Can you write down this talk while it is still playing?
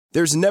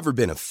There's never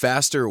been a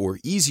faster or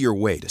easier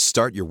way to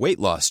start your weight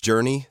loss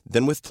journey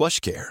than with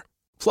PlushCare.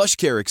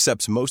 PlushCare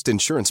accepts most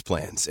insurance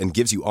plans and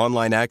gives you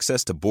online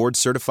access to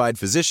board-certified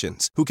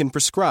physicians who can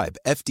prescribe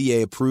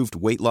FDA-approved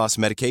weight loss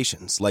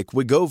medications like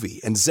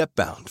Wegovy and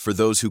Zepbound for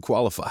those who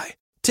qualify.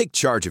 Take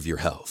charge of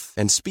your health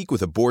and speak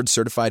with a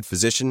board-certified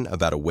physician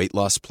about a weight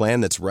loss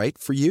plan that's right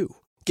for you.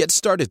 Get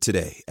started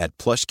today at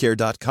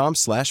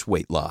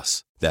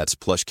plushcare.com/weight-loss. That's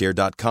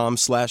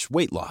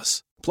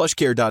plushcare.com/weight-loss.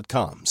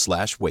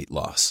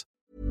 plushcare.com/weight-loss.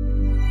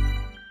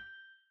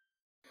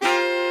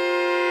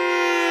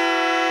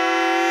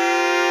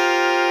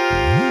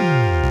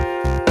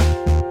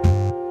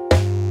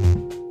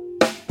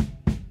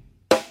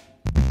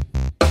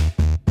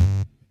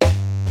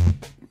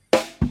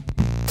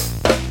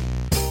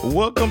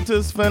 Welcome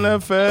to Spin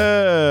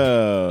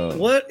FM.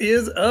 What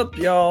is up,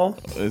 y'all?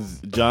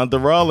 It's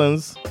Jonathan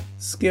Rollins.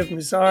 Skip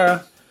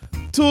Misara.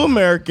 Two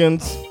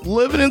Americans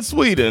living in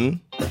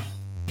Sweden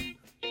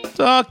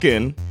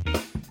talking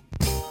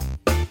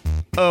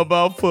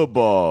about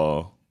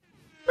football.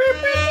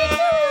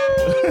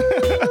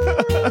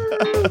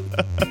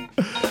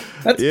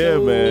 Yeah,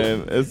 cool.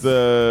 Man. It's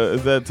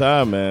that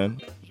time, man.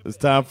 It's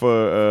time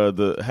for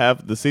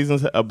the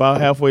season's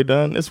about halfway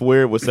done. It's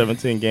weird with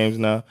 17 games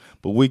now,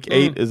 but week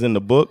 8 is in the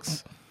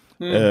books.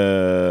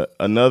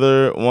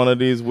 Another one of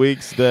these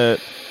weeks that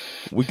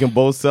we can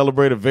both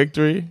celebrate a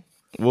victory.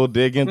 We'll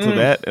dig into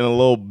that in a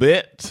little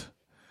bit.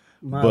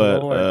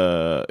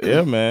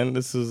 Yeah, man,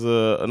 this is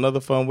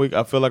another fun week.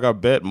 I feel like our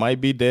bet might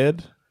be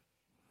dead,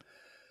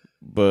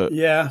 but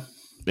yeah,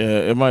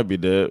 it might be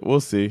dead.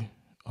 We'll see.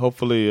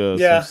 Hopefully,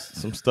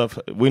 some stuff.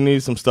 We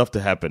need some stuff to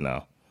happen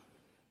now.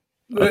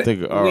 I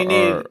think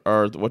our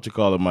what you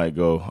call it might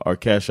go. Our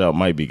cash out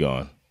might be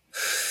gone.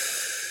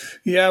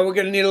 Yeah, we're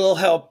gonna need a little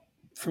help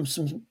from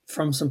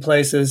some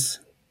places.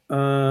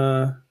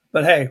 But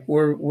hey,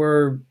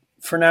 we're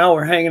for now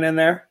we're hanging in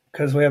there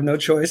because we have no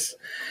choice.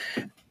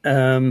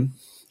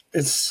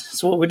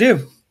 It's what we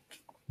do.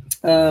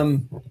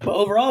 But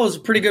overall, it was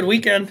a pretty good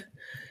weekend.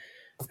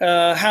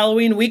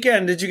 Halloween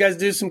weekend. Did you guys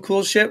do some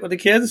cool shit with the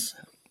kids?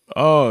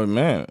 Oh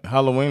man,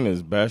 Halloween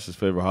is Bash's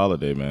favorite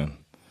holiday, man.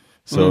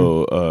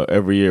 So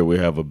every year we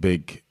have a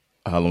big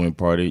Halloween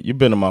party. You've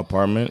been to my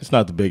apartment. It's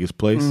not the biggest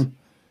place,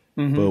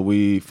 but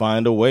we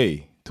find a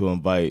way to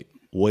invite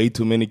way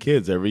too many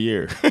kids every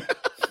year.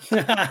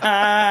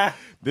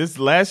 This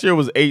last year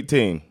was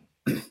 18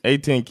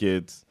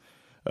 kids.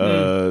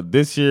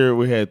 This year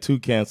we had 2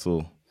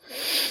 cancel,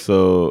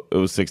 so it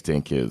was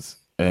 16 kids,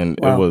 and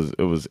wow.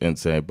 it was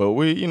insane. But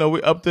we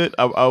upped it.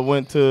 I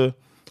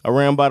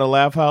ran by the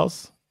Laugh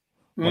House,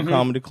 my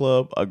comedy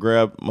club. I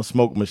grabbed my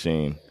smoke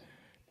machine.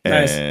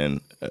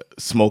 And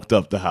smoked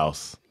up the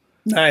house.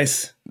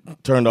 Nice.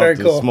 Turned off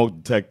the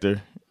smoke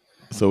detector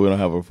so we don't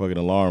have a fucking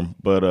alarm.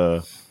 But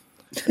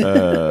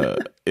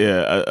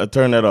yeah, I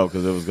turned that off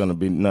because it was gonna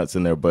be nuts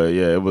in there. But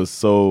yeah, it was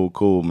so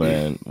cool,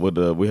 man.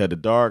 We had the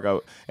dark,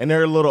 and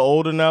they're a little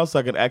older now, so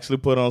I could actually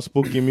put on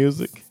spooky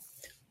music.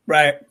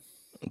 Right.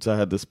 So I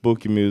had the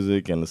spooky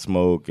music and the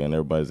smoke, and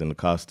everybody's in the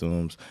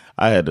costumes.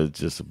 I had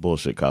just a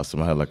bullshit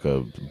costume. I had like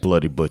a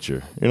bloody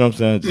butcher. You know what I'm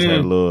saying? Just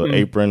had a little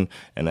apron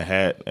and a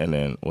hat, and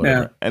then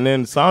whatever. Yeah. And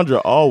then Sandra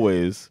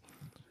always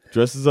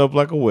dresses up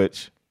like a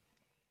witch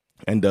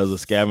and does a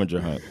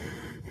scavenger hunt,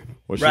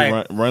 where she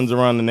runs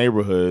around the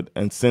neighborhood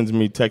and sends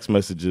me text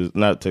messages,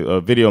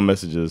 video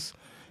messages,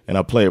 and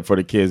I play it for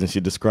the kids, and she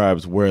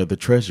describes where the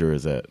treasure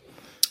is at.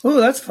 Oh,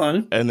 that's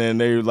fun. And then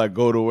they like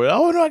go to where,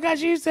 oh my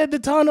gosh, you said the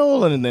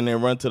tunnel. And then they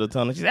run to the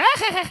tunnel. She's like,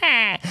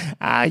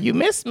 you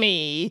missed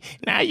me.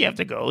 Now you have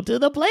to go to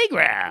the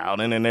playground.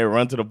 And then they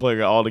run to the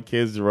playground. All the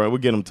kids run. We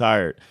get them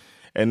tired.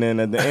 And then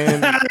at the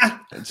end,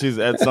 she's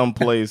at some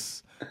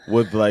place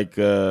with like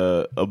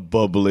a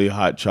bubbly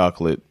hot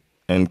chocolate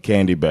and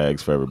candy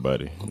bags for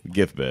everybody.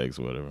 Gift bags,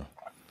 whatever.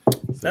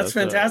 So that's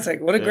fantastic.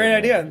 What a great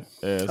idea.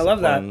 Yeah, I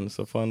love that. It's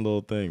a fun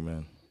little thing,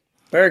 man.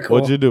 Very cool.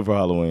 What'd you do for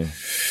Halloween?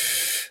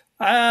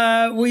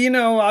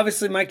 Well,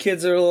 obviously my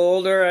kids are a little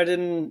older. I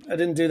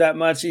didn't do that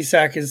much.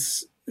 Isak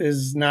is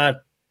not.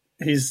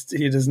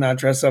 He does not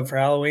dress up for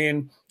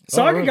Halloween.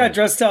 Saga got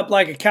dressed up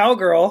like a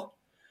cowgirl.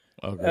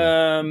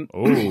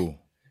 Okay.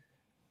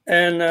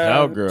 And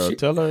cowgirl.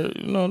 Tell her,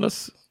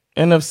 that's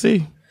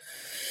NFC.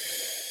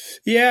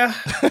 Yeah.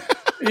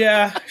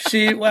 Yeah.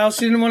 She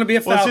didn't want to be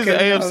a Falcon.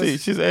 Well,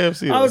 she's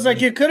AFC. I was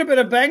like, you could have been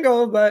a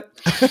Bengal, but.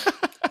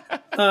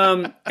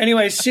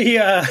 Anyway, she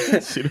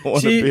didn't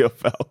want to be a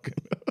Falcon.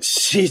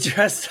 She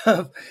dressed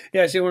up.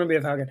 Yeah, she didn't want to be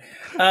a Falcon.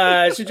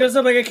 She dressed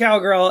up like a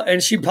cowgirl,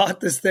 and she bought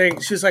this thing.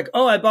 She was like,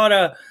 "Oh, I bought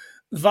a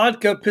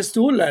vodka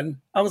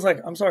pistolen." I was like,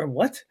 "I'm sorry,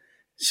 what?"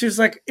 She was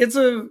like, "It's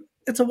a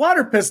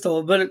water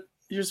pistol, but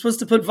you're supposed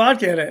to put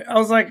vodka in it." I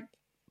was like,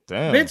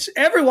 "Damn, bitch!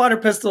 Every water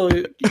pistol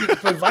you can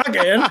put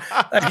vodka in.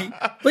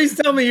 Like, please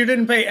tell me you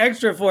didn't pay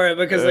extra for it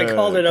because they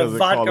called it a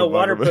vodka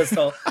water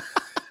pistol."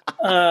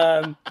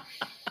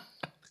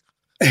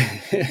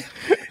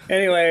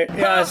 Anyway,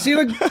 yeah, she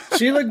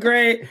looked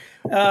great.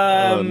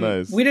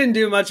 Nice. We didn't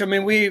do much. I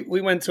mean, we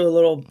went to a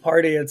little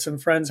party at some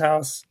friend's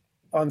house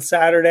on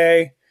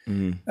Saturday.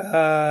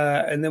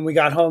 And then we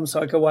got home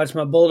so I could watch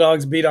my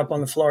Bulldogs beat up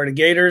on the Florida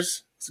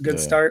Gators. It's a good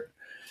start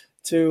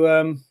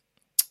to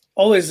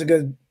always a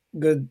good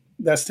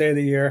best day of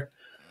the year.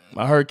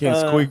 My Hurricanes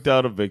squeaked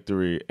out a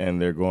victory,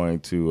 and they're going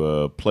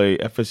to play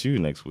FSU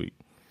next week.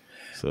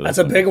 So that's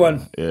a big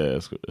one. Yeah,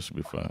 it should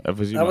be fun.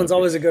 FSU. That one's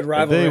always a good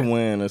rivalry. If they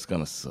win, it's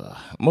gonna suck.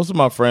 Most of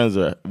my friends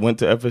went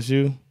to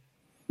FSU,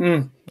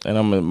 and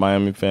I'm a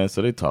Miami fan,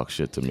 so they talk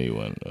shit to me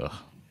when.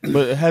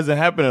 But it hasn't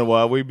happened in a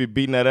while. We be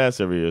beating that ass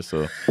every year,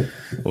 so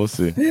we'll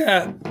see.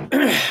 Yeah,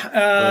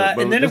 but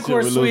and then of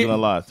course we're losing a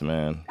lot,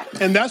 man.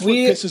 And that's what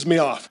pisses me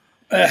off.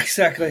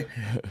 Exactly.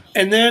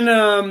 And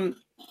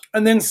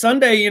then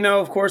Sunday,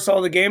 of course,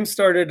 all the games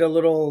started a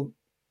little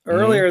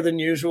earlier than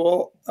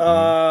usual.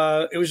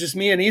 It was just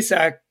me and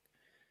Isak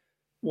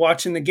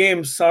watching the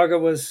game. Saga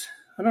was,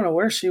 I don't know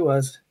where she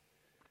was.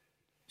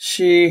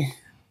 She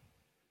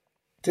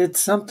did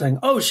something.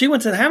 Oh, she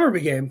went to the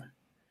Hammarby game.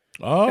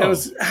 Oh. It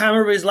was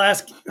Hammarby's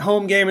last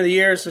home game of the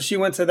year, so she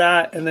went to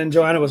that, and then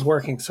Joanna was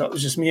working. So it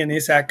was just me and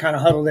Isak kind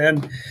of huddled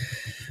in,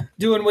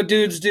 doing what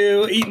dudes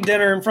do, eating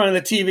dinner in front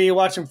of the TV,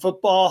 watching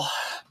football.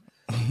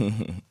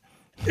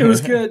 It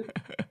was good.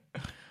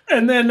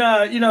 And then,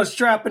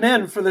 strapping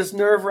in for this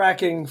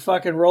nerve-wracking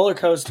fucking roller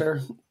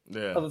coaster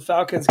of a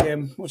Falcons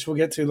game, which we'll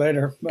get to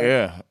later. But.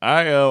 Yeah,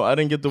 I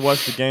didn't get to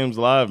watch the games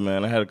live,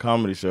 man. I had a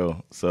comedy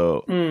show,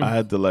 so I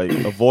had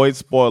to avoid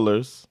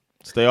spoilers,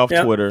 stay off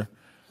Twitter,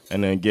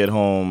 and then get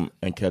home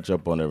and catch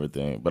up on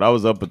everything. But I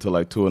was up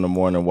until 2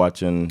 a.m.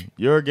 watching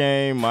your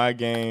game, my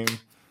game,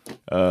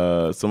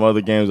 some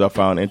other games I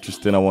found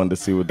interesting. I wanted to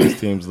see what these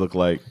teams look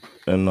like,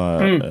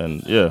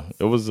 and yeah,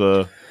 it was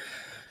a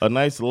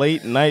nice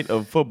late night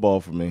of football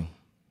for me.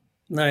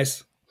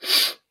 Nice.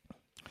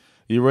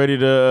 You ready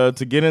to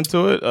get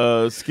into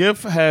it?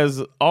 Skiff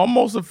has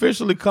almost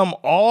officially come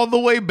all the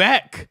way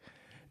back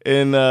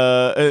in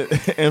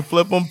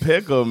Flip 'em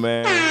Pick 'em,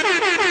 man.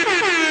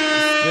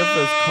 Skip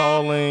is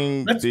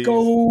calling these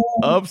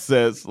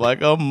upsets like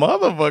a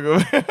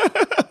motherfucker.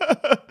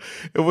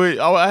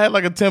 I had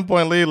a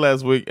 10-point lead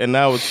last week, and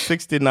now it's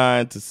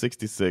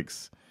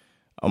 69-66.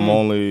 I'm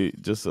only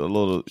just a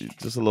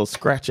little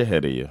scratch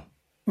ahead of you.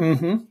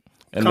 Mm-hmm.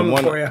 And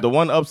the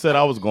one upset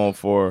I was going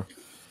for,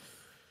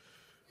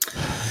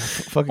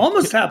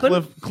 almost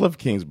happened. Cliff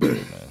Kingsbury,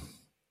 man.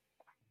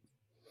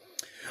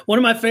 One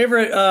of my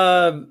favorite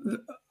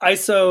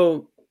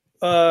ISO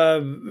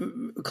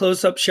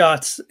close-up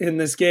shots in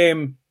this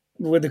game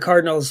with the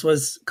Cardinals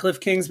was Cliff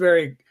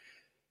Kingsbury.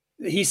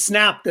 He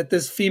snapped at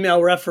this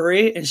female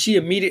referee, and she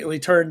immediately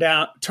turned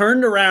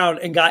around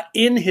and got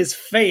in his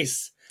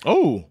face.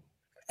 Oh,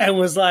 and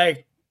was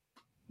like,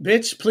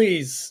 "Bitch,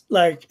 please!"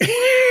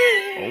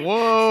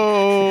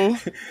 Whoa!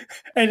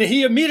 And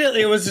he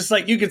immediately was just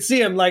you could see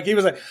him, he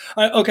was like,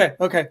 "Okay."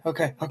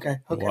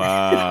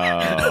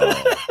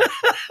 Wow.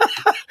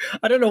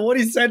 I don't know what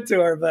he said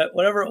to her, but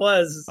whatever it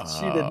was,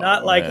 she did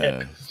not like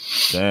it.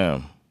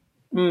 Damn.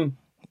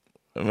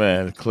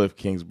 Man, Cliff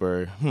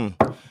Kingsbury.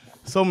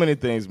 So many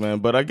things, man.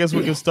 But I guess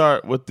we can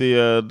start with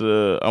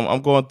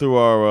I'm going through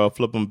our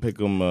Flip 'em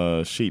Pick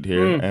 'em sheet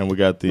here, and we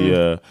got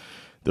the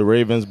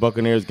Ravens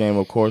Buccaneers game.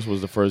 Of course, was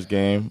the first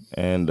game,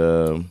 and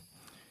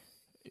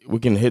we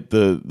can hit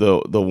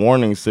the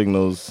warning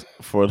signals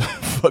for the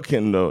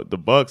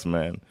Bucs,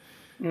 man.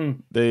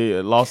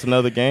 They lost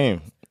another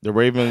game. The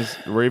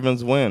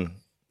Ravens win.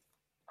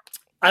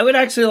 I would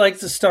actually like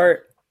to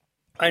start.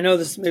 I know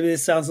this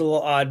sounds a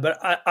little odd, but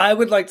I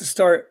would like to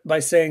start by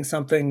saying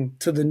something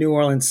to the New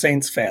Orleans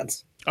Saints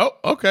fans. Oh,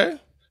 okay.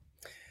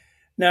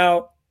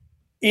 Now,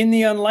 in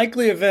the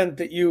unlikely event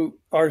that you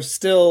are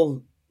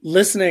still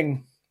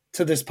listening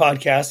to this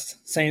podcast,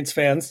 Saints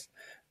fans,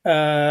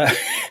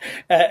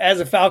 as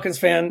a Falcons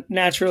fan,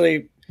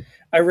 naturally,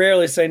 I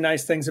rarely say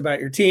nice things about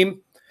your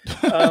team.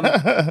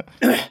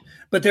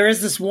 But there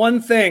is this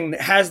one thing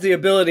that has the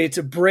ability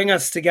to bring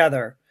us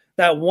together.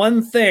 That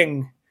one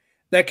thing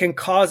that can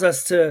cause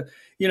us to,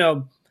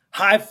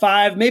 high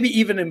five, maybe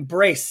even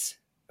embrace.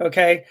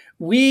 Okay.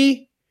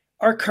 We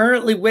are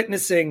currently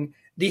witnessing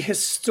the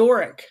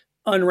historic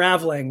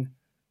unraveling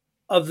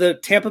of the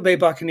Tampa Bay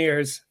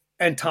Buccaneers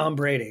and Tom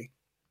Brady.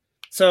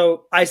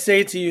 So I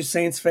say to you,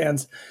 Saints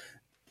fans,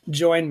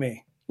 join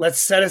me.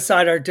 Let's set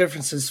aside our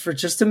differences for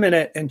just a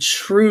minute and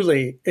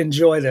truly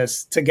enjoy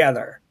this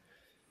together.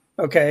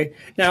 Okay.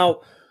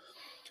 Now,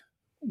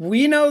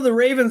 we know the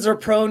Ravens are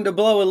prone to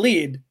blow a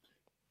lead,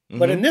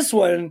 but in this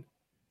one,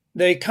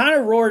 they kind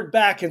of roared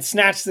back and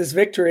snatched this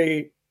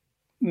victory,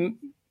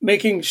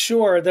 making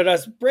sure that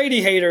us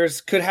Brady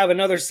haters could have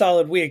another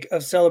solid week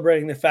of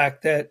celebrating the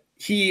fact that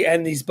he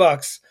and these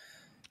Bucs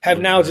have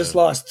now just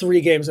lost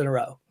 3 games in a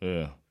row.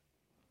 Yeah.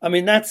 I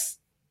mean, that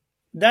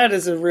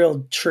is a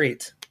real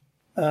treat,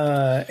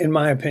 in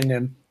my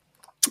opinion.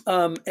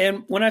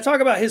 And when I talk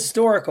about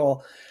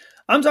historical,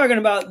 I'm talking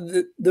about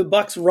the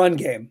Bucs run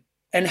game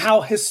and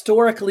how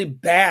historically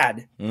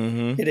bad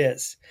it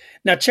is.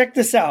 Now, check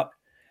this out.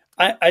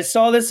 I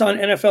saw this on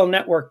NFL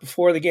Network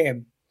before the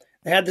game.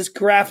 they had this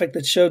graphic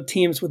that showed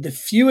teams with the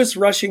fewest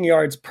rushing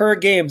yards per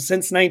game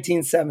since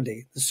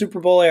 1970, the Super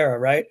Bowl era,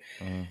 right?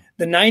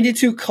 The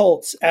 92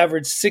 Colts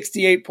averaged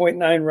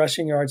 68.9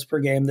 rushing yards per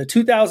game. The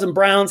 2000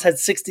 Browns had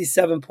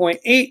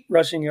 67.8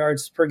 rushing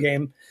yards per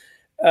game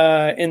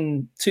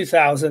in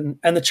 2000.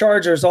 And the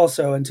Chargers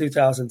also in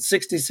 2000,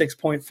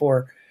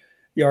 66.4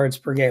 yards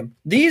per game.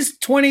 These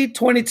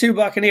 2022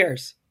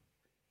 Buccaneers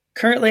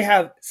currently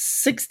have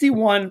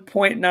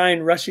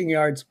 61.9 rushing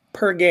yards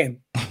per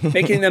game,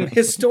 making them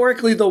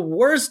historically the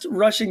worst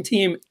rushing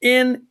team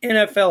in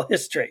NFL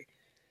history.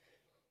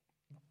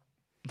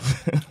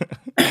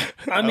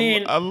 I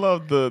mean, I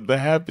love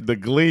the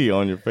glee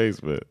on your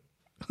face, man.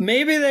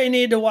 Maybe they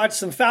need to watch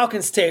some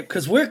Falcons tape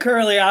because we're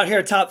currently out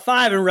here top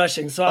 5 in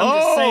rushing. So I'm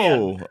just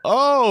saying.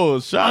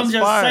 Shots I'm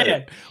just fired.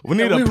 Saying. We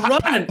need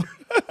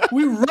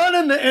we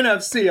running the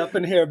NFC up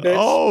in here, bitch.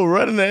 Oh,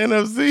 running the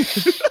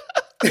NFC.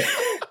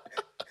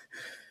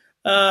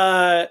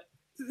 I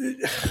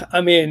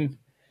mean,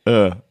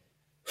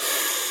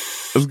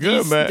 it's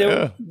good,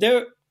 man.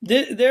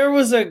 There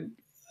was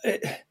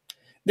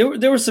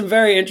there was some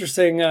very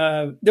interesting.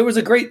 There was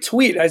a great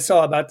tweet I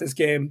saw about this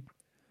game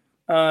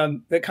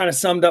that kind of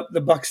summed up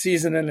the Bucs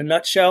season in a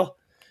nutshell.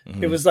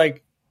 It was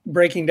like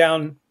breaking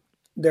down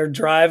their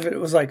drive. It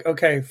was like,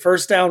 okay,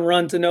 first down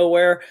run to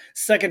nowhere,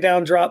 second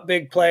down drop,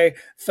 big play,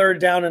 third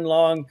down and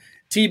long,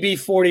 TB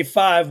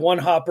 45, one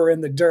hopper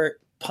in the dirt,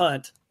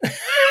 punt.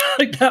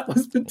 Like that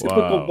was the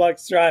typical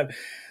Bucs drive.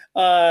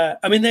 I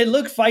mean, they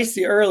looked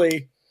feisty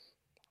early,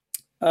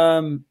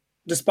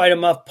 despite a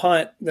muff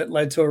punt that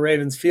led to a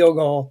Ravens field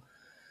goal.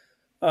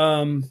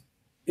 Leonard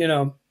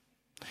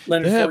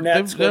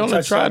Fournette they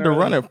only tried to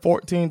run it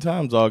 14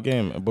 times all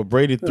game, but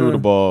Brady threw the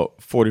ball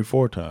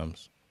 44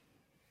 times.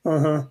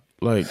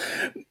 Like,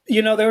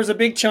 there was a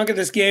big chunk of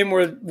this game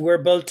where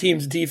both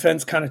teams'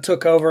 defense kind of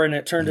took over and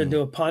it turned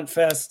into a punt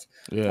fest.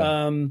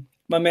 Yeah.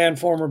 My man,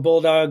 former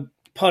Bulldog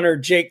punter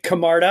Jake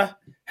Camarda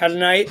had a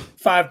night,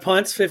 5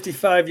 punts,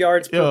 55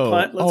 yards per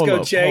punt. Let's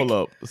go, Jake. Hold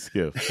up,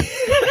 Skip.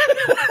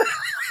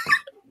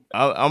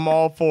 I'm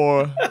all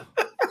for.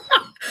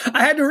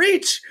 I had to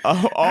reach.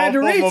 There's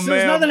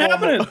nothing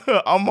happening.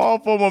 I'm all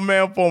for my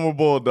man, former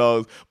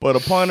Bulldogs, but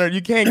a punter,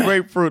 you can't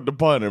grapefruit the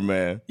punter,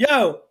 man.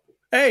 Yo,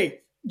 hey.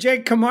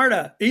 Jake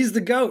Camarda, he's the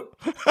GOAT.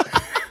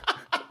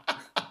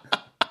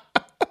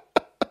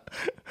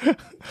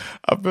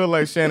 I feel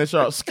like Shannon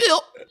Sharp. Skip.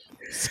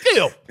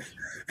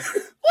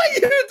 What are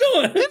you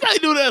doing? You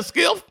can't do that,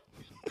 Skip.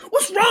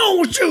 What's wrong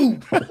with you?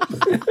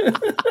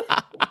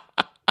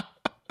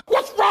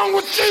 What's wrong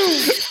with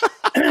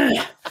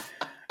you?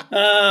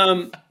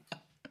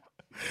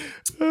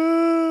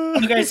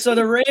 Okay, so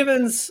the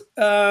Ravens,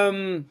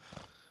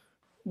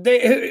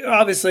 they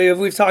obviously,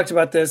 we've talked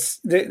about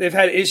this. They've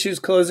had issues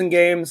closing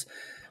games.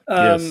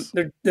 Yes.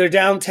 They're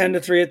down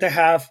 10-3 at the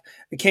half.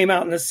 They came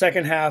out in the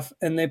second half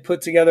and they put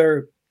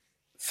together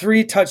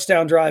 3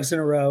 touchdown drives in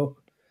a row,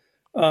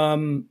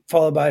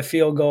 followed by a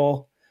field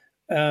goal.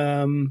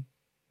 And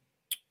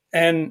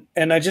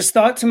I just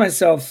thought to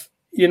myself,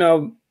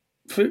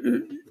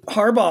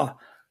 Harbaugh,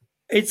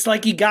 it's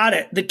like you got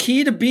it. The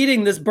key to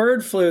beating this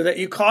bird flu that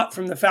you caught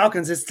from the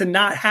Falcons is to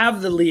not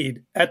have the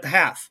lead at the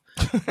half,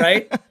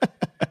 right?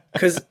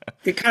 Because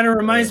it kind of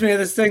reminds me of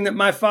this thing that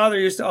my father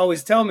used to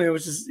always tell me,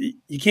 which is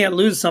you can't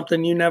lose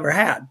something you never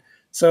had.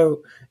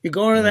 So you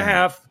go into the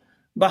half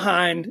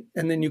behind,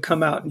 and then you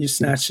come out and you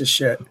snatch the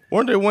shit.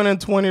 Weren't they winning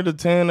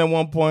 20-10 at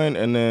one point,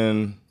 and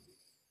then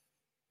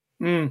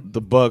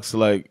the Bucs,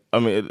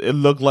 it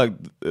looked like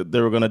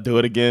they were going to do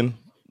it again,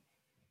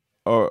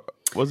 or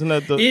wasn't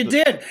that It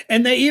did,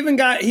 and they even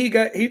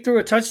he threw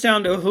a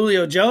touchdown to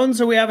Julio Jones,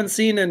 who we haven't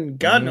seen in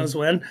God knows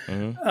when.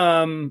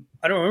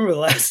 I don't remember the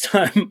last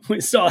time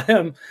we saw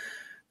him.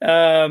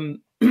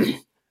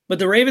 But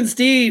the Ravens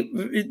D,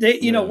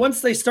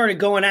 once they started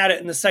going at it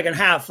in the second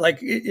half,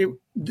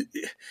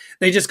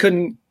 they just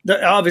couldn't.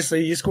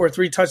 Obviously, you score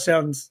 3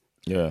 touchdowns.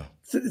 Yeah.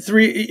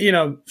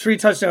 3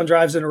 touchdown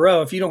drives in a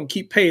row. If you don't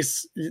keep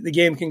pace, the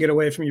game can get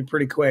away from you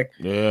pretty quick.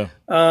 Yeah.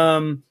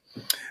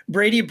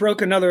 Brady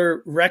broke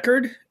another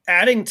record,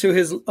 adding to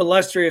his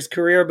illustrious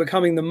career,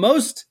 becoming the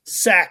most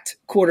sacked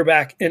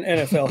quarterback in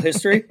NFL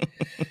history.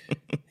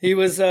 He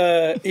was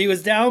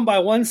down by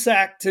 1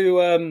 sack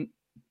to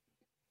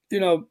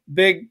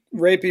big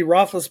rapey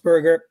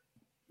Roethlisberger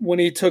when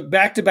he took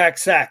back-to-back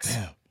sacks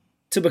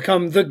to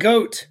become the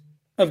GOAT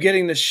of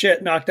getting the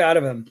shit knocked out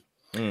of him.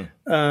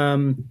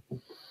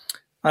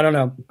 I don't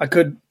know. I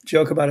could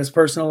joke about his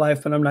personal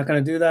life, but I'm not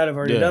going to do that. I've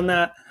already done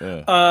that.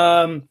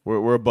 Yeah.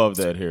 We're above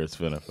that here. It's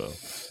NFL.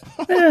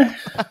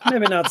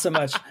 Maybe not so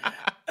much.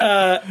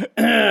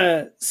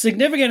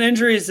 Significant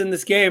injuries in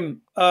this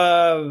game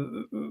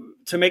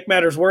to make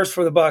matters worse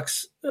for the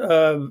Bucs.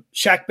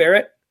 Shaq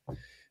Barrett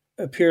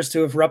appears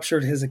to have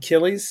ruptured his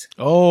Achilles.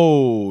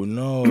 Oh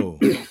no!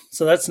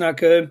 So that's not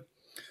good.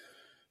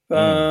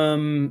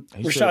 Rashad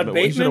Bateman.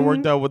 He should have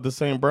worked out with the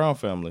St. Brown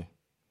family.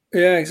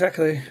 Yeah,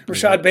 exactly.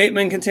 Rashad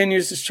Bateman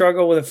continues to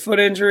struggle with a foot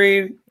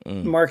injury.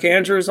 Mark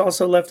Andrews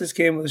also left this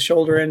game with a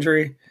shoulder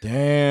injury.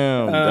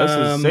 Damn, that's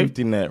a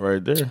safety net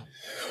right there.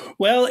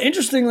 Well,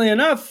 interestingly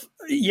enough,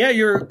 yeah,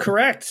 you're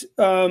correct.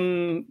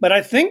 But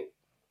I think,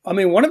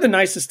 one of the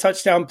nicest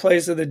touchdown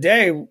plays of the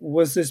day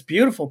was this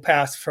beautiful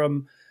pass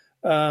from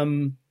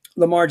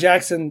Lamar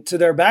Jackson to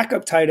their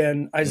backup tight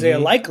end, Isaiah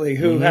Likely,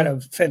 who had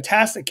a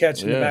fantastic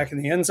catch in the back of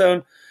the end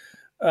zone.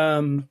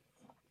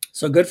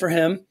 So good for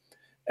him.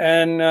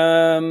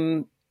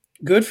 And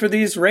good for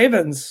these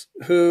Ravens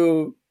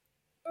who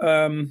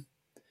and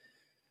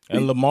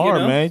Lamar,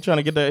 man, he trying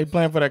to get that. He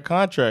playing for that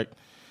contract.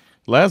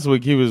 Last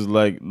week he was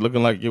like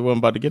looking like he wasn't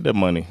about to get that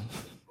money.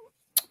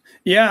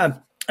 Yeah,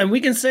 and we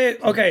can say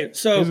it. Okay,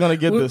 so he's gonna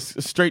get this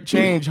straight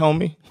change,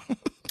 homie.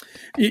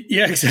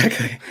 Yeah,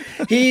 exactly.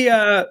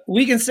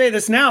 We can say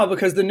this now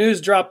because the news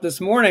dropped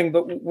this morning,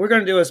 but we're going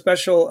to do a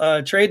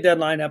special trade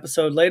deadline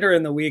episode later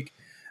in the week.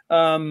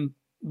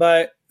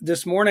 But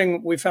this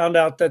morning we found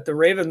out that the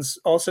Ravens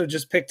also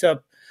just picked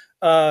up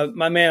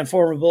my man,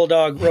 former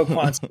Bulldog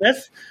Roquan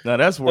Smith. Now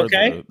that's worth.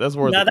 Okay, that's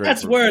worth. Now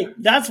that's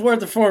worth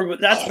the form.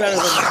 That's better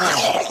than the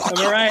time.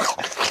 Am I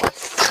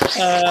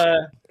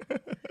right?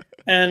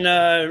 And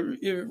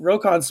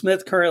Roquan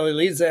Smith currently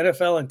leads the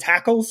NFL in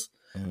tackles.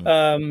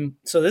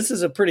 So this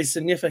is a pretty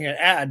significant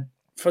add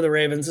for the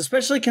Ravens,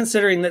 especially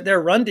considering that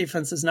their run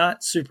defense is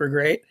not super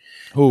great.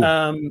 Who?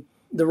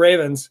 The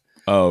Ravens.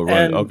 Oh,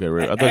 right. Okay,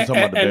 right. I thought you were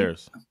talking about the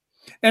Bears.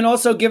 And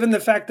also given the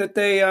fact that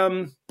they,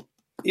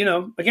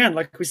 again,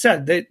 like we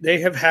said,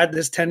 they have had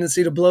this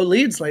tendency to blow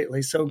leads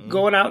lately. So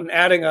going out and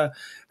adding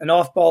an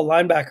off-ball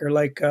linebacker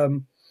like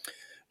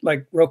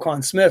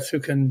Roquan Smith, who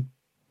can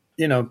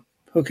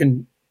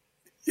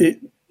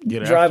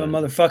drive a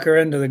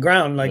motherfucker into the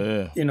ground,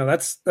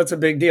 that's a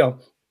big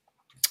deal.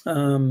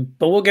 But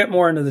we'll get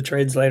more into the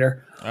trades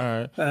later. All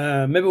right.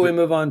 Maybe we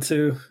move on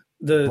to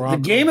the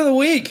game of the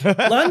week.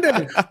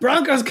 London,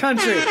 Broncos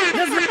country.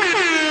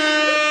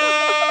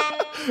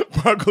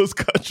 Broncos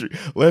country.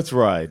 Let's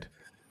ride.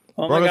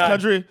 Oh Broncos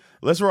country.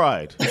 Let's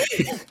ride.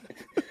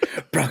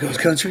 Broncos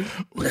country.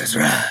 Let's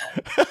ride.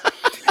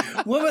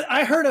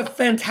 I heard a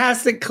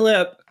fantastic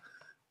clip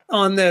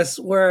on this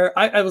where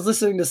I was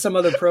listening to some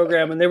other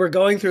program and they were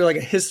going through like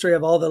a history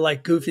of all the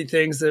like goofy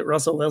things that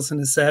Russell Wilson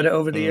has said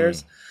over the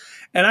years.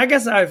 And I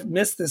guess I've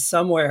missed this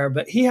somewhere,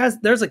 but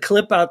there's a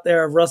clip out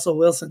there of Russell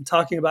Wilson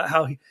talking about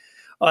how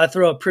I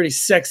throw a pretty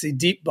sexy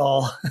deep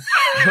ball.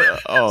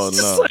 Oh, it's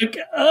just like,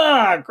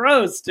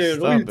 gross, dude.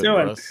 What are you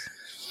doing? Russ.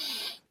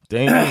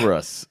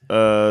 Dangerous.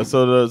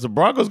 So the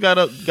Broncos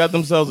got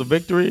themselves a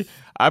victory.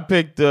 I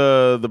picked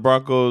the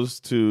Broncos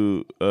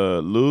to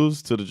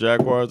lose to the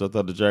Jaguars. I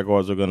thought the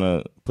Jaguars were going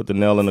to put the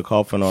nail in the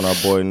coffin on our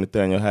boy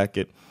Nathaniel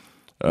Hackett.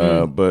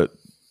 But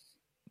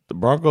the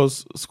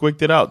Broncos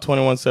squeaked it out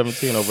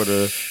 21-17 over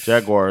the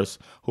Jaguars,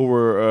 who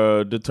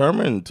were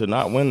determined to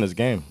not win this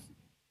game.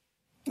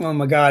 Oh,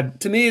 my God.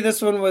 To me,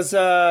 this one was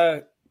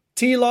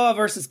T-Law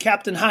versus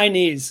Captain High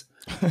Knees.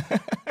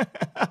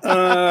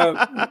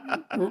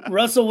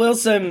 Russell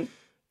Wilson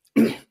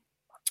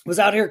was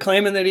out here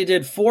claiming that he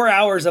did 4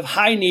 hours of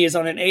high knees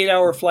on an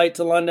 8-hour flight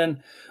to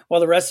London while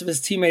the rest of his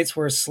teammates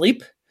were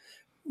asleep,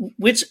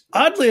 which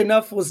oddly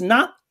enough was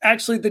not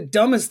actually the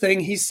dumbest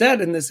thing he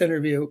said in this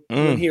interview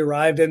when he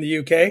arrived in the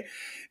UK.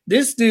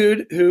 This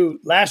dude who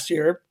last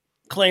year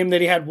claimed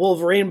that he had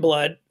Wolverine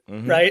blood,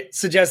 right?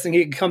 Suggesting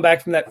he could come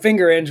back from that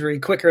finger injury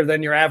quicker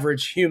than your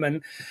average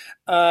human.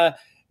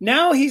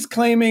 Now he's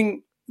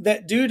claiming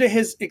that due to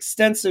his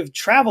extensive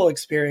travel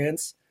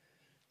experience,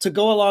 to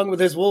go along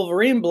with his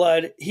Wolverine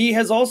blood, he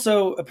has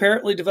also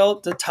apparently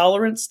developed a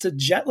tolerance to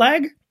jet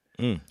lag.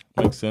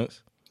 Makes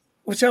sense.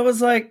 Which I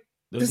was like,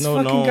 there's this no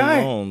fucking known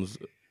guy. knowns,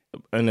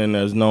 and then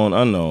there's known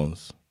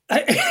unknowns.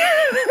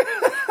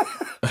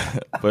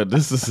 But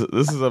this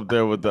is up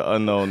there with the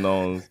unknown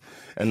knowns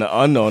and the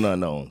unknown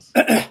unknowns.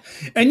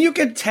 And you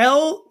can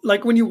tell,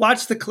 like when you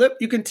watch the clip,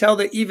 you can tell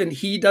that even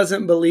he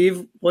doesn't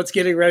believe what's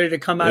getting ready to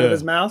come out of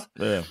his mouth.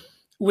 Yeah.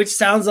 Which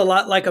sounds a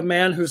lot like a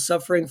man who's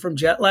suffering from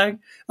jet lag.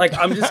 Like,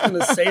 I'm just going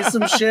to say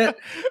some shit,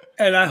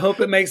 and I hope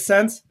it makes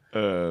sense.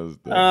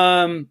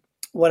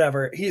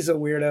 Whatever. He's a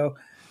weirdo.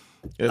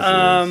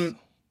 Yes,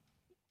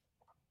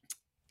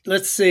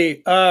 let's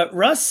see.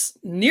 Russ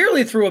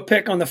nearly threw a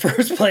pick on the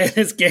first play of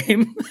this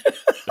game.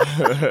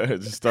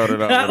 It just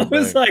started out. That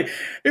was like,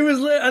 it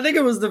was. I think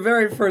it was the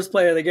very first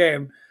play of the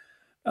game.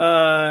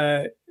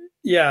 Yeah,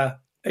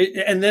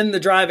 and then the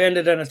drive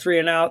ended on a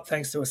 3-and-out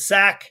thanks to a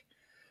sack.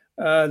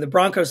 The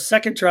Broncos'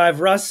 second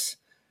drive, Russ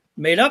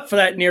made up for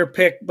that near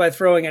pick by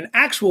throwing an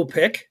actual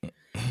pick.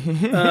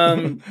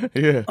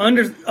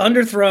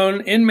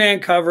 Underthrown in man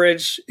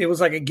coverage. It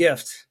was like a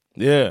gift.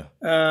 Yeah.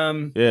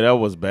 That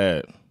was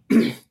bad.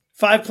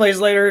 5 plays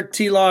later,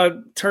 T-Law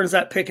turns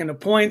that pick into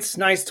points.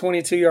 Nice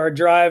 22-yard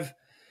drive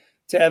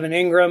to Evan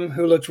Ingram,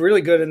 who looked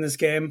really good in this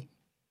game.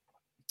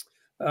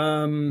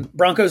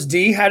 Broncos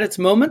D had its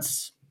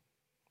moments.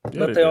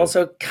 But they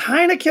also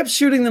kind of kept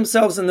shooting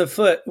themselves in the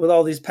foot with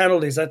all these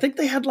penalties. I think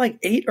they had like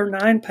 8 or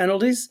 9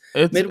 penalties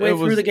midway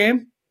through the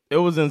game. It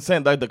was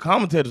insane. Like the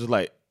commentators were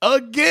like,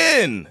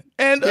 again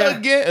and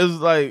again. It was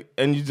like,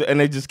 and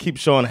they just keep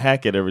showing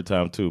Hackett every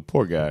time too.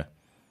 Poor guy.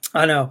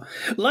 I know.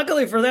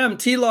 Luckily for them,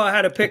 T-Law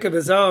had a pick of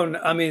his own.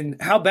 I mean,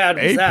 how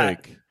bad was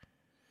that? Pick.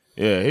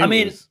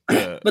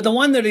 Yeah, but the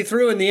one that he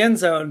threw in the end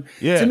zone,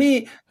 to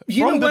me,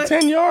 from the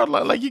 10-yard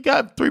line, like, you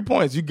got 3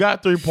 points. You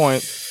got 3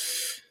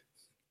 points,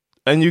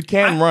 and you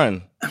can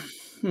run.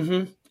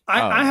 Mm-hmm.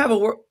 I have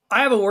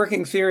a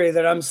working theory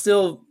that I'm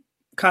still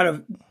kind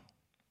of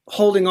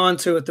holding on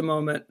to at the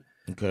moment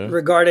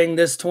regarding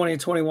this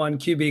 2021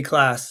 QB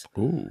class.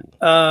 Ooh.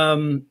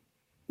 And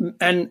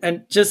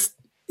just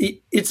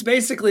it's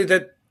basically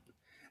that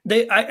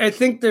I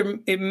think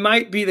it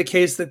might be the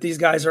case that these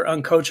guys are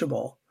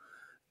uncoachable.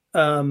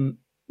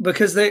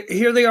 Because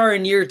here they are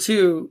in year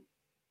 2.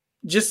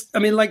 Just, I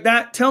mean, like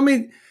that. Tell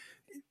me,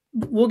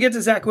 we'll get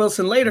to Zach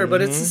Wilson later,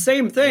 but it's the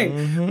same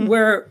thing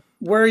where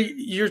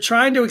you're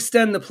trying to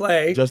extend the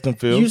play. Justin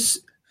Fields.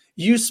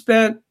 You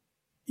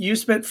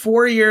spent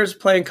 4 years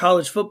playing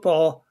college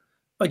football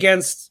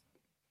against,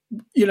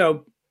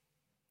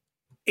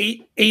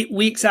 8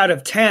 weeks out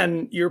of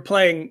 10, you're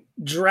playing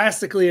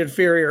drastically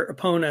inferior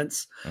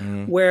opponents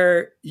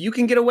where you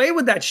can get away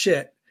with that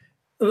shit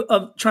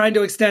of trying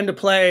to extend a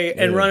play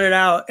and run it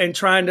out and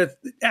trying to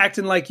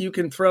acting like you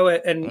can throw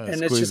it and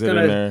it's just going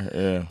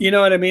to, you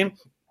know what I mean?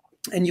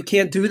 And you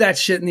can't do that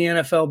shit in the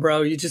NFL,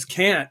 bro. You just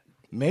can't.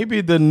 Maybe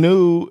the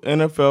new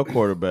NFL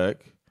quarterback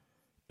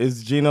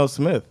is Geno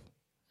Smith.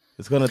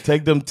 It's going to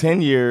take them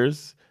 10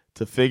 years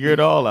to figure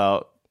it all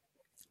out.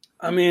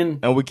 I mean,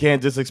 and we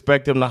can't just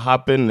expect him to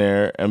hop in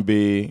there and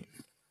be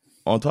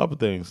on top of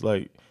things.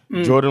 Like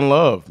Jordan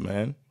Love,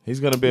 man. He's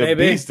going to be a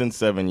beast in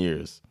 7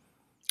 years.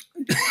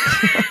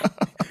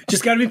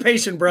 Just got to be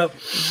patient, bro.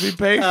 Just be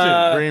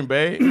patient, Green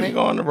Bay. Hang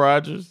on to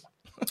Rodgers.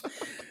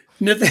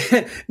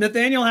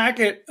 Nathaniel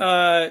Hackett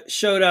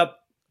showed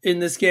up in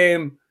this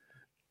game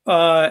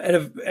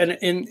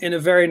in a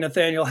very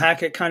Nathaniel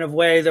Hackett kind of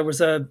way. There was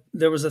a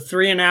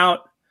 3-and-out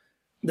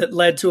that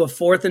led to a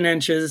 4th and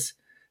inches.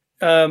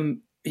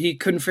 He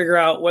couldn't figure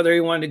out whether he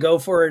wanted to go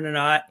for it or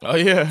not. Oh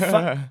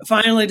yeah.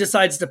 Finally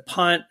decides to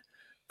punt.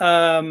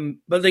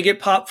 But they get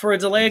popped for a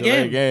delay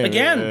again.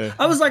 Yeah.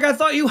 I was like, I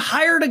thought you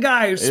hired a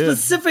guy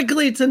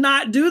specifically to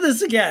not do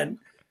this again.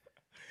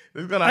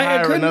 He's going to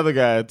hire another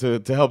guy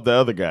to help the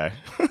other guy.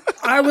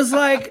 I was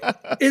like,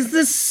 is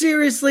this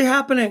seriously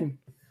happening?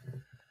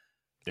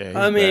 Yeah,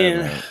 I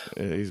mean,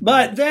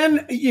 but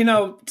then,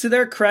 to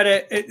their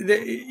credit,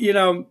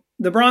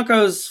 the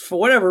Broncos, for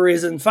whatever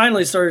reason,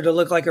 finally started to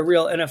look like a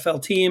real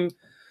NFL team.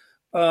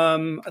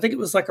 I think it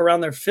was like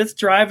around their 5th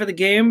drive of the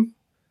game.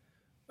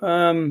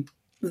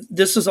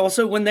 This was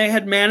also when they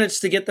had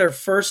managed to get their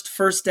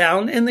first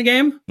down in the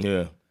game.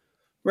 Yeah.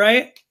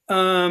 Right?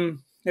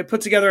 They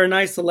put together a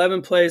nice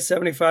 11-play,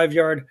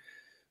 75-yard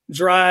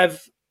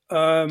drive.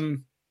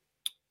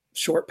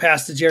 Short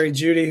pass to Jerry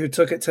Jeudy, who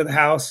took it to the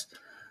house.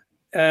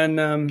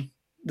 And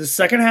the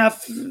second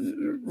half,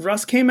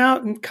 Russ came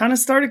out and kind of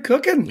started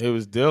cooking. It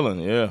was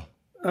Dylan, yeah.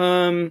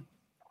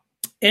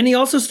 And he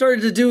also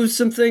started to do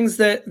some things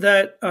that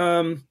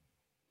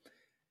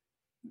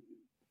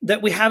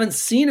we haven't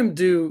seen him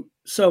do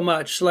so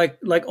much, like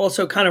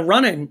also kind of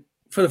running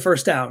for the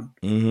first down,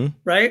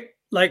 right?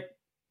 Like,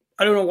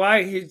 I don't know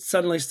why he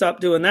suddenly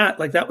stopped doing that.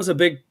 Like, that was a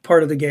big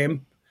part of the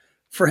game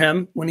for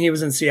him when he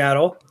was in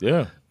Seattle.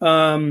 Yeah.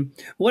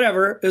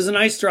 Whatever. It was a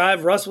nice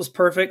drive. Russ was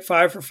perfect,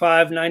 5 for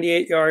 5,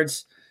 98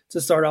 yards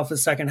to start off the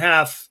second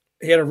half.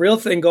 He had a real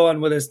thing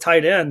going with his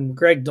tight end,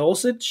 Greg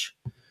Dulcich.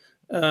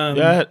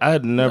 I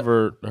had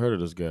never heard of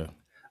this guy.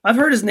 I've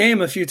heard his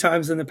name a few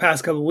times in the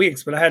past couple of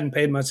weeks, but I hadn't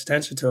paid much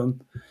attention to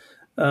him.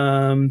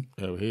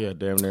 He had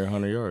damn near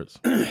 100 yards.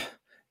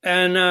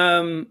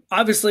 And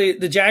obviously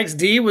the Jags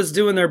D was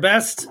doing their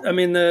best. I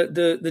mean,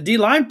 the D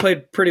line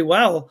played pretty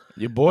well.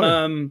 Your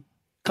boy.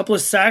 Couple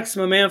of sacks.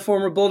 My man,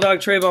 former Bulldog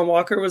Trayvon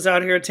Walker, was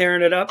out here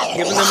tearing it up,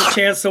 giving them a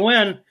chance to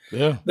win.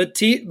 Yeah. But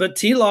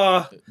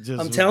T-Law,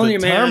 I'm telling you,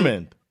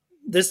 man,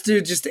 this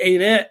dude just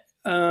ain't it.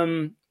 I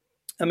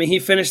mean, he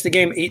finished the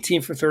game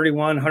 18 for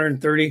 31,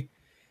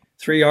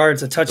 133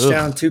 yards, a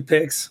touchdown, 2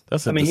 picks.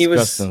 That's a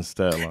disgusting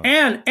stat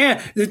line.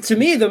 And to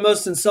me, the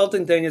most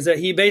insulting thing is that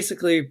he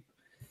basically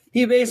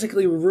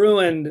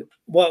ruined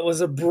what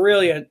was a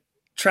brilliant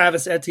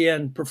Travis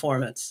Etienne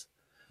performance.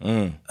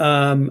 I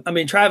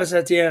mean, Travis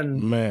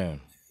Etienne,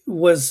 man,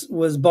 was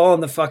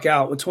balling the fuck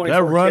out with 24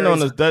 that run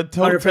carries, on that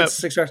toe tap,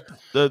 yards.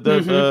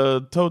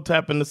 the toe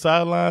tap in the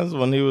sidelines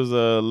when he was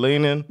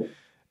leaning,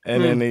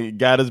 and then he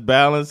got his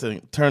balance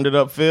and turned it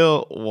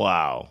upfield.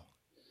 Wow,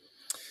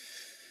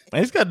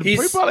 and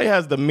he probably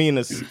has the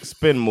meanest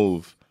spin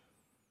move.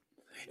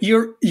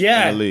 In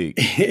the league.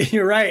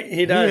 You're right.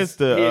 He does.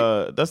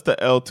 That's the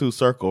L2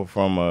 circle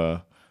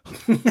from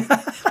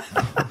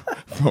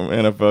from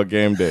NFL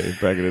Game Day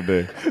back in the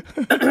day.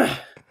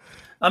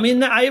 I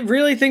mean, I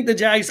really think the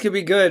Jags could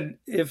be good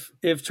if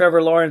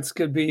Trevor Lawrence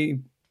could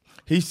be.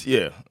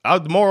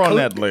 More on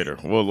that later.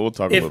 We'll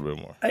talk a little bit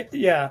more.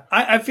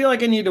 I feel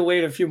like I need to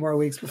wait a few more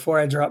weeks before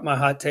I drop my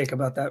hot take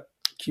about that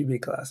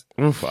QB class.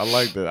 Oof, I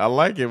like that. I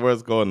like it where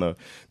it's going though.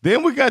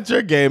 Then we got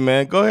your game,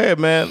 man. Go ahead,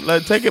 man.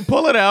 Let's take it.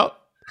 Pull it out.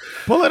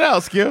 Pull it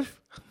out, Skiff.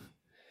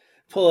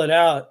 Pull it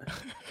out.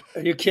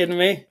 Are you kidding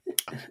me?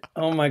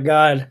 Oh my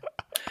God.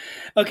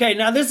 Okay,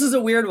 now this is a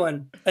weird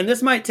one, and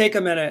this might take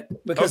a minute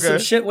because some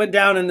shit went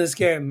down in this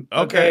game.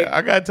 Okay,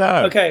 I got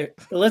time. Okay,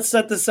 let's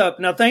set this up.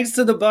 Now, thanks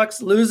to the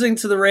Bucs losing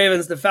to the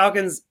Ravens, the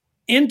Falcons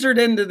entered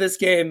into this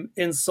game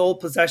in sole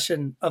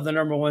possession of the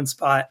number 1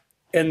 spot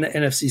in the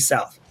NFC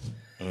South.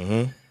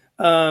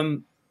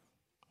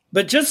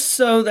 But just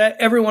so that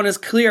everyone is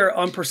clear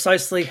on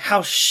precisely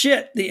how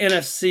shit the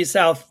NFC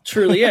South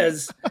truly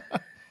is,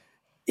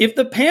 if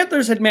the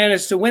Panthers had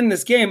managed to win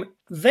this game,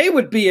 they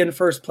would be in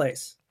first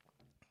place.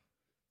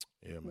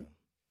 Yeah, man.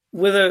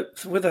 With a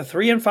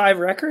 3-5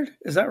 record,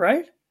 is that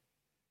right?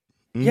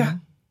 Mm-hmm. Yeah.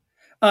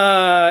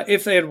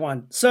 If they had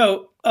won.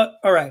 So, all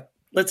right,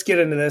 let's get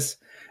into this.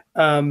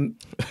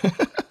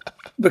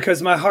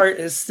 Because my heart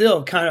is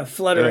still kind of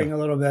fluttering a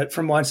little bit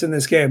from watching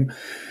this game.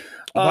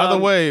 By the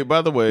way,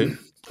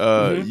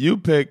 you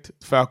picked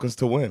Falcons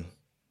to win.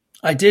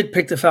 I did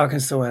pick the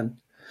Falcons to win.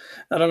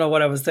 I don't know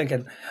what I was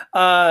thinking.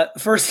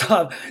 First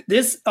off,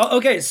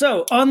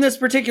 so on this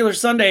particular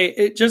Sunday,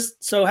 it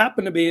just so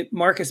happened to be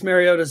Marcus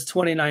Mariota's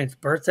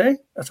 29th birthday.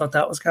 I thought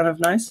that was kind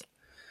of nice.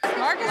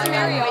 Marcus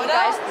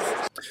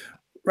Mariota?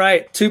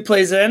 Right. 2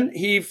 plays in,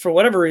 he, for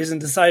whatever reason,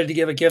 decided to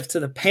give a gift to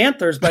the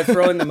Panthers by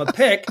throwing them a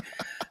pick.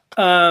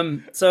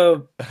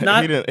 So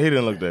not he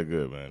didn't look that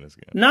good, man. This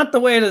game. Not the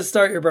way to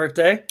start your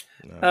birthday.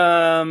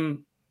 No.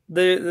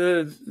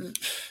 The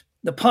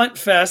punt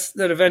fest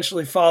that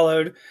eventually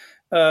followed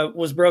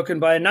was broken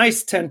by a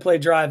nice 10-play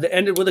drive that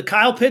ended with a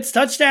Kyle Pitts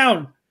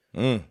touchdown.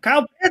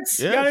 Kyle Pitts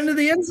got into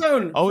the end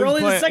zone for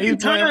only the second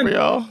time. For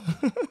y'all.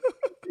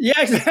 Yeah,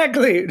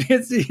 exactly.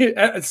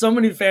 So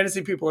many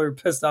fantasy people are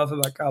pissed off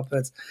about Kyle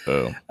Pitts.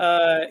 Oh.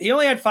 He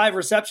only had 5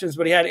 receptions,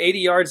 but he had 80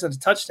 yards and a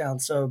touchdown.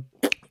 So,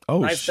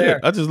 nice shit! there.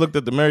 I just looked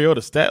at the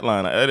Mariota stat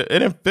line. It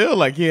didn't feel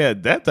like he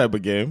had that type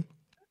of game.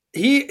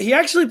 He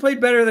actually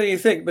played better than you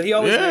think, but he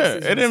always makes these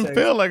it didn't mistakes.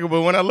 feel like it.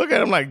 But when I look at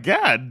him, I'm like,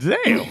 God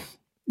damn.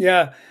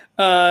 Yeah.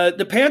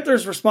 The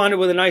Panthers responded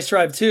with a nice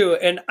drive too,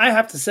 and I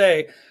have to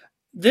say,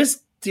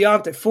 this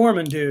Deontay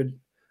Foreman dude,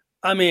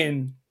 I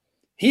mean,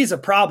 he's a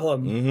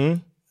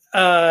problem.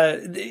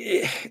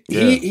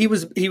 He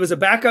was a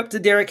backup to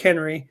Derrick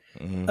Henry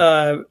in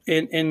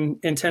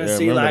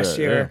Tennessee last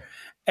year,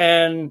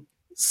 and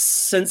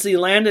since he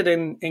landed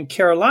in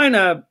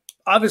Carolina,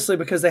 obviously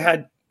because they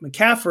had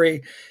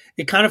McCaffrey,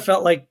 it kind of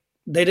felt like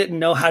they didn't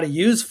know how to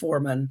use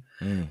Foreman.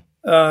 And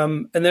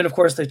then, of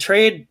course, they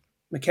trade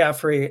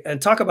McCaffrey,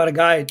 and talk about a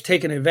guy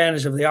taking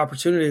advantage of the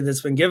opportunity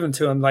that's been given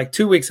to him like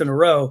 2 weeks in a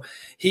row.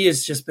 He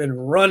has just been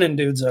running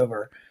dudes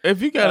over.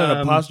 If you got an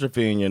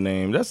apostrophe in your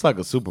name, that's like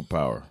a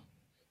superpower.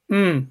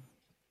 And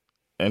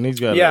he's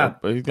got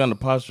an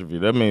apostrophe.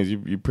 That means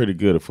you're pretty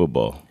good at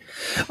football.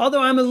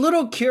 Although I'm a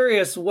little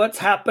curious what's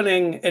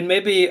happening, and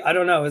maybe, I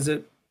don't know, is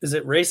it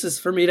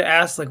racist for me to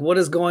ask, like, what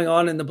is going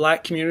on in the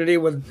black community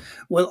with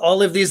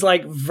all of these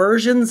like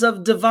versions of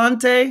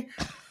Devontae,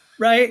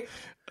 right?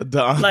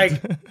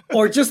 Like,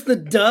 or just the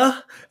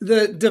Devontae,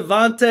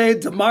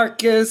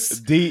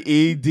 DeMarcus,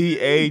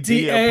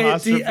 D-E-D-A-D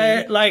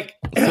like,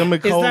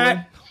 semicolon. Is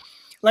that,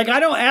 like, I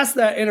don't ask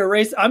that in a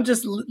race. I'm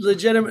just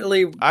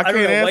legitimately, I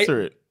can't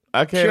answer it.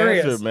 I can't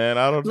answer it, man.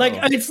 I don't know.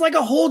 Like, it's like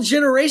a whole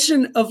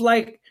generation of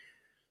like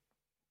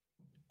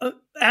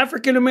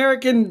African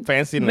American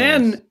fancy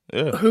men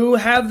who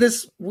have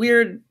this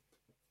weird,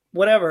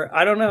 whatever.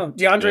 I don't know.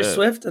 DeAndre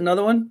Swift,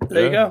 another one.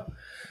 There you go.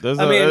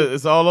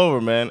 It's all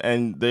over, man.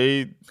 And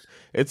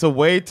it's a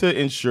way to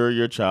ensure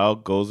your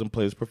child goes and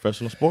plays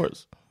professional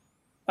sports.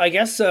 I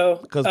guess so.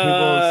 Because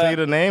people see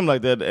the name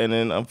like that, and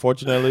then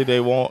unfortunately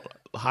they won't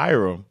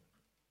hire him.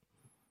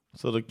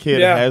 So the kid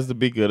has to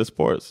be good at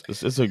sports.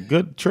 It's a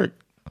good trick.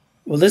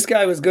 Well, this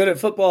guy was good at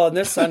football on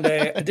this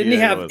Sunday.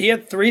 Didn't he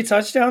had 3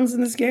 touchdowns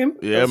in this game?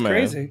 Yeah, That's man.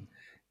 Crazy.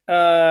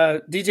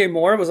 DJ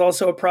Moore was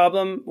also a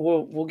problem.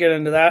 We'll get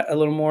into that a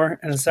little more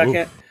in a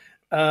second.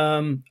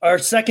 Our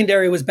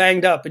secondary was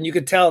banged up, and you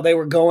could tell they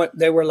were going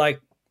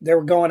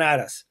at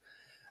us.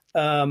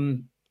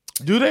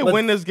 Do they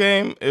win this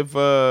game if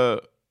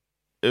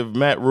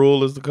Matt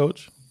Rule is the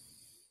coach?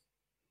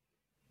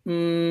 I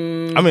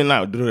mean,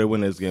 do they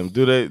win this game?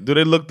 Do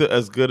they look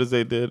as good as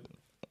they did?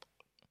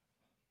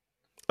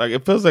 Like,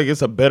 it feels like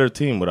it's a better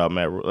team without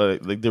Matt Rule.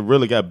 Like they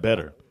really got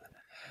better.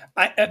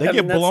 They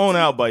get blown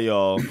out by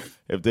y'all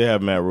if they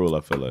have Matt Rule,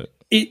 I feel like.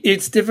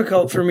 It's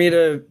difficult for me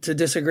to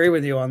disagree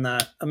with you on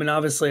that. I mean,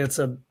 obviously it's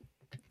a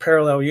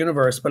parallel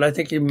universe, but I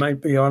think you might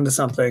be onto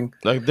something.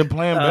 Like, they're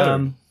playing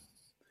better.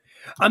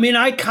 I mean,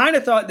 I kind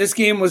of thought this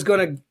game was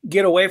going to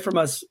get away from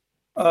us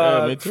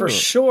for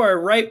sure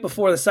right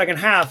before the second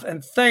half.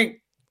 And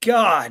thank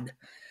God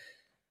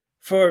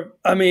for,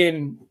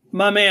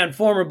 my man,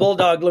 former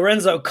Bulldog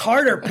Lorenzo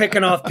Carter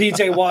picking off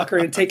PJ Walker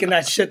and taking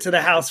that shit to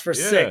the house for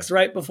 6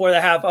 right before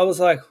the half. I was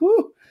like,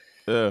 whew.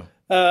 Yeah.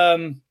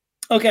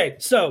 Okay,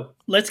 so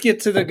let's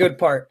get to the good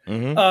part.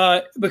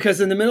 Because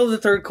in the middle of the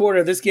third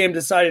quarter, this game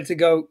decided to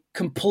go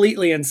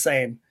completely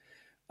insane.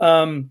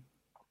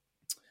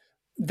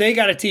 They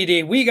got a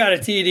TD. We got a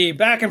TD.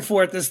 Back and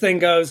forth, this thing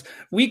goes.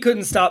 We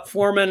couldn't stop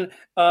Foreman.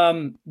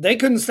 They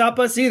couldn't stop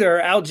us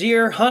either.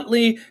 Algier,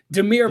 Huntley,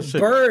 Demir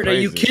Bird. Are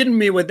you kidding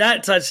me with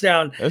that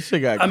touchdown? That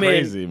shit got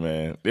crazy,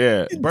 man.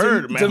 Yeah,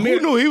 Bird, man. Who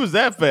knew he was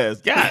that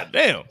fast? God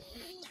damn.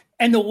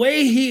 And the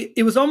way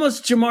it was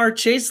almost Jamar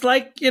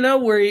Chase-like,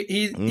 where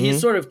he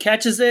sort of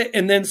catches it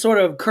and then sort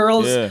of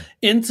curls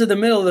into the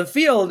middle of the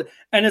field.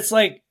 And it's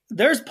like,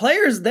 there's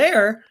players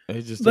there,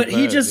 but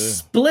he just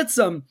splits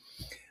them.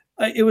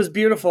 It was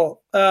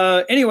beautiful.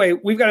 Anyway,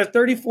 we've got a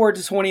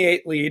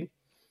 34-28 lead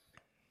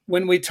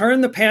when we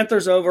turn the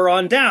Panthers over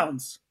on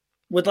downs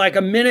with like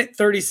a minute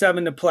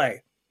 37 to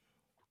play,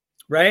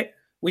 right?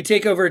 We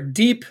take over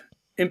deep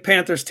in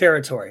Panthers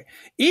territory.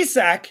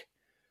 Isak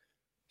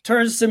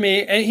turns to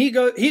me and he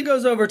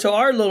goes over to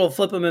our little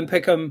flip 'em and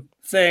pick 'em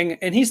thing,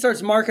 and he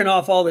starts marking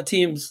off all the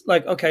teams.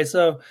 Like, okay,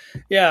 so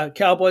yeah,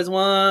 Cowboys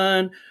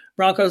won,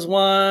 Broncos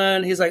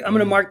won. He's like, I'm going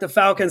to mark the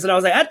Falcons. And I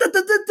was like,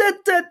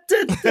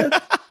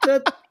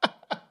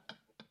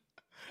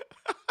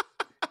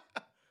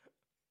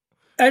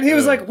 and he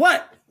was like,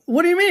 what?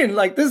 What do you mean?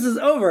 Like, this is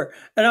over.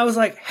 And I was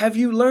like, have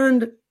you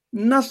learned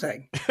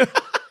nothing?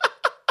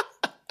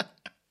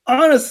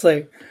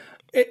 Honestly.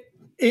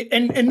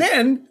 And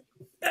then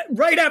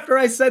right after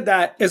I said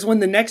that is when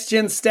the next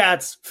gen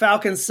stats,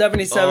 Falcons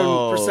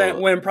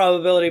 77% win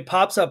probability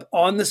pops up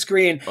on the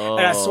screen.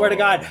 And I swear to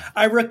God,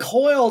 I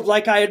recoiled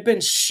like I had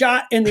been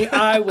shot in the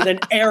eye with an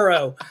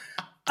arrow.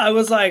 I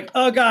was like,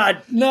 oh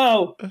God,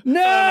 no.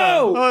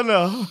 Oh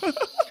no.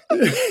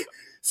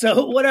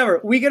 So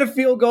whatever, we get a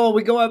field goal.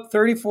 We go up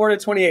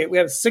 34-28. We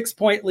have a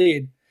 6-point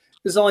lead.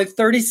 There's only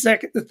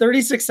 36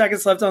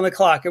 seconds left on the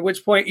clock, at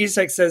which point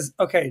Isak says,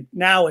 okay,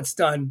 now it's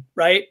done,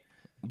 right?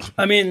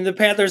 I mean, the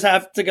Panthers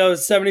have to go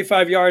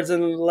 75 yards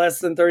in less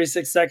than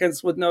 36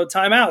 seconds with no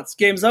timeouts.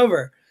 Game's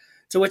over.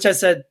 To which I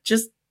said,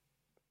 just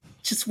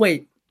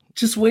wait.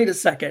 Just wait a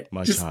second.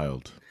 My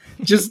child.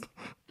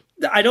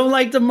 I don't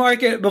like to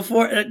mark it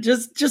before.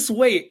 Just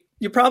wait.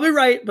 You're probably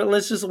right, but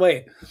let's just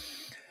wait.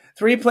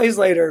 3 plays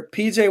later,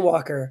 PJ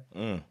Walker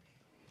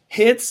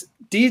hits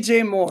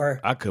DJ Moore.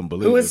 I couldn't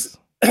believe this.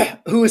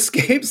 Who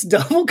escapes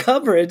double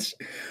coverage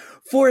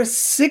for a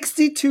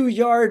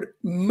 62-yard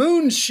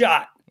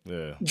moonshot.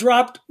 Yeah.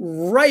 Dropped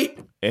right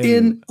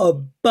in a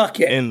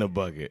bucket. In the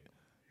bucket.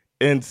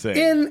 Insane.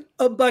 In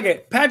a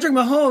bucket. Patrick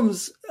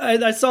Mahomes,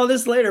 I saw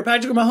this later.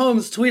 Patrick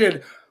Mahomes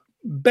tweeted,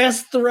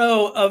 best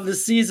throw of the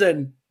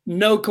season,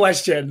 no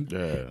question.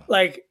 Yeah.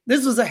 Like,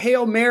 this was a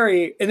Hail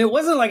Mary, and it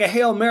wasn't like a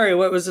Hail Mary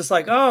where it was just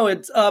like, oh,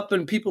 it's up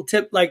and people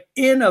tip, like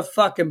in a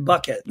fucking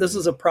bucket. This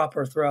was a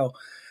proper throw.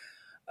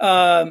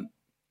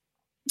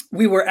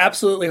 We were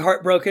absolutely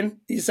heartbroken.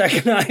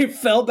 Isak and I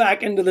fell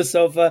back into the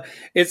sofa.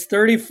 It's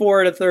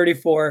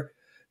 34-34.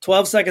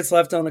 12 seconds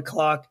left on the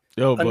clock.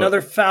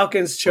 Another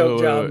Falcons choke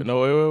job.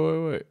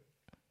 Wait.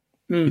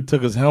 He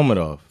took his helmet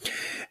off.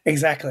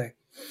 Exactly.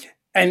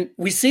 And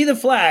we see the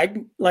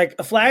flag. Like,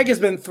 a flag has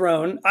been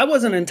thrown. I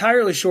wasn't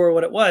entirely sure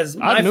what it was.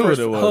 I knew what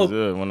it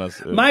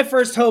was. My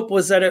first hope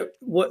was that it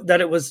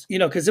was,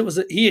 because it was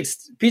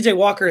PJ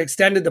Walker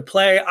extended the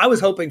play. I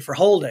was hoping for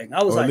holding.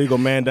 I was like, illegal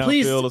man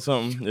downfield or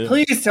something. Yeah.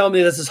 Please tell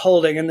me this is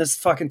holding and this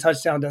fucking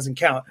touchdown doesn't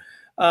count.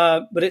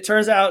 But it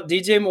turns out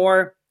DJ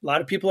Moore, a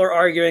lot of people are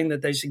arguing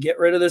that they should get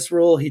rid of this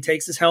rule. He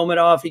takes his helmet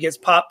off. He gets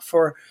popped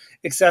for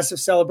excessive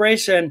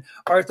celebration.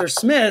 Arthur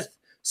Smith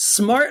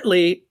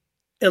smartly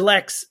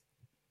elects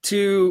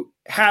to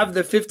have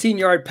the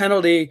 15-yard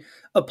penalty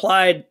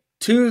applied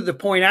to the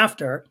point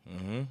after,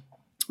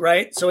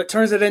 right? So it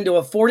turns it into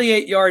a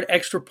 48-yard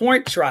extra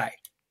point try.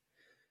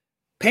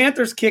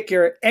 Panthers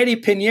kicker Eddie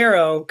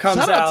Pinheiro comes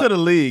out. Shout out to the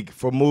league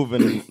for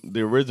moving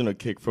the original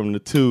kick from the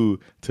 2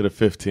 to the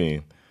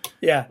 15.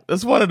 Yeah.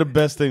 That's one of the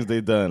best things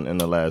they've done in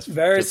the last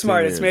Very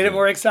smart. years, it's made it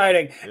more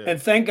exciting. Yeah. And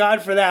thank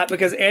God for that,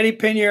 because Eddie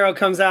Pinheiro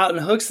comes out and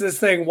hooks this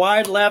thing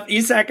wide left.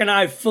 Isak and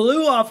I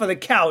flew off of the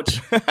couch.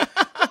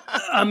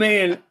 I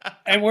mean,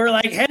 and we're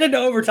like headed to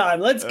overtime.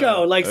 Let's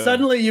go.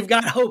 Suddenly you've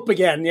got hope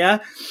again, yeah?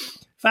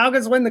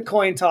 Falcons win the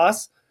coin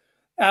toss.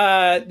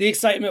 The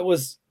excitement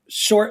was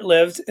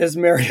short-lived as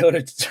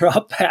Mariota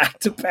dropped back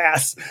to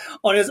pass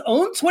on his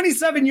own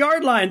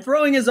 27-yard line,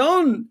 throwing his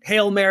own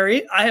Hail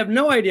Mary. I have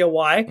no idea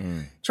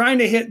why. Trying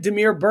to hit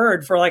Demir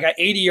Bird for like an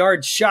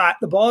 80-yard shot.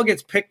 The ball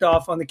gets picked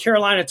off on the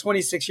Carolina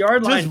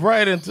 26-yard line. Just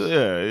right into,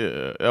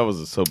 yeah. That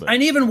was so bad.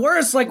 And even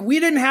worse, like, we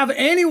didn't have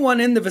anyone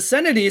in the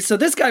vicinity, so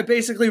this guy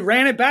basically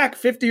ran it back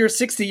 50 or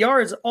 60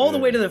 yards all the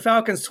way to the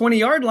Falcons'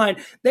 20-yard line.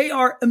 They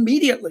are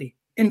immediately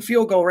in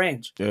field goal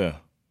range. Yeah.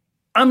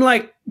 I'm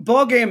like,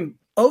 ball game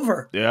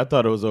over. Yeah, I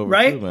thought it was over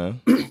right? too,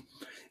 man. A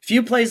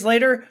few plays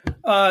later,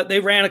 they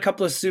ran a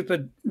couple of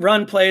stupid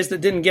run plays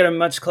that didn't get them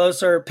much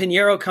closer.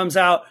 Pinheiro comes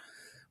out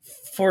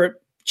for a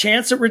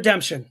chance at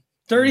redemption.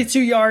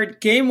 32-yard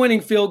game-winning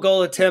field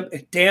goal attempt.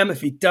 Damn if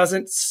he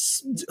doesn't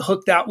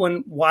hook that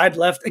one wide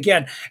left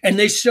again. And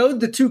they showed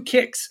the two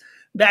kicks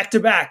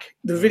back-to-back.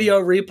 The video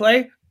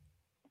replay,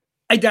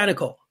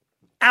 identical.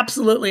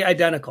 Absolutely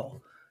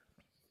identical.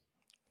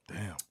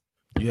 Damn.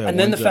 Yeah. And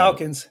then the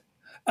Falcons.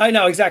 I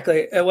know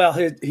exactly. Well,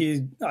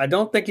 he I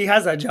don't think he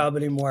has that job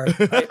anymore.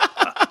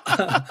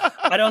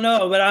 I don't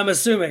know, but I'm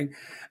assuming.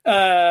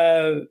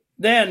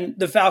 Then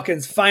the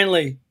Falcons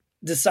finally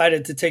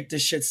decided to take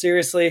this shit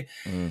seriously.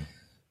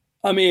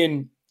 I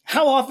mean,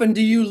 how often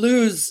do you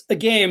lose a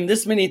game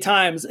this many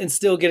times and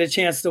still get a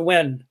chance to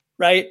win,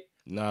 right?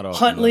 Not often.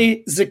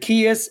 Huntley,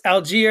 Zacchaeus,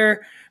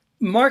 Algier,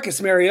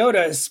 Marcus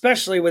Mariota,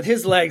 especially with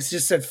his legs,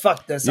 just said,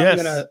 fuck this.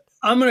 Yes.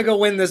 I'm gonna go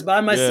win this by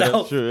Yeah, myself.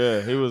 that's true.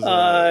 Yeah, he was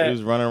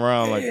running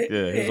around like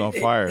he was on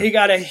fire. He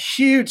got a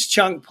huge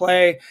chunk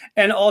play.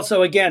 And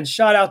also, again,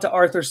 shout out to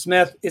Arthur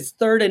Smith. It's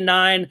 3rd and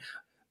 9.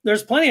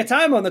 There's plenty of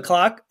time on the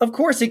clock. Of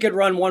course, he could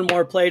run one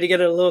more play to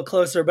get it a little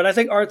closer. But I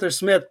think Arthur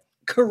Smith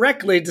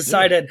correctly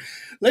decided,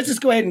 let's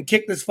just go ahead and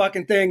kick this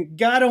fucking thing.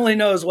 God only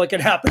knows what could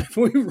happen if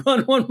we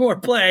run one more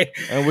play.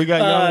 And we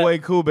got Young Way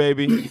Cool,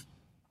 baby.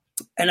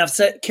 And I've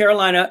said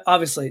Carolina,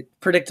 obviously,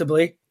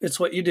 predictably, it's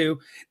what you do.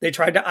 They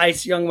tried to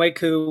ice Young Wei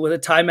Koo with a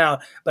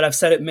timeout, but I've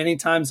said it many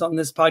times on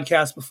this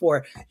podcast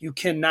before. You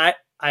cannot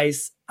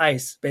ice,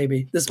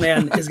 baby. This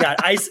man has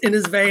got ice in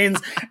his veins.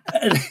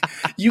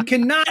 You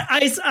cannot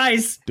ice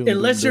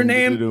unless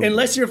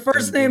your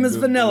first name is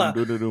Vanilla.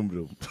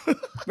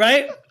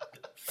 Right?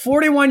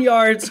 41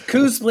 yards.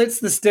 Koo splits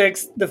the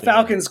sticks. The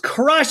Falcons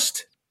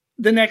crushed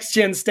the Next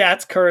Gen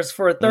Stats curse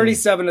for a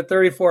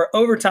 37-34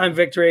 overtime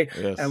victory,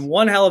 and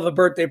one hell of a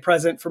birthday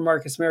present for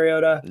Marcus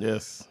Mariota.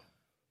 Yes.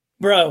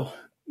 Bro,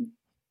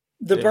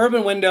 the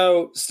bourbon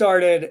window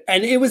started,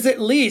 and it was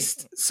at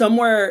least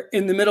somewhere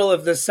in the middle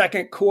of the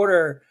second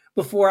quarter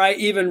before I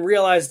even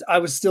realized I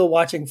was still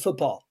watching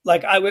football.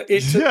 Like I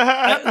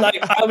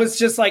was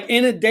just like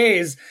in a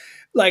daze.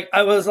 Like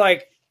I was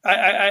like,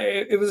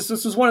 this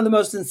was one of the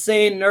most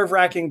insane,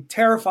 nerve-wracking,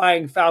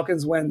 terrifying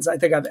Falcons wins I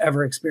think I've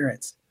ever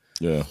experienced.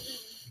 Yeah.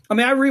 I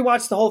mean, I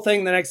rewatched the whole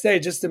thing the next day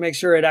just to make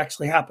sure it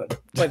actually happened.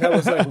 Like I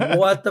was like,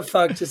 what the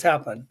fuck just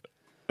happened?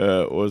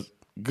 It was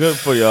good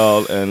for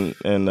y'all, and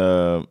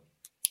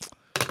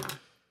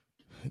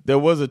there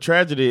was a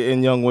tragedy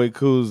in Young Wei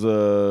Koo's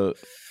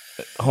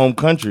home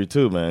country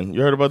too, man.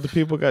 You heard about the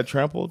people got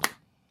trampled?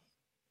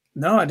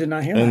 No, I did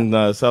not hear in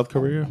that. South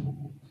Korea.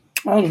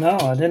 Oh no,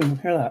 I didn't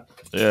hear that.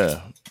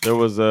 Yeah, there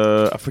was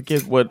I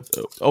forget what.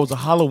 It was a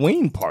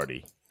Halloween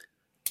party.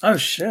 Oh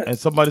shit! And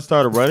somebody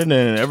started running,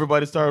 and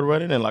everybody started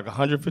running, and like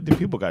 150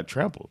 people got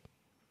trampled.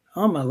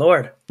 Oh my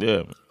lord!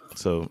 Yeah.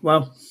 So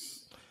well,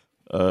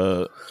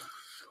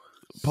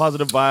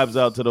 positive vibes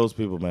out to those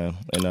people, man,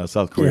 in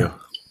South Korea.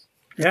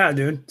 Yeah,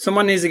 dude.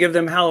 Someone needs to give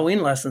them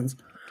Halloween lessons.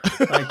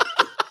 Like,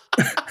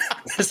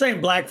 this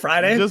ain't Black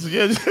Friday. Just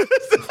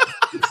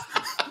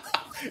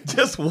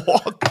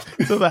walk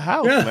to the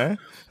house, man.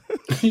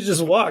 You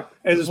just walk.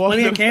 And there's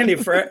plenty of candy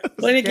for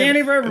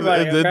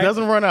everybody. It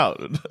doesn't run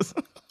out.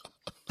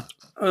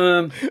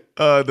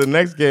 The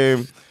next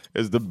game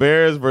is the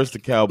Bears versus the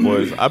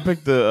Cowboys. I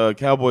picked the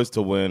Cowboys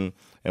to win,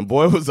 and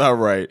boy, was I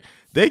right.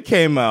 They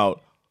came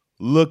out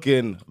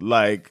looking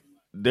like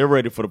they're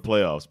ready for the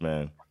playoffs,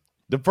 man.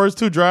 The first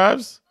two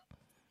drives,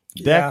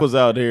 Dak was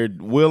out here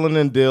wheeling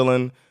and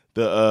dealing.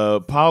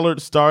 The Pollard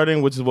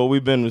starting, which is what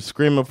we've been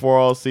screaming for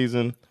all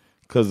season,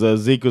 because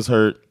Zeke was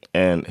hurt,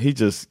 and he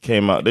just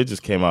came out. They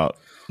just came out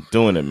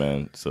doing it,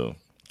 man. So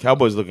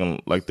Cowboys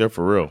looking like they're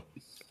for real.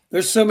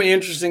 There's so many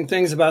interesting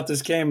things about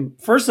this game.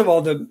 First of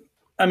all,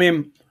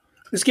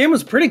 this game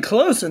was pretty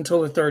close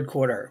until the third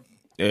quarter.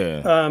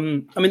 Yeah.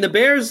 The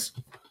Bears,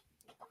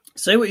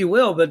 say what you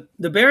will, but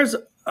the Bears,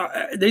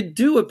 they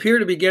do appear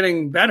to be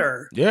getting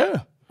better.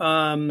 Yeah.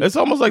 It's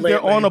almost like lately.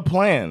 They're on a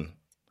plan.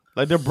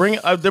 Like they're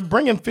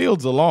bringing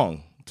Fields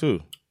along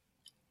too.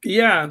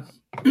 Yeah.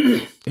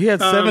 He had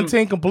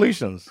 17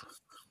 completions.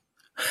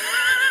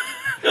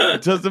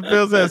 Justin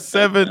Fields has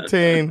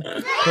 17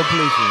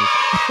 completions.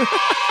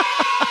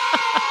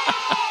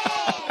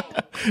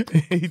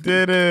 He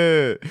did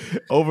it.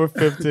 Over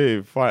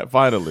 15,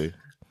 finally.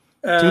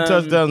 2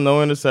 touchdowns, no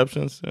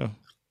interceptions.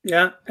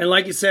 Yeah, and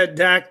like you said,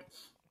 Dak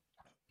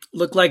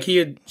looked like he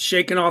had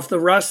shaken off the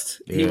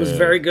rust. He was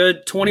very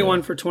good.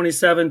 21 for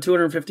 27,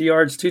 250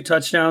 yards, 2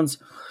 touchdowns.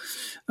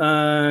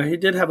 He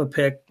did have a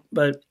pick,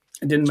 but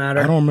it didn't matter.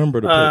 I don't remember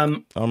the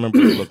pick. I don't remember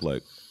what it looked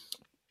like.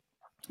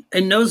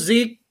 And no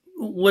Zeke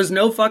was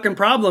no fucking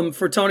problem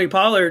for Tony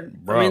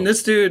Pollard. Bro. I mean,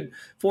 this dude,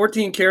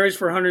 14 carries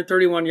for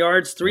 131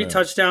 yards, 3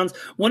 touchdowns.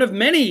 One of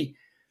many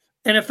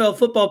NFL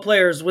football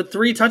players with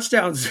 3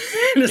 touchdowns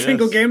in a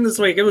single game this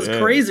week. It was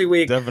crazy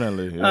week.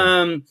 Definitely.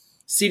 Yeah.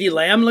 CeeDee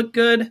Lamb looked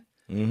good.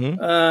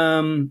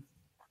 Mm-hmm.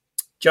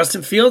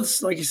 Justin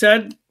Fields, like you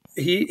said,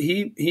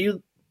 he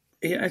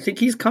I think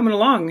he's coming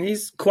along.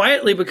 He's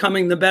quietly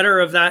becoming the better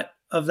of that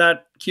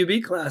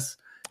QB class,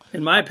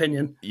 in my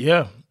opinion.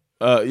 Yeah.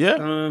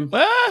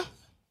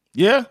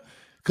 Yeah,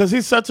 because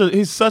he's such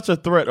a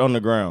threat on the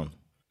ground.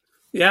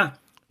 Yeah,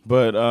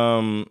 but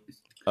I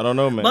don't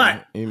know, man.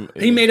 But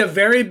he made a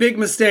very big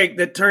mistake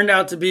that turned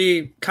out to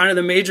be kind of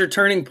the major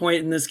turning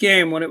point in this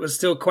game when it was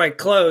still quite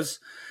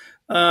close.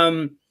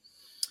 And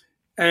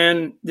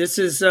this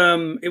is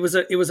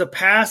it was a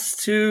pass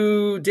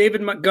to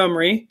David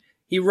Montgomery.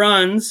 He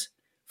runs,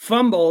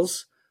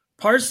 fumbles,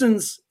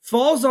 Parsons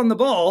falls on the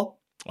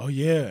ball. Oh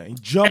yeah, he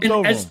jumped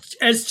over him.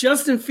 As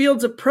Justin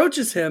Fields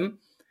approaches him,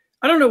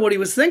 I don't know what he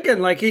was thinking.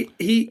 Like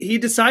he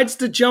decides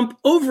to jump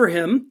over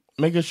him,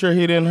 making sure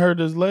he didn't hurt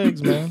his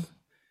legs, man.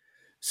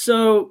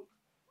 So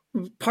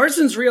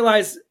Parsons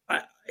realized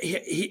I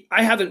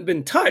haven't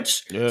been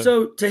touched. Yeah.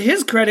 So to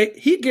his credit,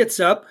 he gets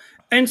up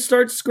and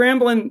starts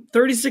scrambling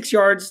 36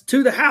 yards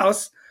to the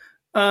house.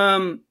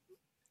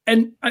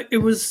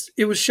 It was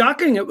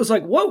shocking. It was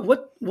like, whoa,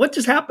 what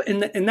just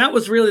happened? And that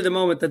was really the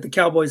moment that the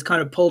Cowboys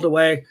kind of pulled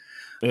away.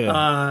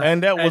 Yeah.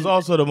 And that was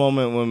also the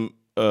moment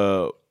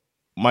when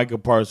Micah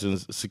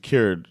Parsons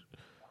secured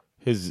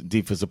his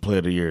Defensive Player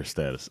of the Year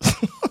status.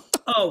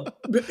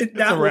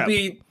 That will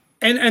be,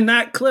 and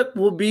that clip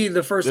will be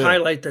the first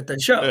highlight that they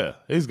show. Yeah,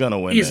 he's gonna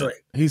win easily.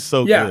 That. He's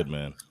so good,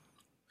 man.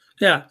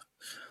 Yeah.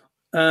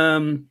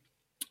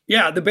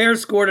 The Bears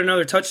scored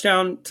another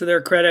touchdown to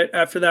their credit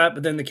after that,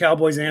 but then the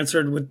Cowboys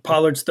answered with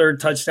Pollard's third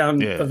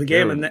touchdown of the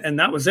game, and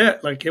that was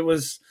it. Like, it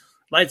was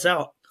lights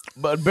out.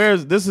 But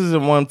Bears, this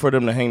isn't one for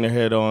them to hang their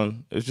head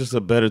on. It's just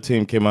a better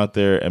team came out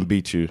there and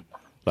beat you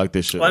like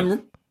they should.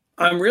 Well,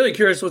 I'm really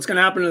curious what's going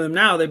to happen to them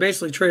now. They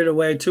basically traded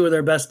away two of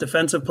their best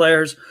defensive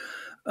players,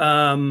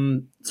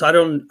 so I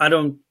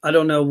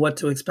don't know what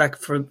to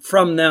expect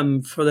from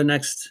them for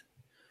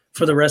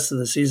the rest of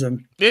the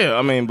season. Yeah,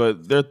 I mean,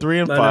 but they're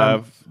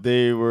 3-5.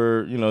 They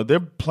were, they're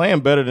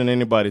playing better than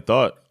anybody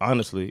thought,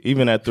 honestly,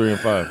 even at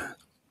 3-5.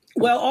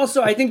 Well,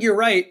 also, I think you're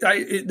right.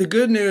 The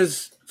good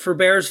news for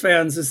Bears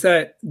fans is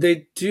that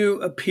they do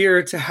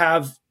appear to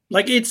have,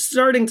 like, it's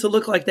starting to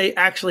look like they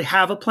actually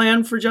have a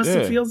plan for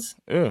Justin Fields.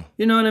 Yeah.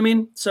 You know what I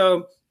mean?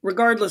 So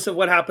regardless of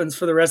what happens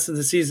for the rest of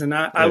the season,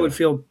 I would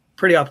feel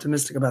pretty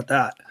optimistic about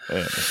that. Yeah,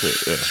 that's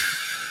it,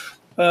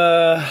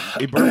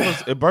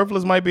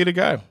 Eberflus might be the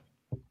guy.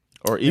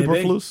 Or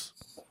Eberflus?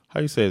 How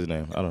you say his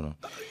name? I don't know.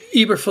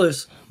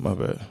 Eberflus. My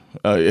bad.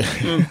 Oh, yeah.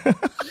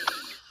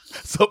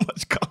 So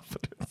much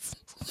confidence.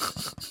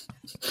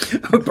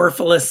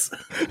 Eberflus.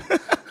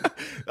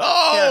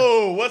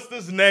 What's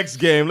this next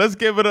game? Let's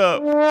give it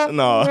up.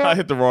 No, I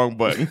hit the wrong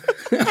button.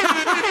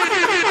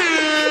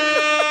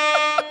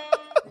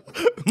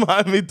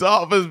 Miami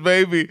Dolphins,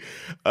 baby.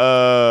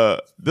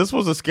 This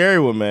was a scary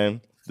one,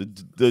 man.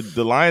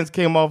 The Lions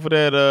came off of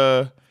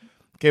that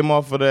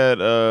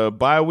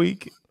bye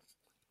week,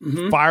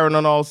 firing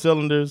on all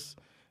cylinders.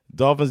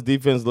 Dolphins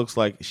defense looks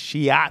like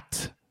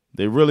shit.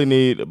 They really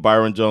need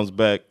Byron Jones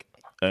back,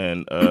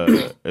 and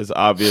it's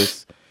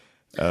obvious.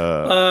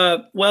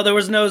 Well, there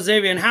was no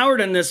Xavier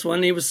Howard in this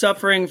one. He was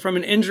suffering from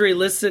an injury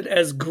listed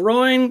as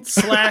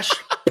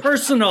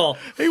groin/personal.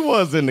 He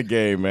was in the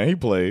game, man. He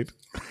played.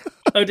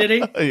 Oh, did he?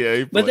 Yeah,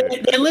 he played. But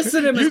they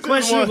listed him as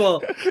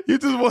questionable. You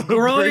just want to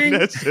bring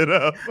that shit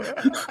up.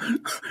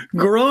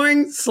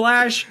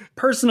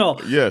 Groin/personal.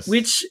 Yes.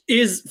 Which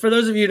is, for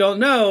those of you who don't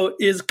know,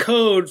 is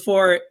code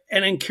for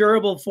an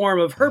incurable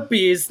form of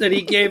herpes that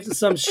he gave to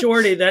some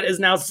shorty that is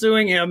now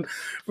suing him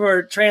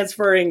for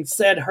transferring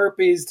said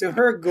herpes to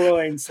her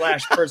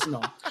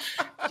groin/personal.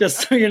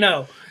 Just so you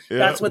know. Yep.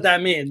 That's what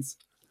that means.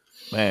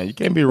 Man, you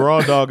can't be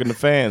raw dogging the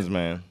fans,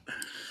 man.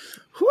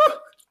 Whew.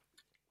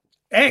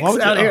 X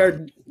out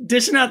here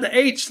dishing out the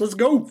H. Let's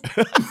go.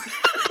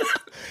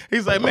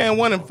 He's like, man,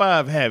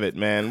 1-5 have it,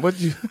 man.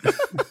 What you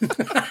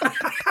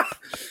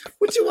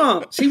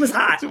want? She was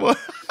hot.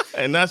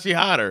 And now she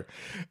hotter.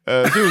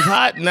 She was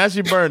hot, and now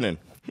she burning.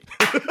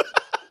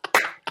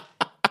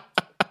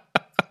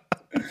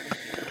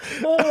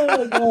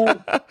 Oh,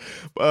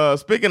 God.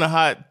 Speaking of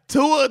hot,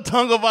 Tua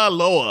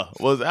Tagovailoa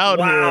was out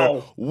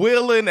here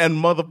wheeling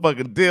and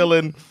motherfucking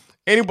dealing.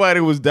 Anybody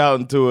who was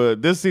doubting Tua,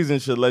 this season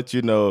should let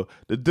you know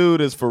the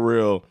dude is for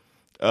real.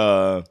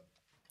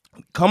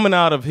 Coming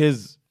out of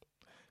his,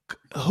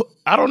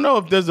 I don't know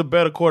if there's a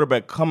better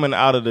quarterback coming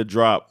out of the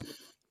drop.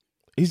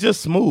 He's just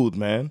smooth,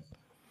 man.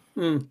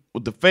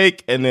 With the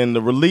fake and then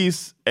the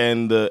release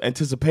and the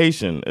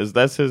anticipation,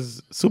 that's his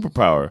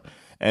superpower.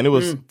 And it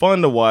was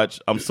fun to watch.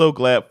 I'm so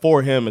glad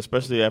for him,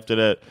 especially after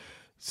that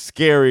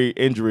scary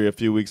injury a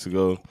few weeks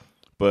ago.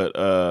 But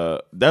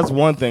that's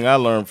one thing I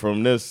learned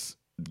from this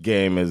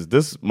game is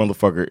this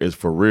motherfucker is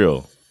for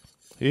real.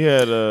 He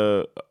had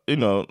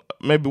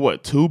maybe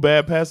 2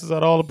 bad passes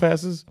out of all the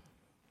passes.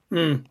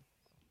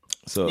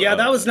 So yeah,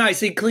 that was nice.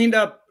 He cleaned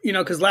up,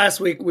 because last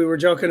week we were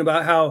joking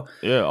about how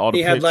all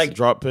the picks,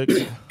 drop picks.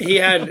 He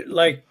had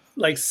like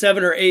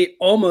 7 or 8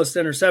 almost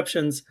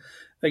interceptions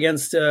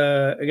against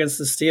the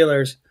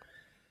Steelers.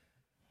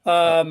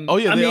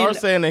 They are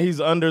saying that he's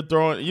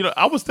underthrowing.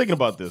 I was thinking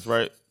about this,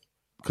 right?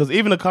 Because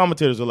even the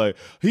commentators are like,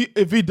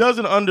 if he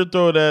doesn't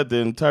underthrow that,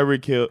 then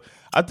Tyreek Hill.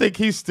 I think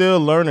he's still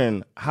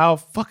learning how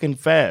fucking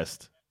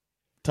fast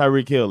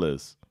Tyreek Hill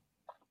is.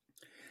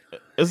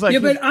 It's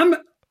like,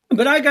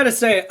 but I gotta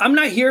say, I'm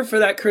not here for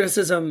that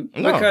criticism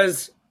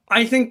because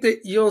I think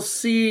that you'll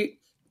see.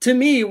 To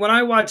me, when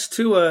I watch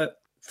Tua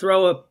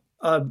throw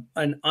an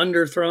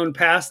underthrown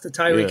pass to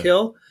Tyreek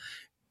Hill,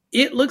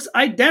 it looks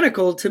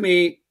identical to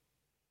me.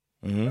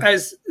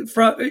 As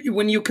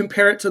when you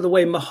compare it to the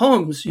way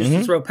Mahomes used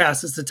to throw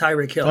passes to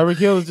Tyreek Hill. Tyreek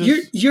Hill is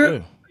just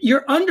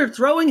you're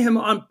underthrowing him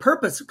on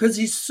purpose because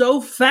he's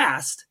so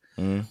fast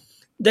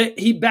that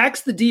he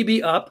backs the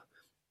DB up.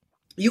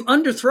 You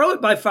underthrow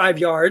it by 5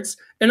 yards,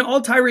 and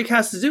all Tyreek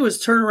has to do is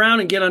turn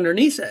around and get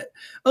underneath it.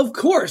 Of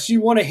course,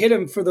 you want to hit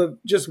him for the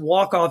just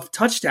walk-off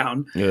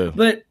touchdown. Yeah.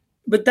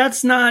 But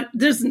that's not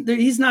this.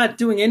 He's not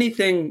doing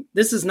anything.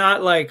 This is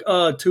not like,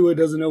 Tua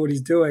doesn't know what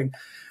he's doing.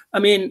 I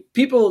mean,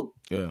 people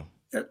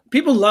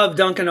love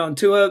dunking on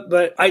Tua,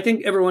 but I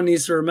think everyone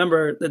needs to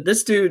remember that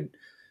this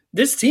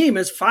team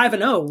is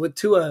 5-0 with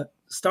Tua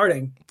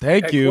starting.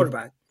 Thank you.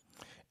 Quarterback.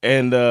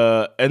 And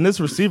this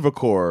receiver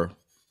core,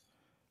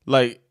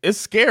 like, it's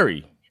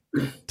scary.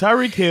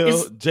 Tyreek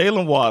Hill,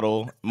 Jalen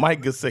Waddle,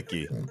 Mike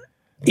Gesicki.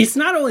 It's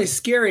not only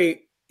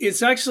scary,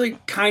 it's actually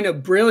kind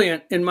of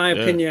brilliant, in my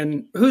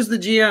opinion. Who's the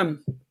GM?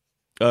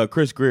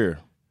 Chris Grier.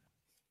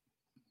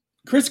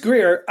 Chris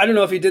Grier, I don't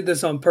know if he did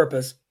this on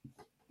purpose,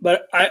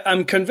 but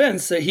I'm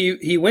convinced that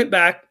he went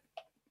back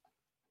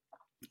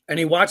and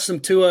he watched some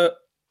Tua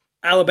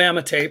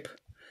Alabama tape,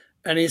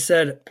 and he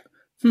said,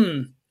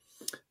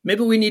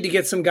 maybe we need to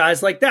get some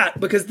guys like that,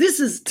 because this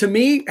is, to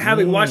me,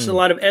 having watched a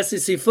lot of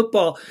SEC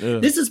football,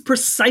 this is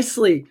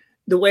precisely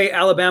the way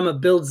Alabama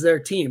builds their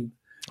team.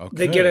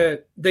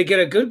 Okay. They get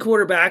a good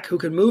quarterback who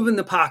can move in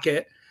the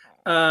pocket,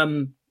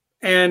 and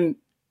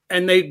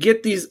they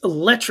get these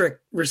electric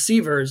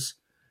receivers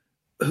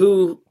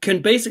who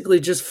can basically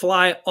just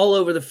fly all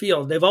over the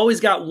field. They've always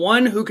got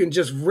one who can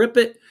just rip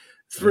it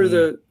through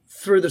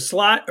the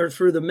slot or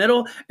through the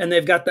middle, and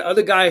they've got the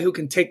other guy who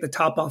can take the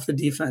top off the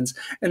defense.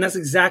 And that's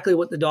exactly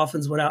what the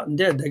Dolphins went out and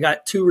did. They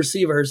got 2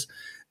 receivers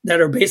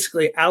that are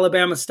basically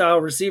Alabama-style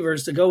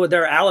receivers to go with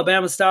their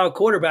Alabama-style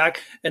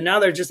quarterback, and now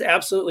they're just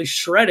absolutely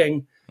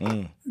shredding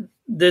the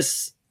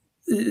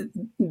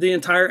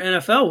entire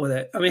NFL with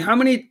it. I mean, how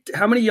many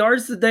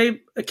yards did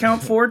they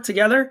account for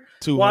together?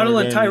 Waddle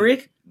and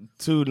Tyreek?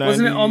 290.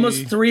 Wasn't it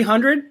almost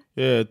 300?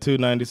 Yeah,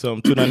 290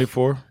 something,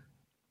 294.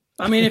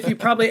 I mean, if you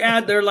probably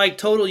add their like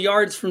total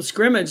yards from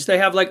scrimmage, they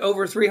have like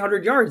over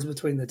 300 yards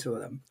between the two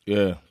of them.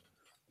 Yeah.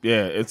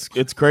 Yeah,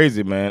 it's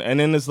crazy, man. And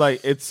then it's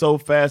like, it's so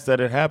fast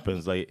that it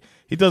happens. Like,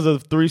 he does a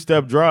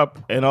 3-step drop,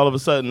 and all of a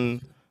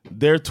sudden,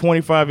 they're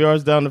 25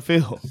 yards down the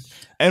field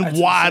and that's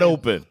wide insane.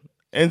 Open.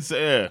 And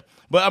yeah.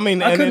 But I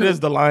mean, and it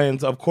is the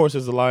Lions. Of course,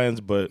 it's the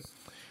Lions. But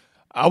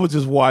I was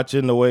just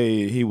watching the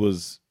way he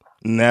was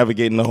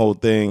navigating the whole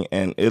thing,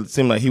 and it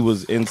seemed like he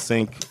was in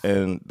sync.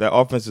 And that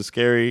offense is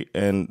scary.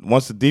 And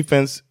once the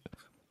defense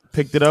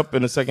picked it up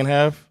in the second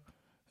half,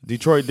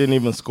 Detroit didn't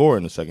even score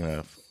in the second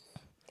half.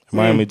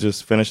 Miami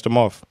just finished them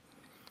off.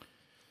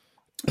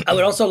 I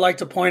would also like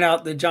to point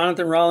out that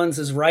Jonathan Rollins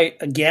is right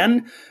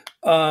again.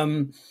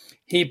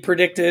 He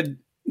predicted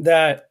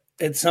that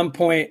at some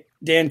point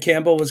Dan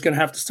Campbell was going to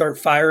have to start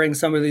firing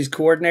some of these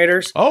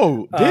coordinators.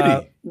 Oh, did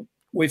he?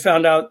 We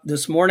found out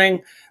this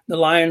morning the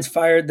Lions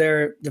fired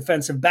their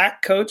defensive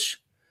back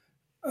coach,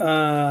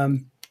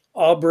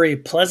 Aubrey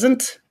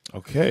Pleasant.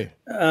 Okay.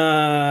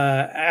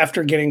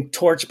 After getting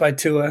torched by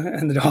Tua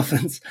and the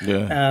Dolphins.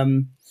 Yeah.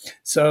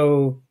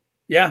 So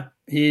yeah,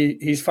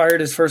 he's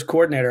fired his first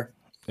coordinator.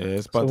 Yeah,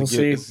 it's about to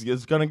get.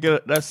 It's gonna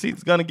get, that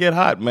seat's gonna get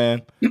hot,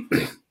 man.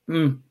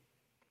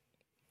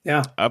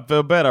 Yeah, I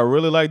feel bad. I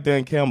really like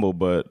Dan Campbell,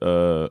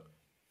 but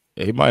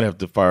he might have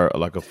to fire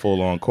like a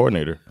full-on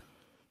coordinator.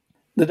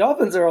 The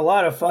Dolphins are a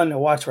lot of fun to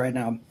watch right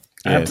now.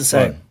 I have to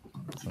say,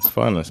 it's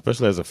fun,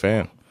 especially as a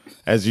fan.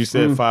 As you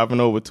said,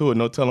 5-0 with Tua.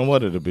 No telling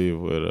what it'll be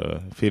with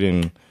if he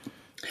didn't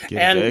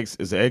get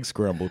his eggs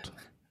scrambled.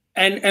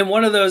 And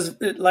one of those,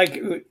 like,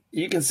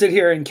 you can sit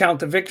here and count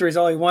the victories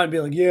all you want and be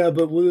like, yeah,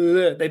 but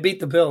they beat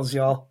the Bills,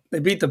 y'all. They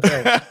beat the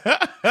Bills.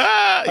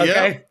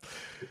 Okay? Yep.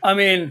 I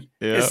mean,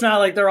 It's not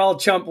like they're all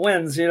chump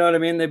wins. You know what I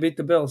mean? They beat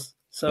the Bills.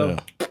 So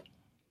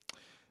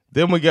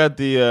Then we got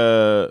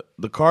the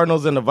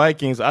Cardinals and the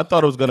Vikings. I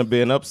thought it was going to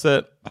be an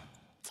upset.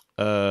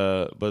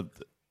 But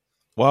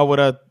why would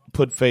I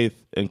put faith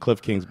in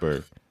Cliff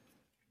Kingsbury?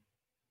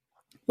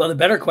 Well, the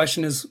better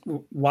question is,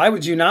 why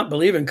would you not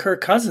believe in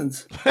Kirk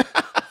Cousins?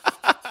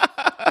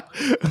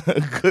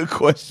 Good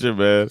question,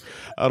 man.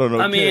 I don't know.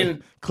 I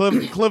mean,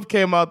 Cliff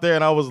came out there,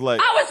 and I was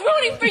like, I was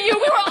rooting for you.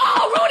 We were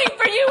all rooting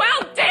for you.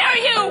 How dare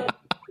you?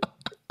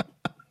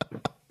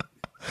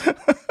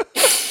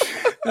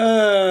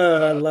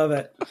 I love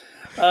it.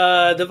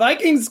 The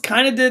Vikings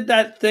kind of did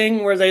that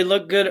thing where they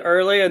look good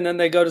early and then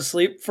they go to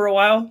sleep for a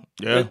while.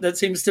 Yeah, that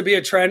seems to be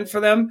a trend for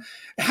them.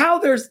 How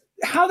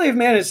they've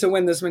managed to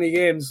win this many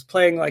games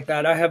playing like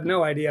that, I have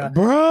no idea.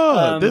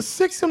 Bro, they're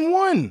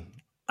 6-1.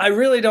 I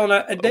really don't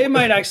know. They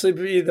might actually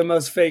be the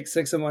most fake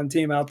 6-1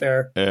 team out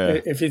there,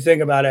 if you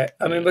think about it.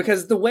 I mean,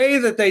 because the way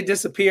that they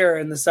disappear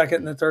in the second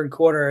and the third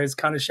quarter is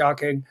kind of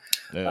shocking.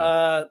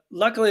 Yeah.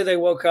 Luckily, they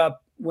woke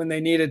up when they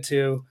needed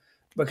to,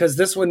 because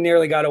this one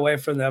nearly got away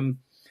from them.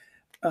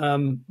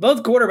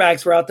 Both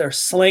quarterbacks were out there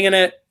slinging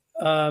it.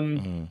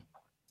 Kyler,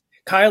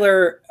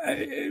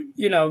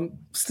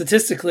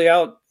 statistically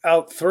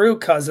out threw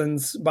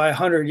Cousins by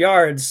 100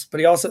 yards, but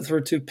he also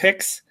threw 2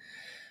 picks.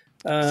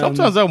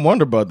 Sometimes I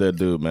wonder about that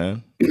dude,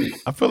 man.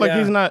 I feel like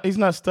he's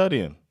not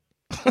studying.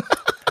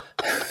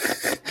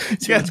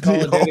 Too much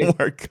Call of Duty.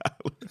 Homework,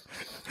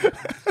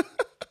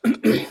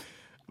 Kyler.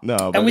 No,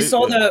 but And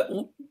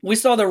we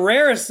saw the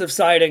rarest of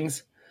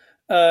sightings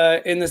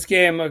in this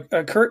game.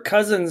 A Kirk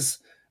Cousins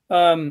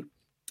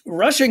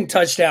rushing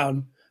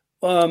touchdown.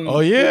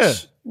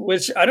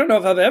 Which I don't know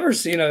if I've ever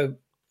seen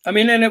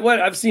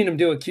I've seen him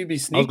do a QB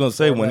sneak. I was gonna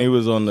say when he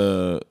was on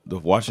the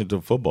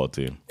Washington football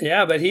team.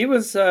 Yeah, but he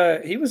was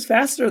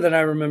faster than I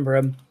remember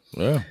him.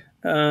 Yeah.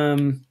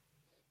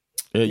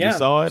 You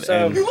saw it.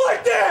 So, You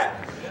like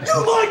that? You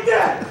like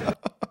that?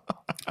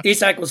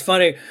 Isak was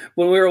funny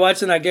when we were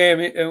watching that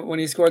game when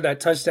he scored that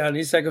touchdown.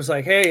 Isak was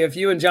like, "Hey, if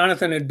you and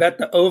Jonathan had bet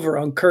the over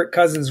on Kirk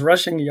Cousins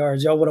rushing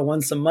yards, y'all would have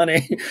won some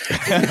money."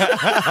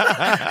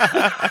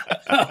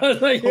 I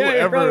was like,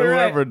 yeah,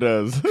 whoever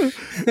does.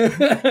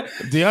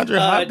 DeAndre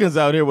Hopkins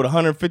out here with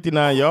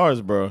 159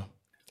 yards, bro.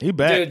 He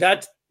back. Dude,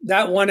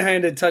 that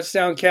one-handed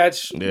touchdown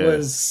catch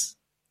was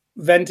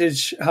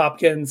vintage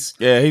Hopkins.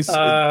 Yeah, he's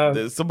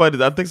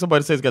somebody. I think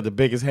somebody says he's got the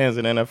biggest hands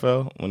in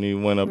NFL when he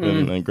went up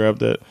and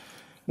grabbed that.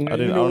 I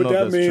don't know what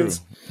that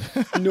means.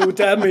 You know what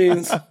that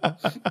means.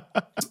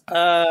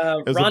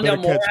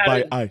 Rondell Moore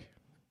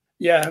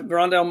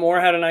Rondell Moore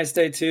had a nice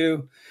day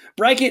too.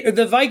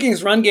 The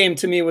Vikings run game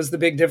to me was the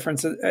big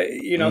difference.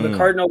 The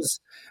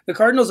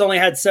Cardinals only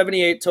had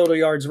 78 total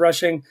yards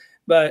rushing,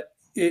 but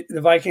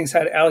the Vikings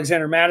had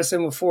Alexander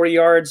Mattison with 40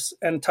 yards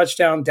and a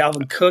touchdown.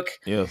 Dalvin Cook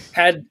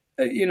had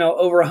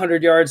over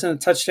 100 yards and a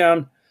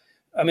touchdown.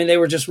 I mean, they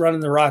were just running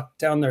the rock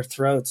down their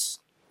throats.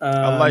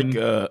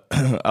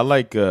 I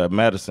like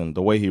Madison,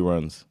 the way he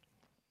runs.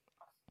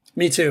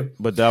 Me too.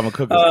 But Dalvin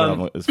Cook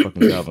is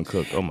fucking Dalvin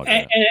Cook. Oh my god!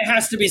 And it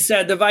has to be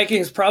said, the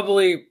Vikings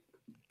probably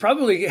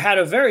had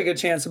a very good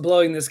chance of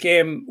blowing this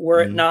game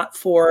were it not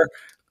for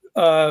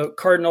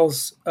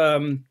Cardinals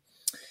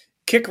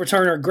kick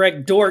returner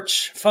Greg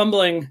Dortch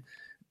fumbling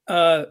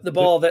the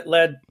ball that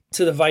led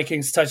to the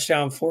Vikings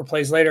touchdown 4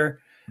 plays later.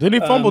 Did he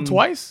fumble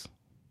twice?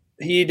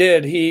 He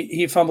did.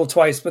 He fumbled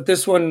twice, but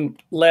this one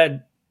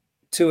led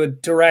to a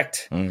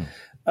direct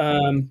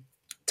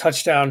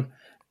touchdown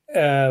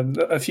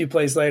a few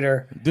plays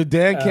later. Did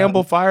Dan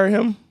Campbell fire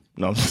him?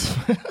 No. I'm just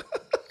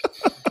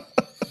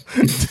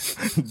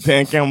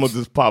Dan Campbell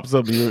just pops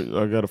up.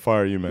 I got to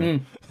fire you,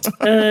 man.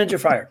 And you're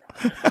fired.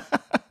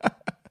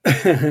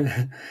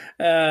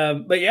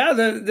 But yeah,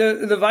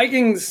 the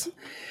Vikings.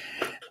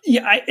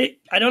 Yeah,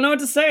 I don't know what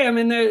to say. I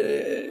mean,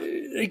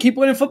 they keep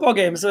winning football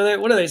games. So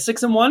what are they?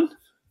 6-1?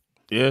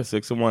 Yeah,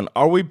 6-1.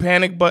 Are we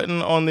panic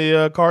button on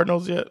the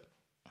Cardinals yet?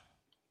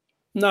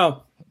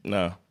 No.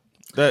 The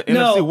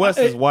NFC West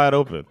is wide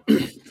open.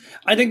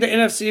 I think the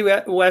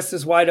NFC West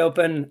is wide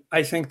open.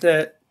 I think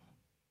that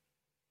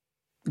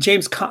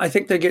I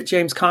think they get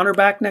James Conner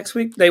back next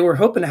week. They were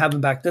hoping to have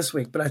him back this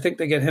week, but I think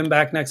they get him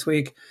back next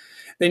week.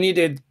 They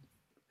needed,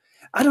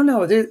 I don't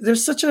know.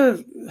 There's such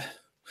a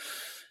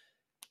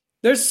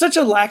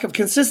lack of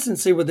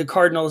consistency with the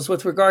Cardinals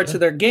with regard to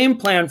their game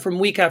plan from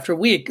week after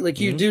week. Like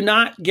you do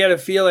not get a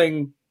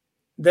feeling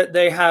that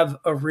they have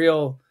a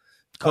real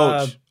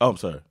coach. I'm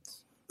sorry.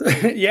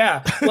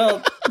 Yeah.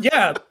 Well,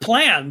 yeah.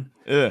 Plan.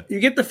 Yeah. You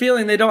get the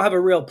feeling they don't have a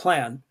real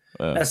plan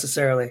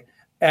necessarily.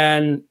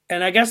 And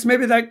I guess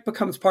maybe that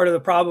becomes part of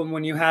the problem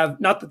when you have,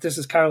 not that this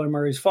is Kyler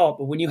Murray's fault,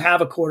 but when you have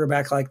a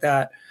quarterback like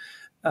that,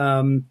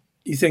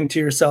 you think to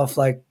yourself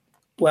like,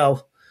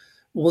 well,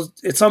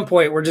 at some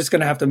point we're just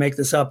going to have to make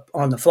this up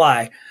on the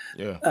fly.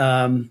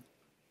 Yeah.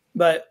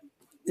 But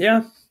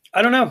yeah,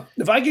 I don't know.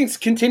 The Vikings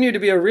continue to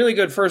be a really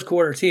good first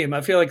quarter team.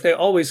 I feel like they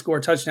always score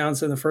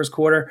touchdowns in the first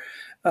quarter.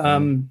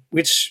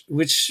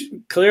 Which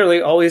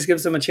clearly always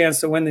gives them a chance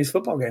to win these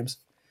football games.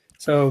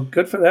 So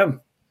good for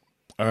them.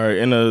 All right.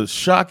 In a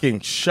shocking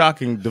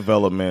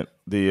development,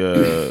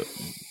 the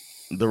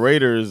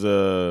Raiders.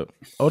 Oh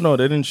no,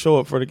 they didn't show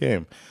up for the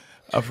game.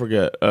 I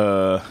forget.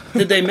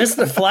 Did they miss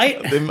the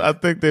flight? I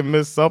think they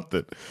missed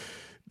something.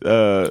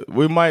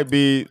 We might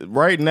be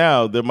right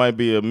now. There might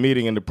be a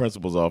meeting in the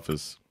principal's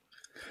office.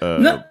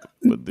 No,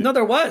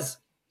 there was.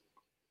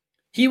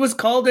 He was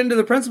called into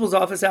the principal's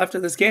office after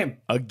this game.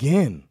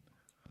 Again?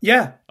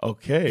 Yeah.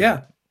 Okay.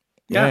 Yeah.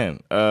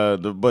 Man,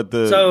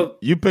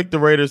 you picked the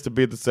Raiders to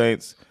beat the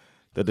Saints.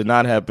 That did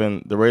not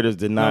happen. The Raiders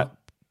did not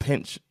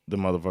pinch the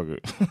motherfucker.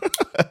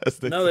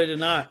 No, they did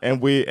not.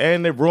 And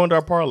they ruined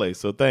our parlay.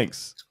 So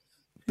thanks,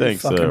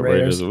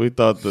 Raiders. We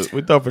thought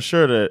for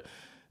sure that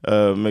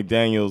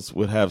McDaniels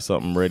would have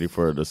something ready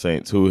for the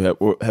Saints, who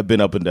have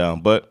been up and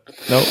down, but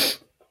no.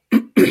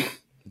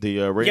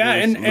 The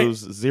Raiders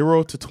lose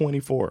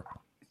 0-24.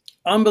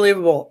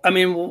 Unbelievable. I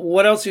mean,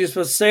 what else are you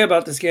supposed to say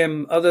about this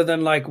game other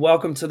than like,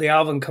 welcome to the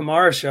Alvin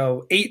Kamara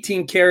show?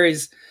 18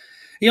 carries.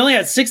 He only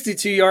had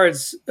 62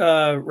 yards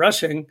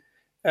rushing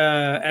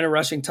and a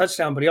rushing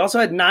touchdown, but he also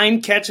had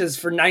 9 catches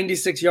for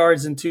 96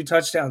 yards and 2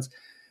 touchdowns.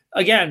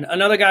 Again,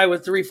 another guy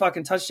with 3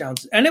 fucking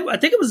touchdowns. And I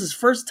think it was his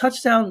first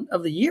touchdown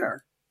of the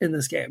year in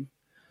this game.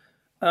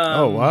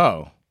 Oh,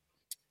 wow.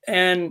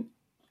 And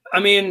I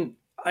mean,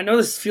 I know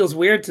this feels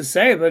weird to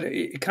say, but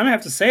you kind of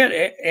have to say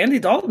it. Andy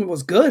Dalton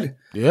was good.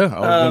 Yeah, I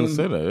was going to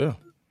say that, yeah.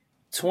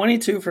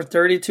 22 for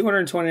 30,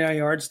 229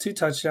 yards, 2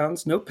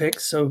 touchdowns, no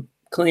picks, so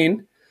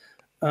clean.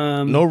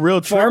 No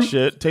real trick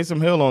shit.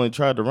 Taysom Hill only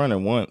tried to run it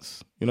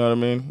once. You know what I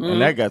mean? Mm-hmm.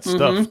 And that got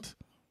stuffed.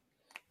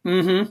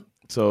 Mm-hmm.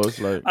 So it's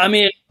like, I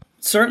mean,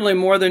 certainly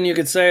more than you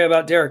could say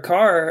about Derek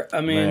Carr.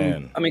 I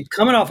mean,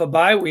 coming off a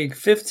bye week,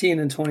 15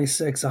 and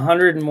 26,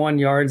 101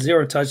 yards,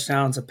 0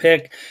 touchdowns, a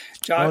pick.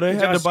 They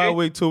had the bye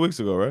week 2 weeks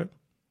ago, right?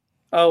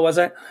 Oh, was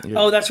it? Yeah.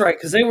 Oh, that's right,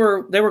 because they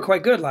were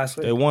quite good last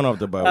week. They won off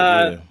the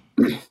bye week.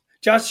 Yeah.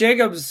 Josh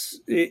Jacobs,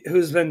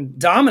 who's been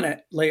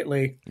dominant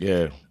lately.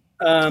 Yeah.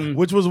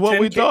 Which was what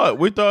we thought.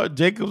 We thought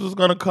Jacobs was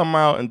going to come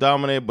out and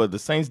dominate, but the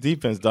Saints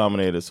defense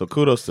dominated, so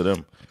kudos to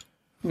them.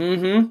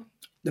 Mm-hmm.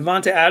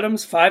 Devonta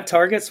Adams, 5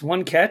 targets,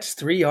 1 catch,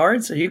 3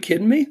 yards. Are you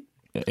kidding me?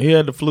 He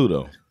had the flu,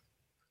 though.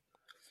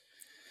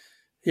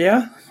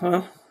 Yeah,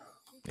 well.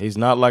 He's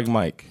not like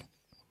Mike.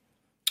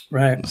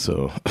 Right.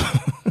 So.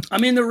 I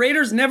mean, the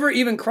Raiders never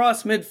even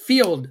crossed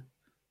midfield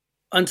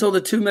until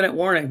the 2-minute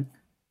warning.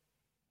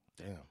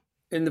 Damn.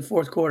 In the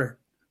fourth quarter.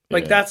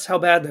 That's how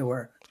bad they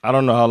were. I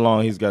don't know how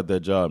long he's got that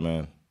job,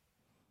 man.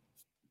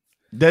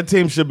 That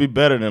team should be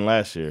better than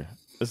last year.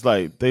 It's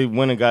like they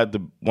went and got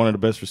one of the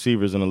best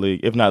receivers in the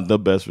league, if not the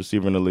best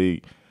receiver in the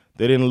league.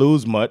 They didn't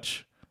lose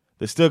much.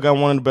 They still got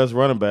one of the best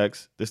running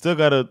backs. They still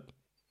got a,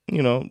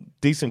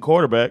 decent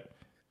quarterback.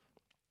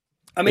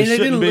 I mean, they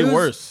shouldn't didn't be lose.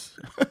 worse.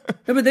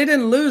 No, but they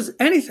didn't lose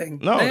anything.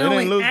 No, they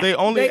didn't lose. They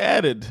only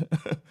added.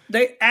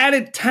 They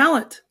added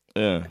talent.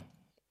 Yeah.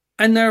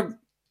 And they're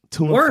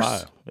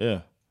 2-5.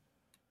 Yeah.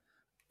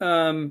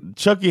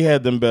 Chucky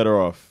had them better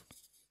off.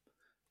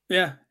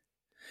 Yeah.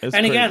 It's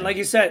and crazy. again, like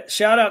you said,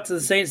 shout out to the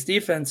Saints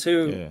defense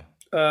who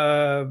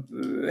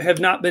have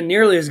not been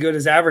nearly as good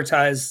as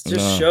advertised.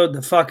 Just showed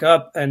the fuck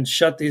up and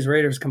shut these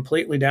Raiders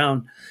completely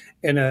down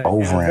in a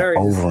over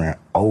and.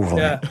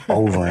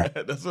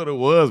 That's what it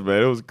was,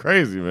 man. It was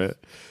crazy, man.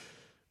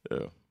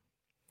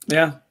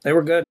 Yeah, they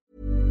were good.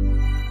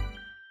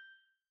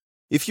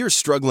 If you're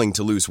struggling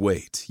to lose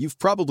weight, you've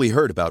probably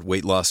heard about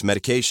weight loss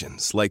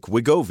medications like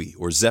Wegovy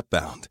or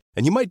Zepbound,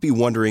 and you might be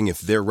wondering if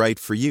they're right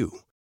for you.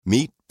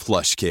 Meet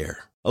PlushCare,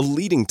 a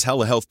leading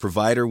telehealth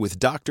provider with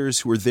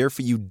doctors who are there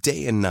for you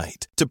day and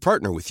night to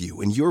partner with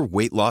you in your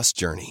weight loss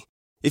journey.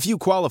 If you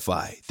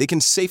qualify, they can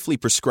safely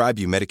prescribe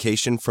you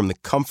medication from the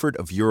comfort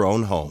of your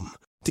own home.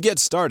 To get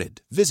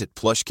started, visit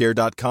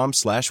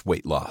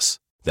plushcare.com/weightloss.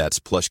 That's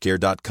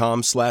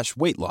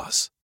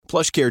plushcare.com/weightloss.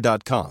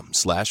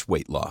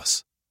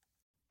 plushcare.com/weightloss.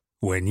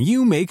 When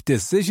you make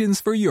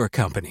decisions for your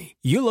company,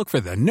 you look for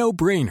the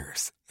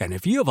no-brainers. And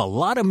if you have a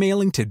lot of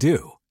mailing to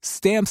do,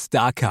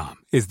 Stamps.com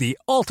is the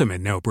ultimate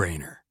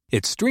no-brainer.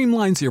 It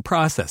streamlines your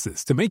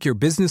processes to make your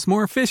business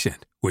more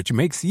efficient, which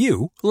makes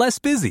you less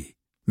busy.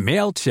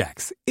 Mail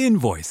checks,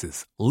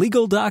 invoices,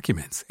 legal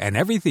documents, and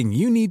everything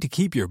you need to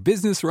keep your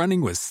business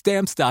running with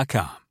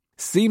Stamps.com.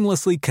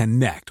 Seamlessly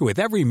connect with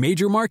every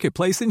major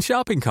marketplace and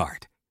shopping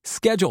cart.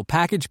 Schedule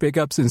package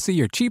pickups and see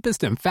your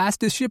cheapest and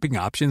fastest shipping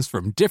options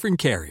from different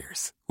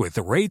carriers. With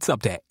rates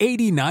up to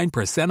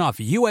 89% off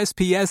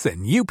USPS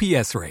and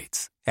UPS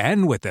rates.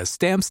 And with the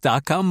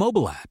Stamps.com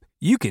mobile app,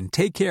 you can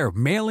take care of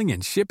mailing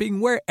and shipping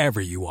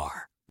wherever you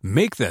are.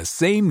 Make the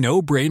same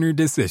no-brainer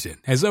decision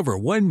as over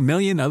 1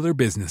 million other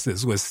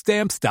businesses with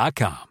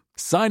Stamps.com.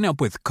 Sign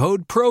up with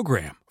code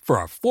PROGRAM for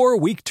a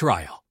 4-week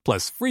trial,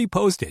 plus free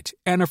postage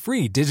and a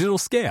free digital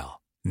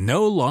scale.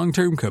 No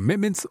long-term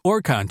commitments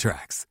or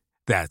contracts.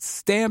 That's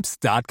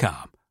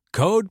Stamps.com.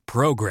 Code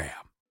PROGRAM.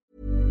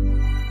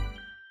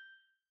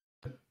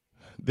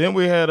 Then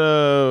we had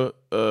a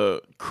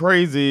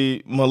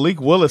crazy Malik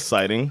Willis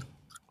sighting.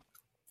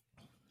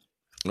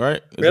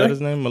 Right? Is that his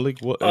name? Malik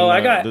Willis? Oh,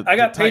 I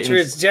got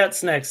Patriots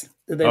Jets next.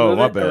 Did they move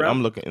my it bad. around?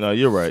 I'm looking. No,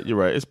 you're right.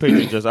 It's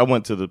Patriots Jets. I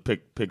went to the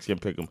picks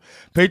and pick them.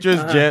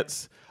 Patriots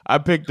Jets. I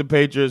picked the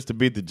Patriots to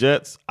beat the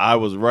Jets. I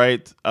was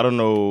right. I don't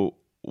know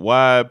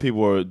why people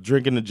were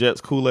drinking the Jets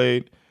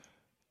Kool-Aid.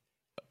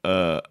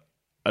 I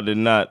did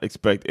not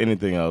expect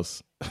anything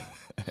else.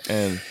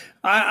 And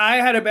I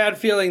had a bad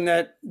feeling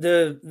that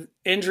the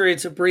injury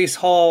to Breece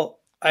Hall,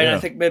 I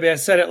think maybe I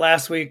said it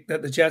last week,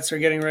 that the Jets are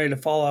getting ready to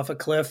fall off a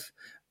cliff.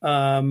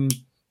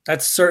 That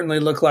certainly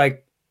looked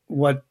like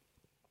what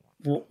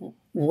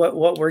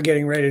we're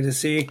getting ready to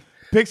see.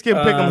 Pigskin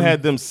Pick'em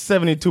had them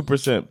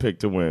 72% pick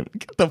to win.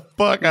 Get the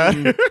fuck out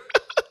of here.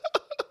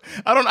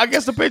 I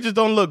guess the Patriots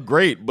don't look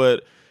great,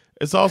 but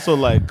it's also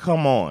like,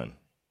 come on.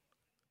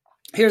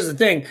 Here's the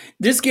thing.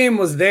 This game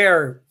was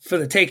there for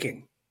the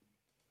taking.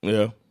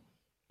 Yeah.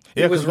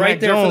 It was right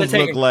there for the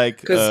taking.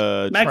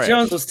 Because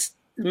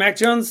Mac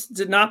Jones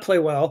did not play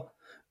well.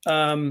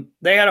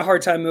 They had a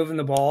hard time moving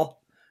the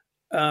ball.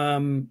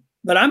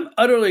 But I'm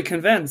utterly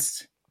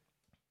convinced.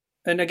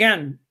 And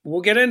again,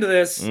 we'll get into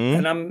this.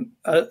 And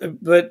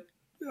this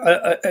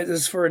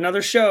is for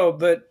another show.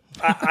 But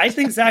I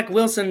think Zach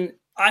Wilson.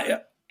 I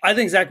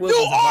think Zach Wilson.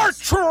 You are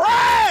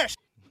trash.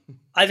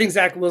 I think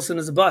Zach Wilson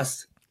is a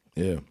bust.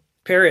 Yeah.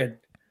 Period.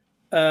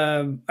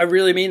 I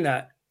really mean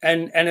that.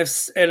 And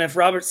if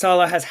Robert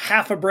Saleh has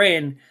half a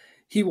brain,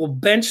 he will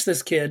bench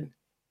this kid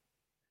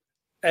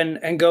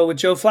and go with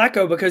Joe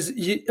Flacco because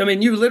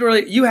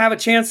you have a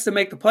chance to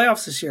make the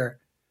playoffs this year.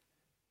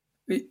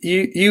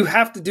 You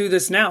have to do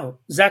this now.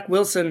 Zach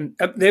Wilson,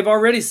 they've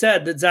already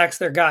said that Zach's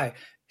their guy.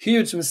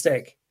 Huge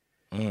mistake.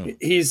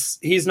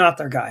 He's not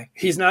their guy.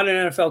 He's not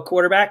an NFL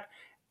quarterback.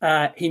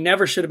 He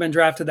never should have been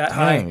drafted that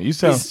high. You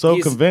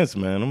sound convinced,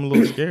 man. I'm a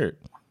little scared.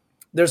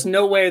 There's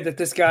no way that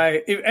this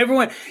guy,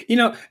 everyone,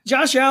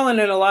 Josh Allen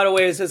in a lot of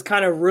ways has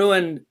kind of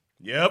ruined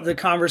the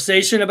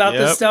conversation about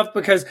this stuff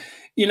because,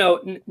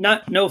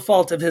 no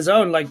fault of his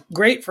own. Like,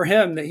 great for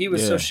him that he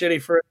was so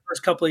shitty for the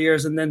first couple of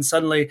years. And then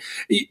suddenly,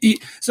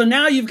 so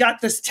now you've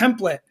got this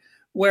template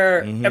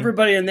where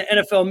everybody in the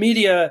NFL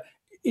media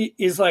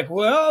is like,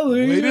 well,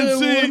 wait and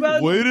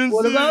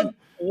see.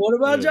 What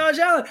about Josh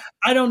Allen?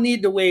 I don't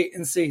need to wait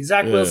and see.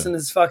 Zach Wilson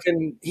is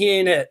he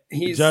ain't it.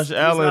 Josh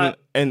Allen,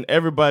 and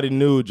everybody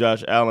knew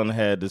Josh Allen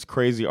had this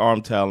crazy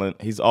arm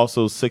talent. He's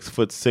also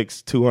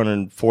 6'6",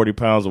 240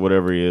 pounds or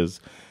whatever he is.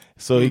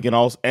 So he can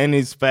also, and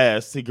he's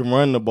fast. He can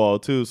run the ball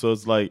too. So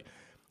it's like,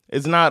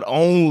 it's not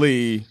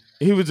only,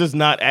 he was just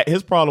not,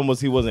 his problem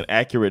was he wasn't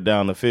accurate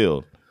down the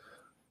field.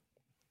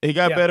 He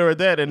got better at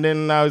that, and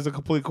then now he's a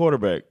complete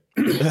quarterback.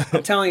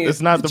 I'm telling you,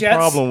 it's not the Jets,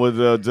 problem with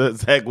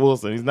Zach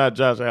Wilson. He's not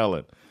Josh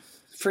Allen.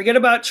 Forget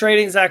about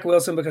trading Zach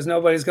Wilson because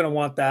nobody's going to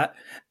want that.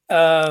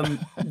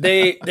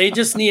 They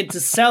just need to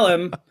sell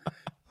him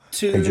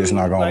to. They're just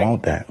not going to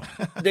want that.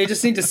 They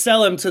just need to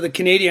sell him to the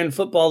Canadian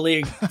Football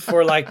League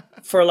for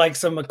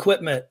some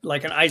equipment,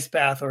 like an ice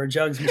bath or a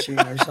jugs machine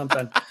or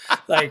something.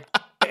 Like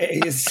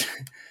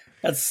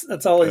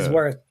that's all he's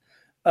worth.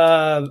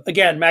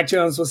 Again, Mac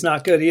Jones was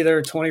not good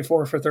either.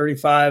 24 for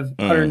 35,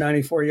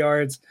 194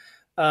 yards.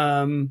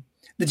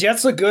 The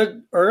Jets look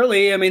good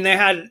early. I mean, they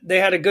had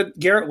a good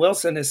Garrett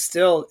Wilson is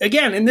still,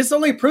 again, and this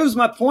only proves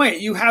my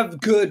point. You have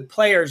good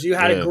players. You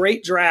had a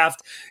great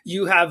draft.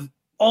 You have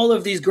all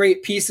of these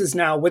great pieces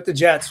now with the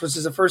Jets, which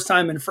is the first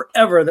time in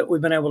forever that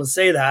we've been able to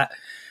say that.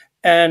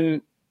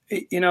 And,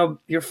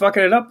 you're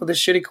fucking it up with a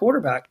shitty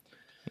quarterback.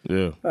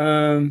 Yeah.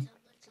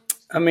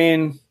 I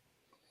mean,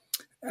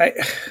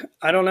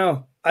 I don't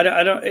know.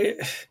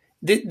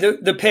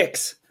 The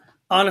picks,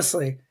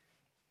 honestly.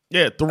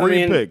 Yeah,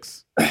 three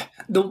picks.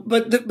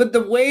 But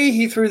the way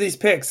he threw these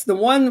picks, the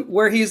one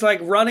where he's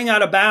like running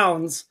out of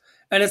bounds,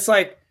 and it's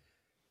like,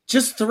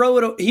 just throw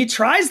it. He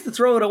tries to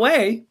throw it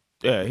away.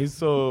 Yeah,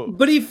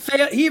 But he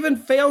even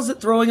fails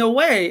at throwing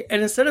away,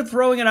 and instead of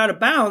throwing it out of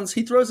bounds,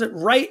 he throws it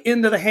right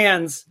into the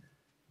hands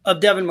of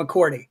Devin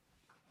McCourty,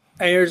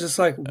 and you're just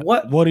like,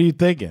 what? What are you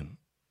thinking?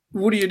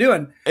 What are you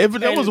doing? If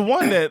there was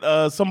one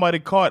that somebody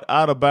caught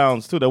out of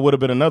bounds too, that would have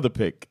been another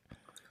pick.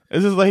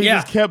 It's just like he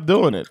just kept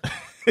doing it.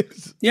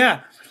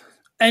 Yeah.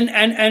 And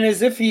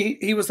as if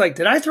he was like,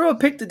 did I throw a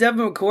pick to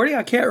Devin McCourty?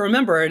 I can't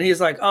remember. And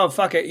he's like, oh,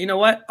 fuck it. You know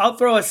what? I'll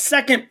throw a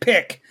second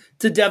pick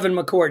to Devin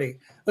McCourty.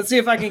 Let's see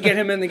if I can get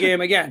him in the game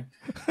again.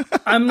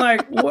 I'm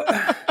like, what?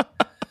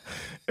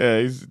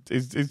 Yeah,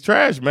 he's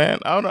trash, man.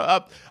 I don't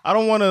know. I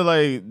don't want to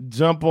like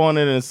jump on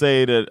it and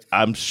say that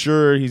I'm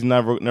sure he's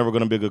never going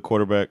to be a good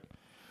quarterback.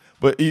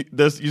 But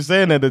you're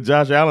saying that the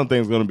Josh Allen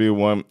thing is going to be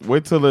one.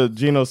 Wait till the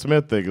Geno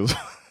Smith thing is.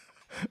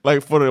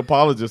 Like, for the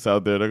apologists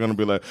out there, they're going to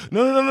be like,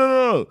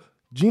 no.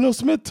 Geno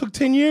Smith took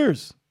 10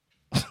 years.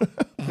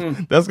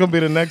 That's going to be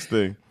the next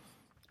thing.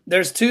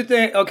 There's two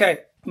things. Okay,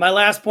 my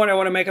last point I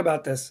want to make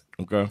about this.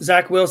 Okay.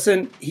 Zach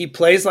Wilson, he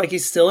plays like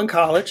he's still in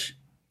college,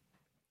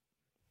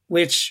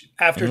 which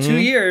after 2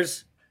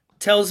 years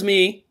tells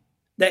me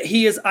that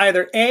he is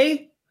either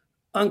A,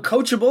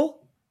 uncoachable,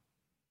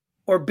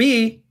 or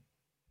B,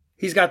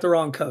 he's got the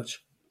wrong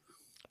coach.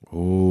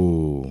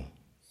 Ooh.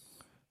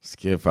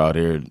 Skip out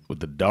here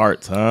with the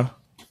darts, huh?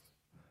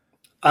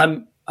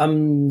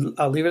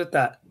 I'll leave it at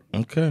that.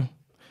 Okay.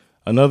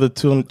 Another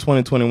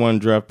 2021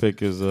 draft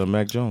pick is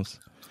Mac Jones.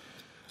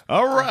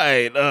 All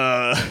right.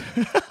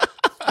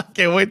 I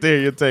can't wait to hear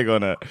your take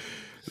on that.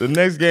 The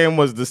next game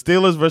was the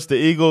Steelers versus the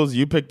Eagles.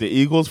 You picked the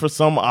Eagles for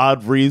some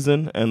odd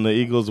reason, and the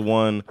Eagles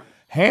won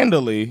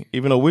handily,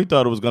 even though we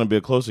thought it was going to be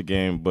a closer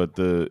game, but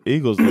the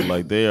Eagles look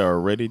like they are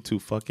ready to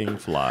fucking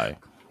fly.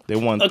 They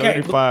won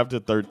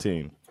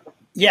 35-13.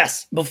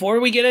 Yes. Before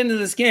we get into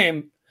this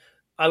game,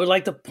 I would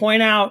like to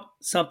point out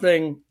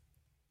something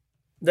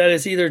that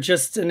is either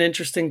just an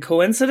interesting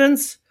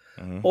coincidence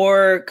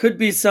or could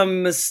be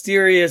some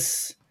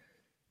mysterious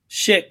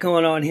shit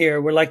going on here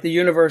where like the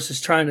universe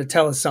is trying to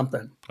tell us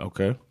something.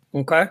 Okay.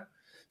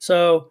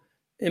 So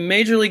in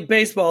Major League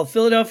Baseball,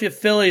 Philadelphia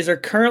Phillies are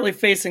currently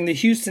facing the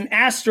Houston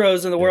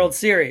Astros in the World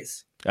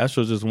Series.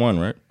 Astros just won,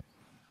 right?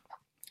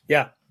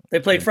 Yeah. They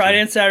played Friday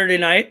and Saturday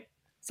night.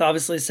 It's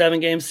obviously a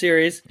 7-game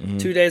series,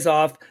 2 days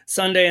off,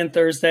 Sunday and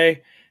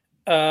Thursday.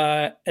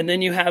 And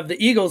then you have the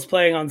Eagles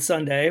playing on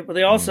Sunday. But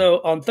they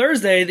also, on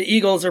Thursday, the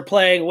Eagles are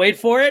playing, wait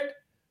for it,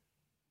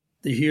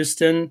 the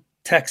Houston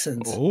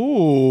Texans.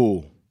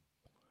 Ooh.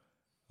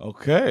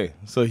 Okay.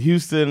 So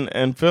Houston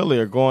and Philly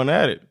are going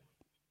at it.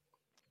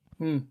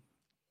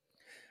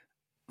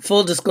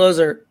 Full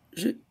disclosure,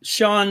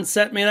 Sean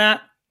sent me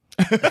that.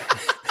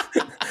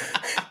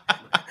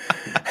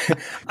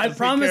 I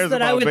promised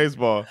that I would.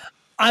 Baseball.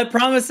 I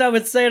promised I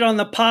would say it on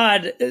the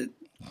pod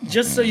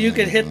just so you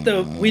could hit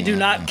the "we do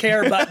not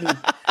care" button.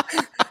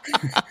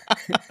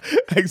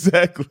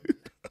 Exactly.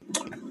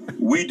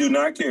 We do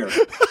not care.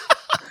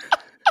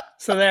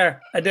 So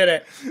there, I did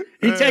it.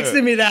 He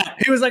texted me that.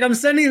 He was like, I'm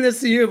sending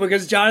this to you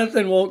because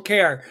Jonathan won't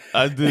care.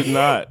 I did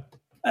not.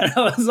 And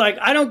I was like,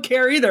 I don't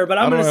care either, but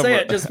I'm going to say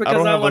it just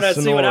because I want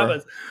to see what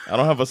happens. I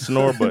don't have a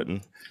snore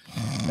button.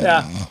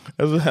 Yeah.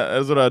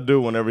 That's what I do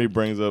whenever he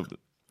brings up.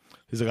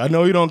 He's like, I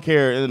know you don't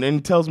care. And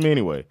he tells me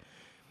anyway.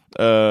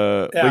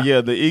 But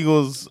yeah, the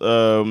Eagles,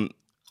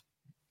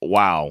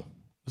 wow.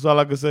 That's all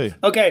I can say.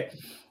 Okay.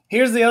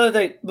 Here's the other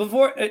thing.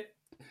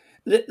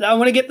 I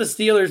want to get the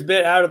Steelers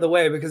bit out of the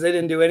way because they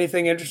didn't do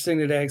anything interesting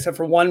today except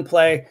for one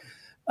play,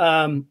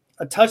 a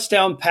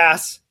touchdown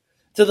pass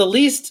to the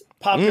least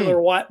popular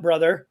Watt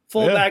brother,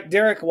 fullback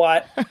Derek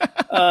Watt.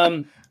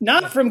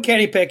 Not from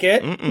Kenny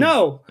Pickett.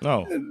 No.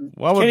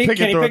 Why would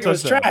Kenny Pickett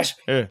was trash.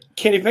 Yeah.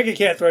 Kenny Pickett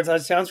can't throw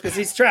touchdowns because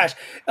he's trash.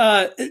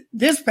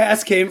 This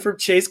pass came from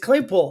Chase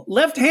Claypool,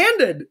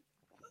 left-handed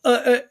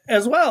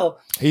as well.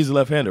 He's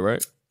left-handed,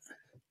 right?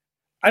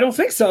 I don't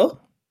think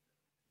so.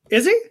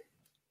 Is he?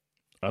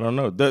 I don't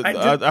know.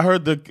 I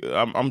heard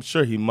I'm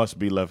sure he must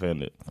be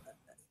left-handed.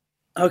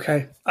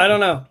 Okay, I don't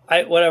know.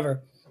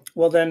 Whatever.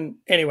 Well, then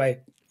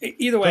anyway,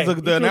 either way,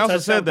 the announcer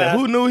said that.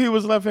 Who knew he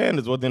was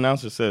left-handed? Is what the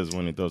announcer says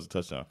when he throws a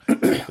touchdown.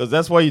 Because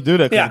that's why you do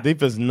that. Because the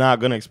defense is not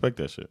going to expect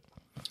that shit.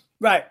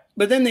 Right,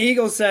 but then the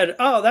Eagles said,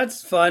 "Oh,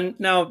 that's fun.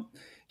 Now,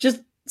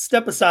 just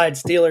step aside,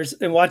 Steelers,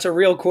 and watch a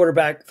real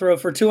quarterback throw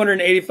for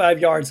 285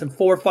 yards and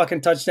 4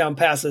 fucking touchdown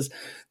passes.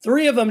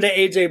 3 of them to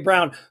A.J.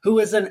 Brown, who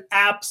is an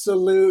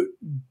absolute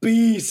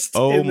beast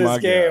in this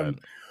game.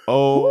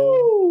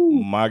 Oh,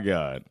 my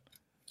God.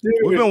 Dude.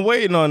 We've been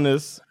waiting on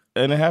this,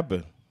 and it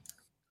happened.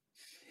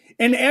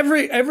 And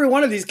every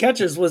one of these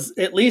catches was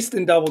at least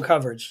in double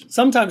coverage,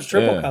 sometimes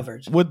triple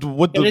coverage. With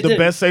the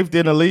best safety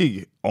in the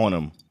league on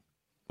him,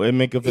 with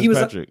Minkah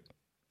Fitzpatrick. He was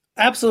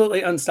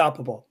absolutely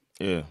unstoppable.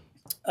 Yeah.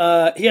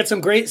 He had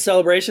some great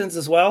celebrations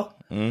as well.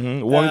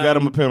 Mm-hmm. One got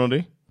him a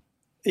penalty.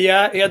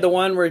 Yeah, he had the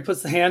one where he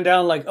puts the hand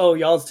down like, oh,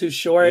 y'all's too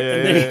short. Yeah,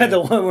 and then he had the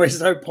one where he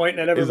started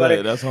pointing at everybody.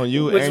 Like, that's on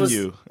you and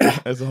you.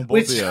 That's on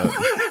both of y'all.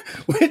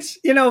 Which,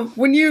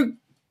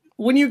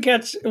 when you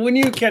catch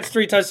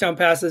 3 touchdown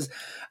passes,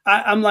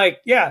 I'm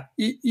like, yeah,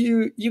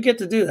 you get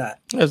to do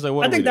that.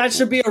 Like, I think that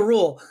should be a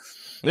rule.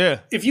 Yeah.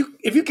 If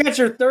you catch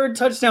your 3rd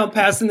touchdown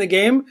pass in the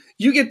game,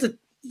 you get to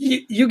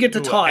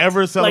taunt.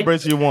 Whatever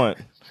celebration you want.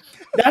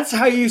 That's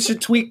how you should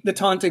tweak the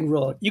taunting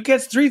rule. You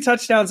catch 3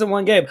 touchdowns in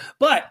one game.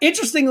 But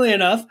interestingly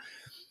enough,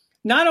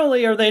 not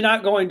only are they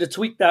not going to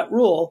tweak that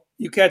rule,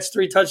 you catch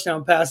 3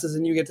 touchdown passes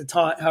and you get to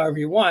taunt however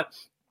you want.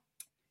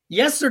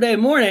 Yesterday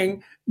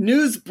morning,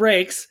 news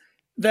breaks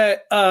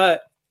that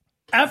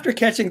after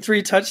catching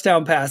 3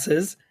 touchdown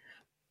passes,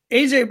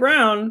 A.J.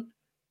 Brown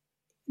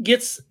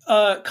gets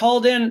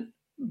called in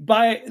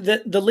by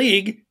the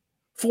league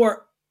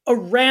for a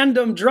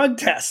random drug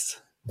test.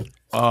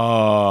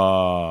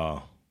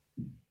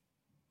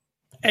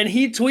 And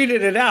he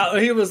tweeted it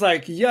out. He was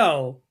like,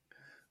 yo,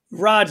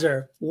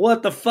 Roger,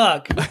 what the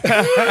fuck? That's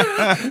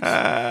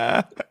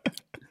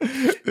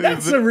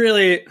a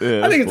really,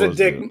 I think it's a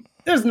dick.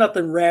 There's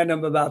nothing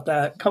random about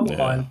that. Come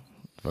on.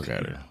 Fuck out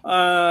of here.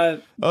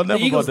 Never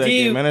about that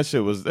game, man. That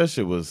shit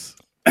was.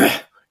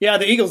 Yeah,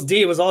 the Eagles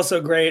D was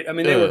also great. I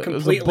mean, they were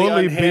completely it was a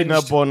bully unhinged. beating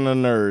up on a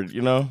nerd,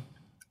 you know?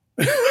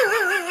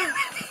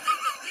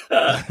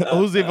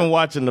 Who's even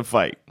watching the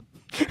fight?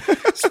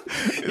 It's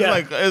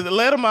like,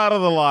 let him out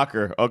of the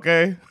locker,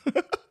 okay?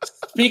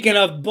 Speaking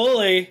of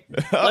bully,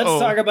 let's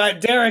talk about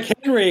Derrick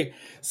Henry.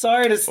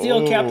 Sorry to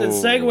steal Captain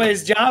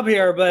Segway's job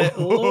here, but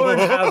Lord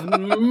have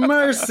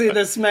mercy,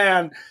 this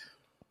man.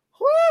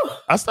 Whew.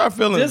 I start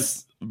feeling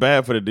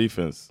bad for the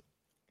defense.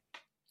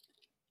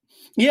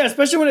 Yeah,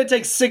 especially when it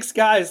takes 6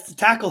 guys to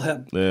tackle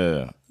him.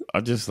 Yeah.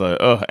 I just like,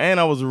 and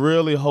I was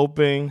really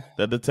hoping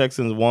that the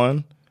Texans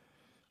won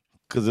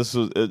because this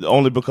was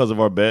only because of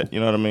our bet, you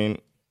know what I mean?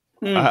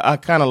 I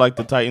kind of like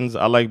the Titans.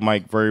 I like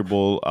Mike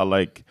Vrabel. I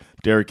like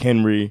Derrick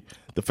Henry.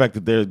 The fact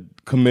that they're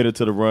committed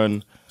to the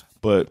run,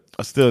 but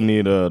I still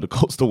need the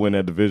Colts to win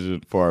that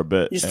division for our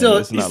bet. You still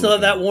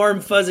have that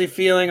warm, fuzzy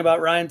feeling about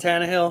Ryan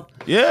Tannehill?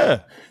 Yeah.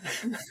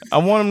 I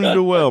want him to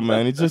do well,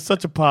 man. He's just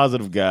such a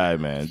positive guy,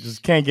 man.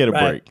 Just can't get a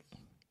break.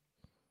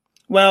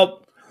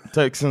 Well,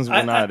 Texans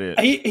were not it.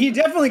 He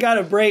definitely got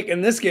a break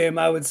in this game,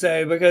 I would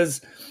say, because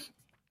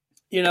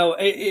in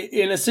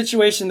a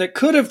situation that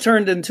could have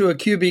turned into a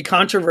QB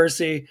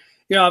controversy,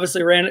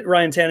 obviously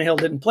Ryan Tannehill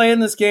didn't play in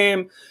this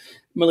game.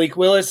 Malik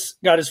Willis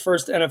got his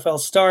first NFL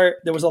start.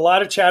 There was a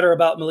lot of chatter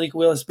about Malik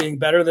Willis being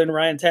better than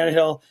Ryan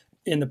Tannehill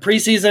in the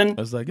preseason.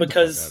 I was like,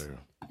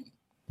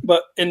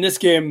 but in this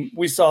game,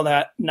 we saw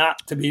that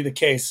not to be the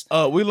case.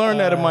 We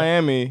learned that in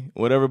Miami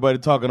with everybody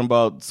talking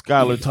about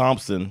Skylar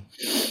Thompson,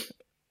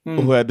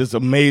 who had this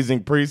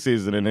amazing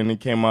preseason, and then he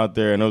came out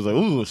there and I was like,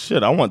 ooh,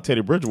 shit, I want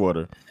Teddy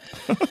Bridgewater.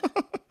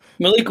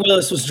 Malik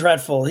Willis was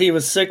dreadful. He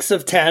was 6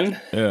 of 10,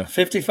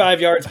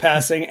 55 yards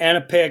passing, and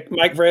a pick.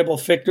 Mike Vrabel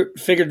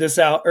figured this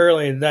out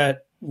early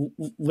that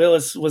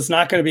Willis was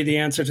not going to be the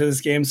answer to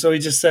this game. So he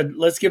just said,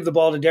 let's give the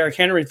ball to Derrick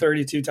Henry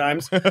 32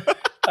 times.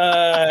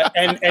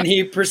 And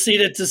he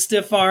proceeded to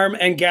stiff arm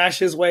and gash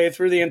his way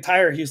through the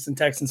entire Houston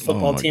Texans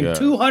football team. God.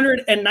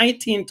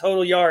 219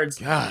 total yards.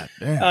 God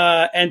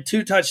damn. And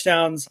 2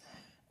 touchdowns.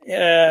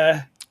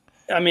 I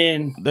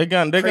mean, they're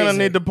gonna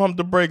need to pump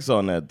the brakes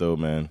on that though,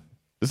 man.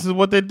 This is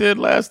what they did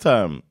last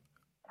time.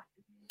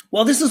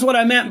 Well, this is what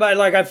I meant by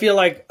I feel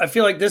like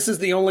this is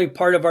the only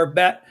part of our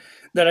bet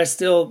that I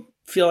still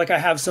feel like I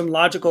have some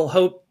logical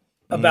hope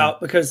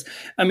about, because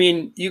I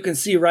mean, you can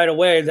see right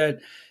away that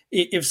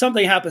if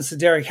something happens to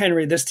Derrick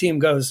Henry, this team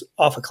goes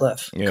off a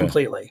cliff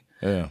completely.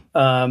 Yeah.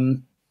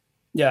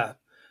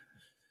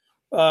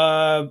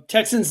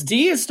 Texans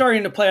D is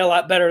starting to play a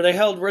lot better. They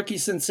held rookie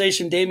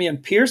sensation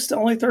Dameon Pierce to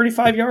only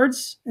 35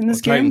 yards in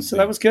this game, Titans so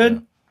that was good.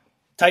 Yeah.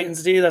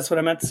 Titans D, that's what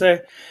I meant to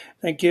say.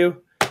 Thank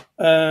you.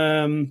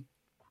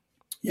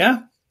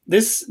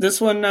 This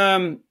one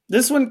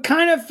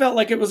kind of felt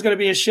like it was going to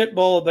be a shit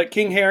bowl, but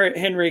King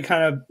Henry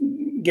kind of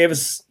gave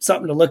us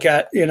something to look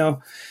at,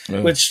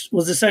 which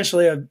was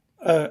essentially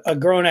a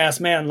grown ass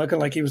man looking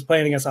like he was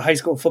playing against a high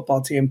school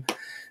football team.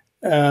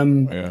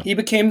 He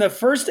became the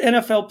first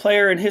NFL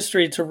player in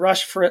history to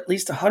rush for at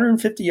least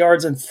 150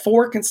 yards in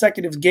 4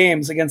 consecutive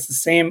games against the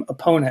same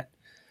opponent.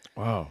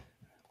 Wow.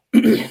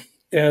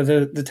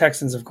 The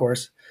Texans, of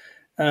course.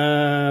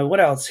 What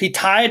else? He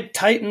tied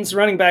Titans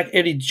running back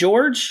Eddie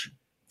George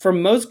for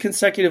most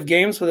consecutive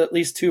games with at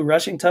least 2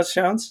 rushing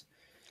touchdowns.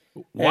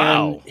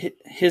 Wow. And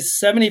his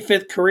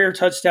 75th career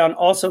touchdown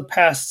also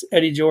passed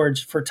Eddie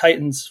George for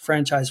Titans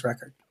franchise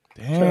record.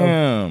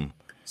 Damn.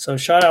 So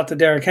shout out to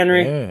Derrick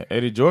Henry. Yeah,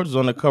 Eddie George was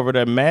on the cover of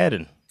that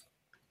Madden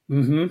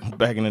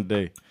back in the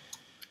day.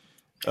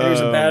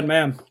 He's a bad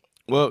man.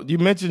 Well, you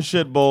mentioned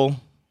shit bowl,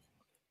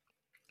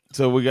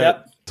 so we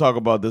got to talk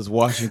about this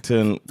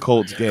Washington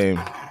Colts game.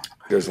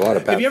 There's a lot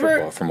of bad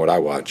football from what I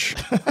watch.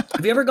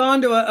 Have you ever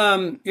gone to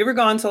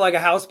a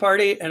house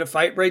party and a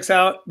fight breaks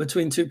out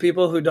between 2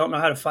 people who don't know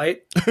how to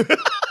fight?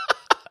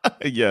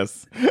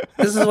 Yes.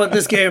 This is what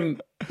this game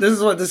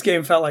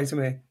felt like to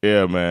me.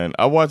 Yeah, man.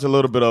 I watched a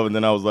little bit of it and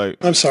then I was like,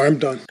 I'm sorry, I'm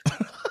done.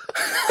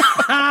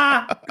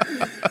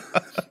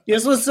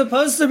 This was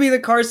supposed to be the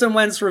Carson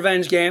Wentz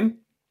revenge game.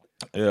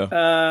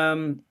 Yeah.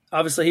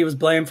 Obviously he was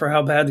blamed for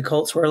how bad the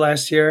Colts were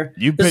last year.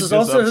 You picked this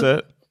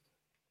upset?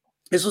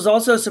 This was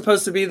also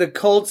supposed to be the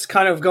Colts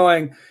kind of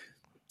going,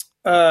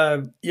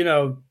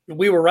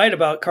 we were right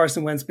about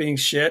Carson Wentz being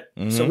shit.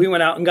 Mm-hmm. So we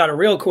went out and got a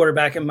real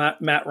quarterback in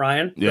Matt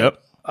Ryan.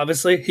 Yep.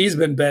 Obviously, he's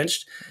been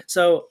benched.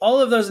 So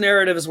all of those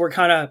narratives were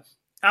kind of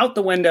out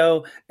the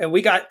window, and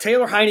we got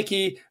Taylor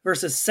Heineke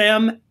versus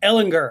Sam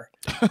Ehlinger.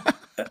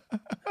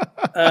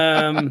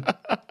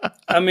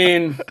 I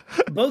mean,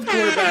 both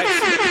quarterbacks.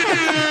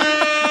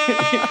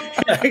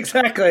 Yeah,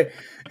 exactly.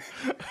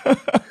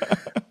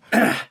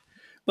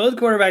 Both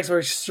quarterbacks were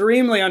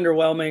extremely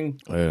underwhelming.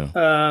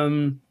 Yeah.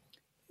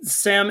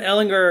 Sam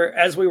Ehlinger,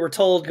 as we were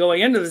told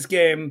going into this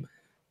game,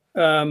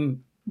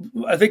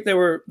 I think they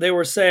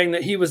were saying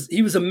that he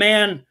was a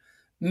man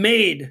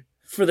made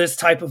for this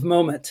type of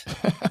moment.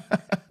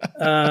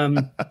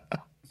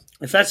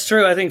 If that's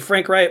true, I think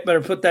Frank Wright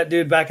better put that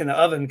dude back in the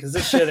oven because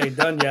this shit ain't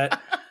done yet.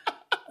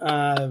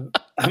 I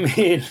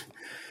mean,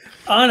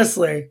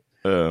 honestly,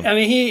 I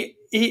mean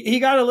he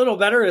got a little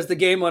better as the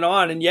game went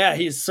on, and yeah,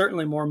 he's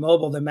certainly more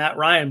mobile than Matt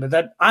Ryan.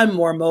 But I'm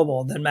more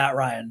mobile than Matt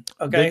Ryan.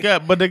 Okay,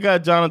 they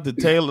got Jonathan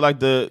Taylor. Like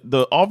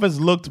the offense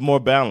looked more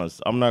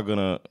balanced. I'm not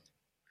gonna.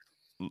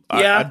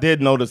 Yeah. I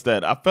did notice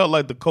that. I felt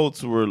like the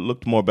Colts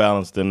looked more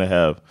balanced than they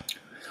have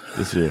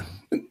this year.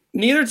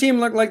 Neither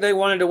team looked like they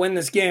wanted to win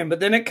this game, but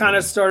then it kind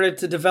of started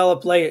to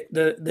develop late.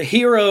 The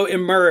hero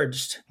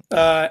emerged,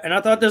 and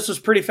I thought this was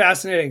pretty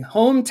fascinating.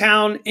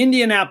 Hometown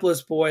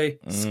Indianapolis boy,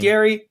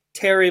 Scary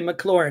Terry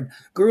McLaurin.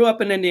 Grew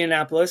up in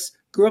Indianapolis,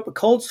 grew up a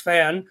Colts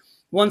fan,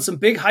 won some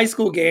big high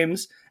school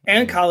games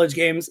and college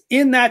games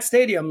in that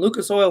stadium,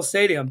 Lucas Oil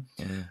Stadium.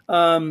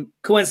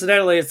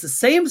 Coincidentally, it's the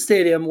same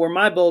stadium where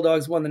my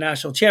Bulldogs won the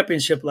national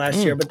championship last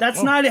year, but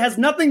it has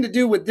nothing to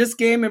do with this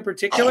game in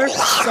particular.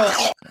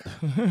 So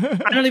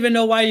I don't even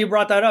know why you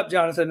brought that up,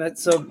 Jonathan.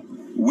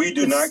 We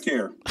do not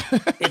care.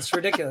 It's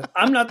ridiculous.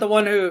 I'm not the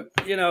one who,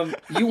 you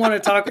want to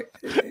talk.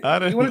 You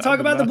want to talk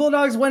about the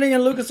Bulldogs winning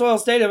in Lucas Oil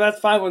Stadium? That's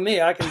fine with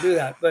me. I can do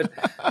that. But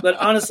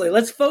honestly,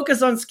 let's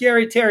focus on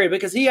Scary Terry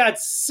because he had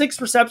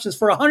 6 receptions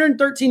for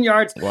 113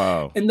 yards.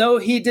 Wow! And though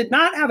he did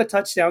not have a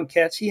touchdown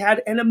catch, he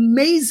had an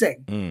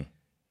amazing,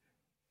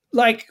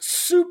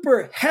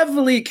 super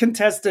heavily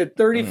contested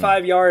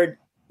 35-yard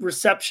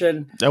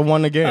reception that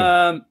won the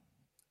game.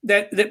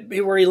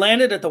 Where he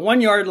landed at the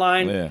 1-yard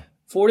line. Yeah.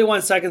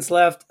 41 seconds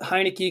left.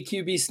 Heineke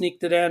QB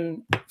sneaked it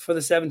in for the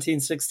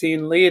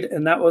 17-16 lead,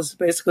 and that was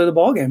basically the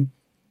ball game.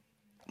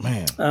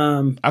 Man,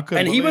 I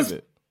couldn't believe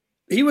it.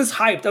 He was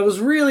hyped. I was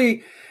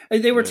really.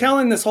 They were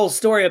telling this whole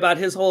story about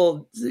his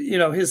whole,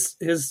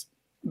 his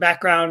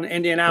background in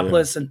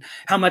Indianapolis and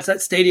how much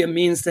that stadium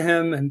means to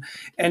him,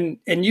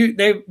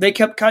 they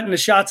kept cutting the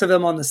shots of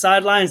him on the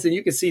sidelines, and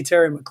you could see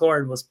Terry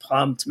McLaurin was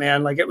pumped,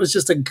 man. Like it was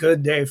just a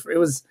good day.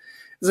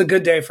 was a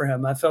good day for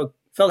him. I felt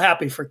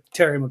happy for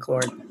Terry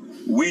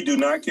McLaurin. We do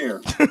not care.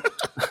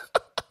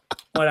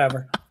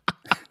 Whatever.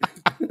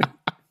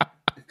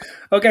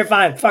 Okay,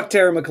 fine. Fuck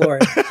Terry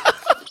McLaurin.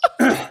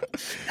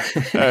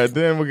 All right,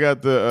 then we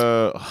got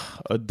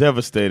a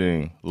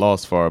devastating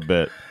loss for our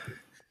bet.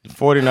 The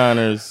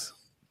 49ers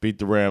beat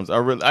the Rams.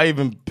 I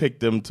even picked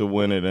them to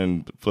win it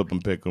and flip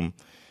and pick them.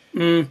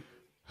 The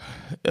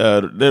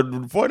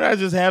 49ers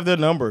just have their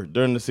number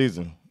during the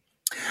season.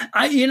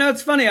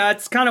 It's funny.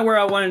 It's kind of where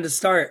I wanted to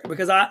start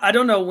because I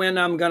don't know when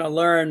I'm going to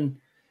learn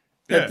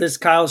that this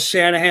Kyle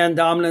Shanahan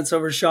dominance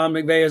over Sean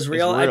McVay is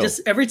real. I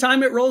just, every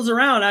time it rolls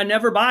around, I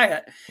never buy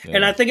it. Yeah.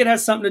 And I think it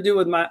has something to do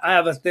with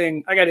I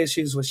got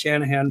issues with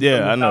Shanahan.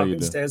 Yeah, I know you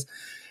do. Days.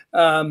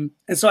 And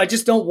so I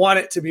just don't want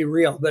it to be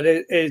real, but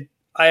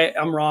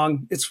I'm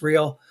wrong. It's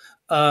real.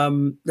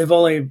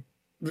 They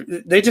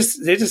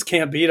just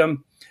can't beat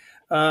them.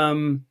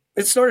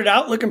 It started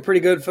out looking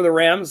pretty good for the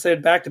Rams. They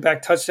had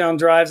back-to-back touchdown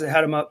drives. They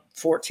had them up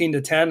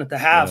 14-10 at the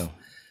half. Yeah.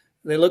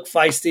 They look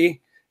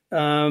feisty.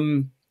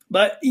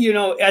 But,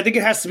 I think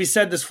it has to be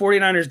said, this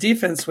 49ers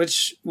defense,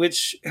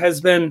 which has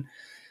been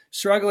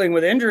struggling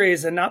with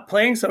injuries and not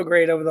playing so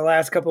great over the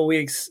last couple of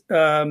weeks,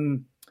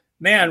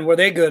 man, were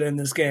they good in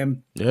this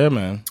game. Yeah,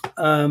 man.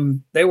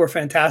 They were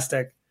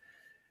fantastic.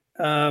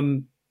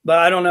 But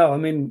I don't know. I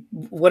mean,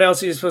 what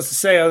else are you supposed to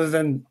say other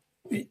than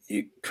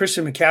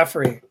Christian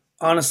McCaffrey,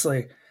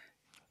 honestly?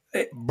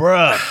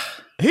 Bruh,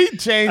 he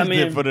changed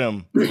it for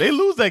them. They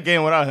lose that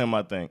game without him,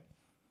 I think.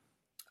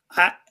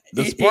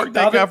 The spark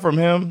they got from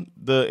him,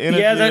 the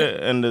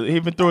energy, he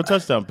even threw a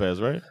touchdown pass,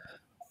 right?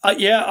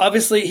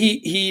 Obviously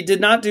he did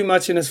not do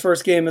much in his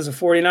first game as a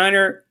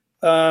 49er,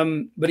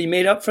 but he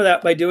made up for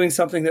that by doing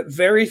something that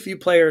very few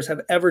players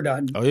have ever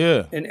done. Oh,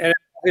 yeah. In NFL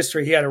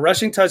history. He had a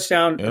rushing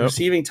touchdown, a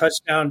receiving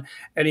touchdown,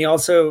 and he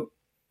also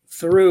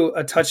threw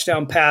a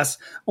touchdown pass.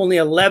 Only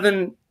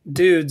 11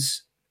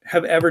 dudes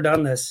have ever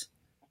done this.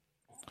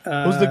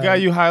 Who's the guy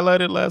you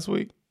highlighted last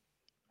week?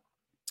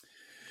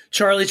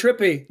 Charlie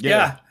Trippy.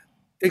 Yeah.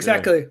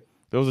 Exactly. Yeah.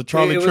 There was a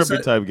Charlie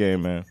Trippy type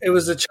game, man. It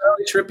was a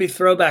Charlie Trippy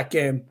throwback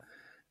game.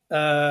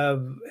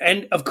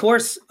 And, of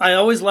course, I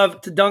always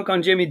love to dunk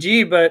on Jimmy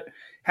G, but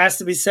has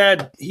to be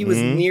said, he was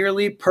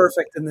nearly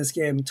perfect in this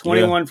game.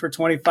 21 for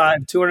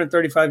 25,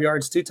 235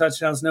 yards, 2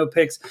 touchdowns, no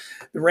picks.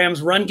 The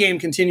Rams' run game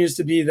continues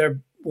to be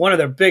one of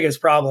their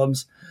biggest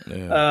problems.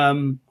 Yeah.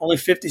 Only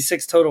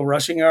 56 total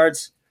rushing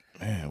yards.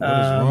 Man, what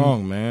is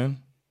wrong, man?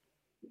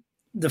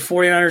 The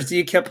 49ers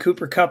D kept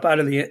Cooper Kupp out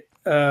of the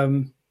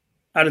end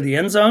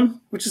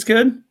zone, which is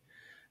good.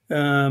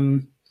 I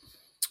mean,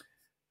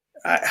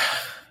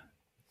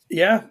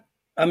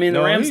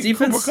 the Rams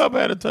defense. Cooper Kupp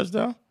had a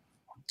touchdown.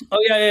 Oh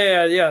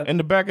yeah. In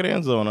the back of the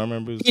end zone, I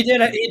remember. He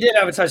did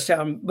have a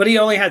touchdown, but he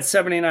only had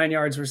 79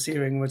 yards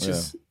receiving, which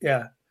is.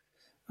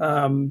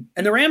 And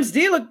the Rams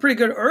D looked pretty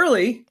good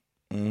early,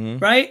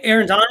 right?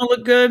 Aaron Donald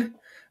looked good.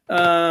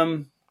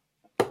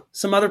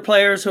 Some other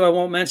players who I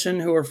won't mention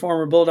who are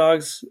former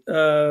Bulldogs.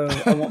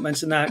 I won't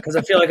mention that because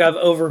I feel like I've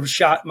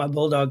overshot my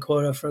Bulldog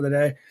quota for the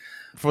day.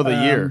 For the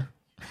year.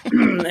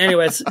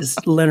 Anyway,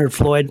 it's Leonard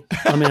Floyd.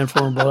 My man,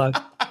 former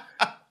Bulldog.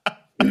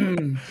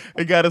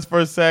 He got his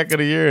first sack of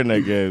the year in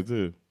that game,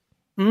 too.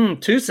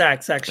 2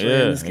 sacks, actually,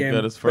 in this game. He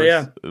got his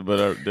first. They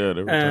were talking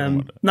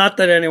about that. Not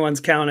that anyone's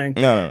counting.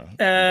 No.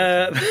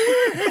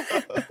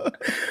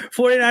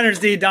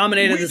 49ers D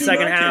dominated the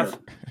second half.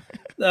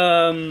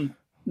 The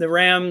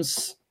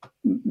Rams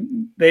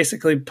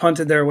basically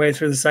punted their way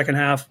through the second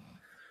half.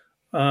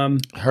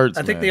 Hurts.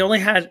 I think they only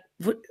had.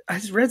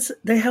 I read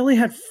they only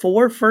had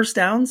 4 first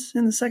downs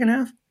in the second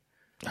half.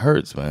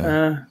 Hurts,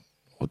 man.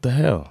 What the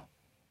hell?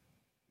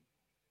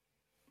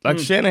 Like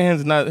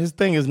Shanahan's not. His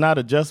thing is not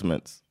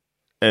adjustments,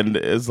 and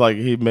it's like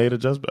he made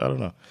adjustments. I don't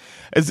know.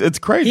 It's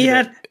crazy.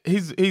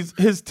 He's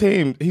his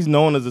team. He's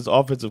known as this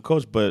offensive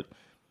coach, but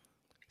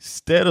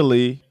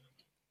steadily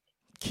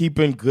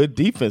keeping good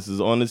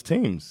defenses on his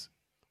teams.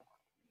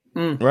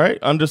 Right?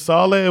 Under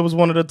Saleh, it was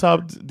one of the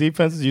top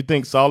defenses. You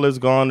think Saleh's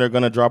gone, they're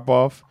going to drop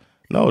off?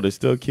 No, they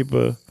still keep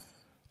a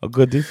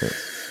good defense.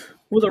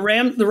 Well, the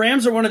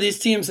Rams are one of these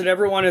teams that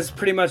everyone is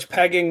pretty much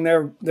pegging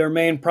their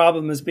main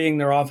problem as being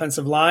their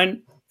offensive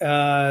line.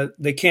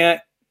 They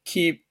can't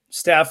keep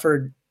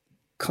Stafford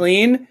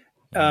clean,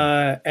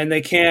 and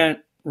they can't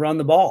run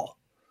the ball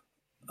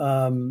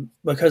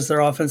because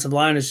their offensive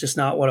line is just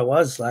not what it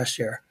was last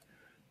year.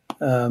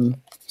 So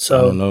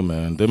I don't know,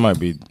 man. They might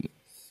be...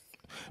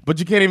 But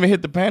you can't even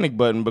hit the panic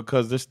button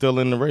because they're still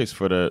in the race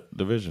for the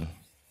division.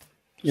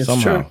 It's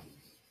somehow.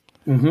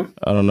 True.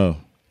 I don't know.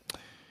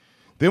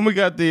 Then we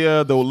got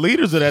the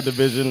leaders of that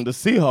division, the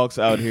Seahawks,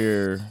 out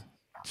here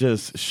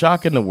just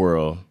shocking the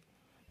world.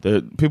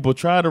 People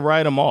try to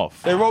write them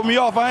off. They wrote me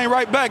off. I ain't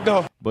right back,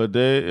 though. But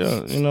they,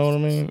 you know what I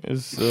mean?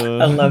 It's.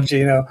 I love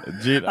Geno.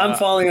 I'm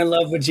falling in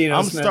love with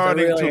Geno Smith. I'm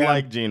starting to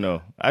like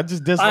Geno. I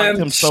just disliked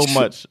him so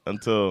much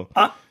until...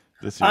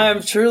 I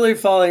am truly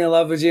falling in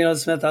love with Geno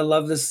Smith. I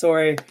love this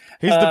story.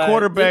 He's the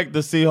quarterback the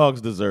Seahawks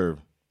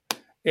deserve.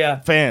 Yeah.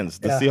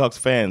 Seahawks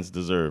fans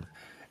deserve.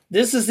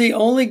 This is the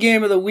only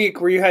game of the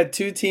week where you had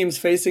two teams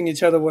facing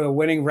each other with a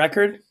winning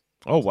record.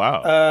 Oh,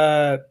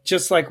 wow.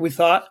 Just like we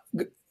thought,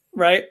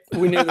 right?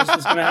 We knew this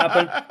was going to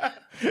happen.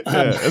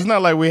 It's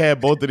not like we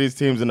had both of these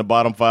teams in the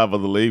bottom 5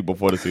 of the league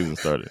before the season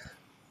started.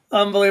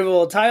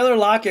 Unbelievable. Tyler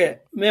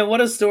Lockett, man, what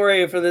a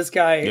story for this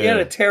guy. Yeah. He had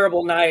a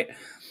terrible night.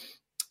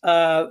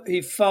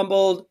 He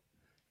fumbled,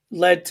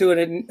 led to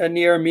a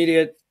near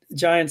immediate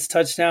Giants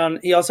touchdown.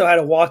 He also had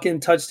a walk-in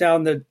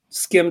touchdown that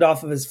skimmed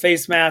off of his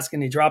face mask,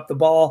 and he dropped the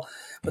ball.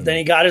 But then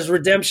he got his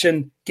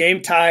redemption.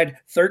 Game tied,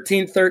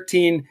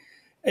 13-13.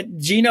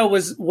 Gino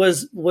was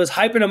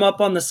hyping him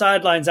up on the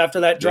sidelines after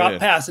that drop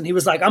pass, and he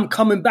was like, "I'm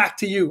coming back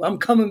to you. I'm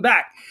coming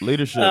back."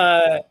 Leadership.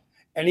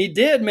 And he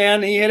did,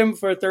 man. He hit him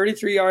for a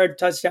 33-yard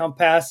touchdown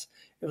pass.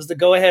 It was the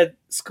go-ahead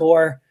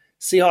score.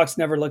 Seahawks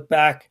never looked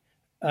back.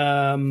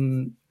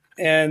 And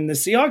the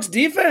Seahawks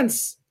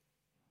defense,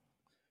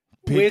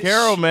 Pete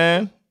Carroll,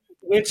 man,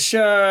 which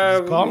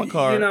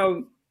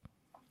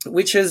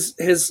which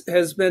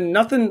has been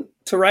nothing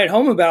to write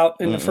home about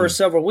in the first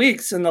several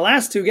weeks, and the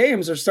last 2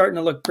 games are starting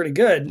to look pretty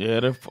good. Yeah,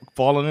 they're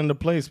falling into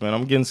place, man.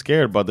 I'm getting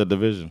scared about the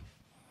division.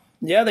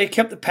 Yeah, they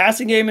kept the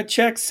passing game in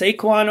check.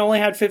 Saquon only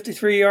had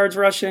 53 yards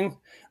rushing.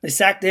 They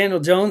sacked Daniel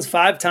Jones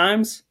 5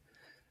 times.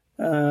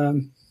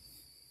 The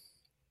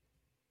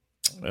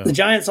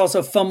Giants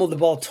also fumbled the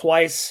ball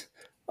twice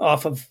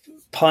off of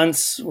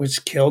punts,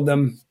 which killed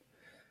them.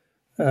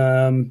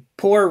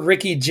 Poor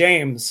Ricky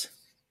James.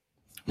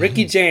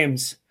 Ricky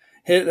James.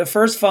 The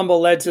first fumble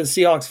led to the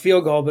Seahawks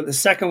field goal, but the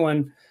second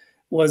one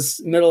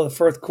was middle of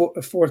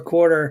the fourth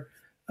quarter.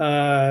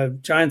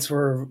 Giants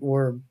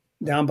were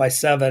down by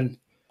 7.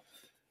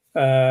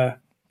 And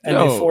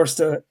they forced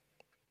a.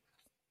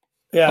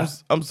 Yeah,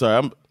 I'm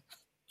sorry.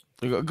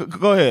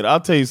 Go ahead. I'll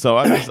tell you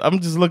something.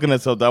 I'm just looking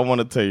at something I want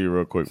to tell you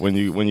real quick when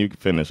you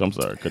finish. I'm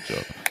sorry, cut you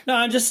off. No,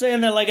 I'm just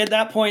saying that, like, at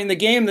that point in the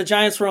game, the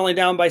Giants were only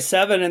down by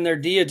 7, and their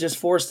D had just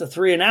forced a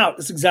 3 and out.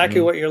 That's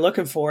exactly what you're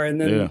looking for.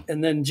 And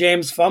then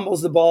James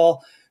fumbles the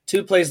ball.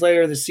 2 plays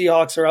later, the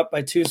Seahawks are up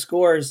by 2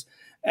 scores.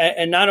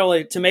 And not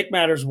only, to make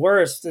matters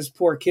worse, this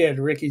poor kid,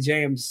 Ricky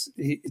James,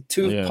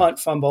 2 punt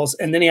fumbles,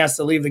 and then he has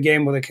to leave the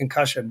game with a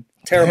concussion.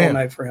 Terrible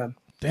night for him.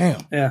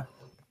 Damn. Yeah.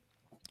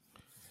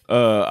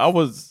 I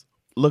was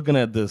looking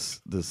at this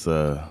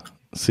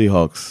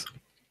Seahawks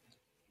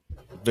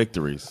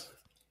victories.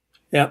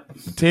 Yeah.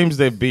 The teams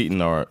they've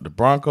beaten are the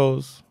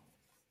Broncos,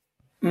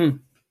 the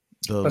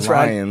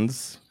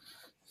Lions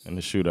in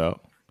the shootout,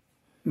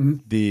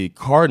 the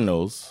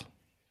Cardinals,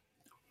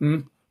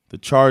 the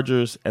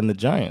Chargers, and the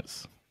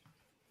Giants.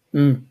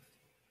 So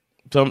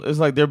it's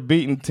like they're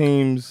beating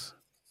teams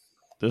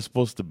they're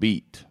supposed to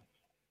beat.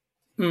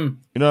 You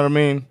know what I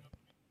mean?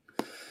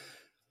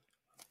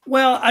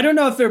 Well, I don't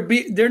know if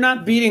they're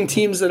not beating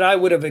teams that I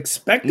would have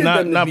expected them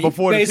to beat. Not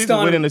before the season,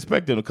 we didn't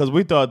expect them because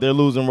we thought they're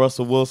losing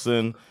Russell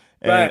Wilson,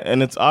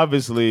 and it's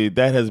obviously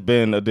that has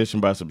been addition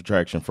by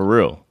subtraction for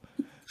real.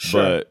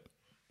 Sure. But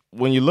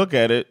when you look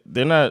at it,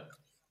 they're not.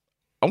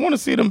 I want to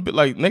see them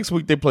like next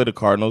week. They play the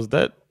Cardinals.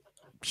 That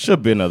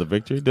should be another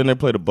victory. Then they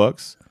play the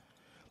Bucs.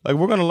 Like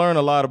we're going to learn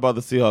a lot about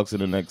the Seahawks in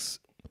the next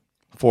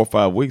 4 or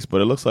 5 weeks,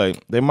 but it looks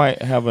like they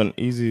might have an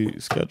easy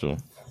schedule.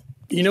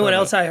 You know what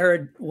else I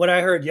heard? What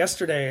I heard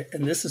yesterday,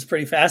 and this is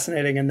pretty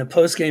fascinating. In the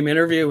post-game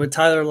interview with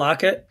Tyler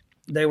Lockett,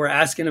 they were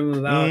asking him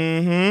about.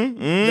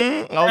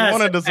 I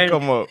wanted this to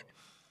come up,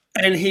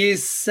 and he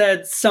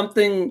said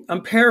something.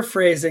 I'm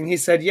paraphrasing. He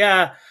said,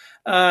 "Yeah,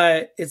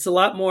 it's a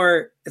lot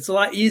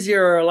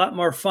easier or a lot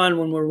more fun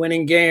when we're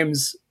winning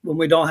games when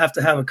we don't have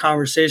to have a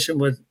conversation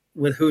with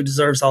who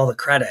deserves all the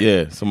credit."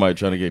 Yeah, somebody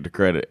trying to get the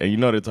credit, and you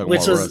know they're talking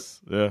about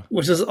Russ. Yeah,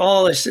 which is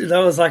all.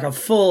 That was like a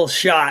full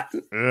shot.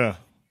 Yeah.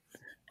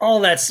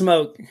 All that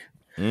smoke.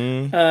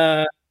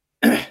 Now,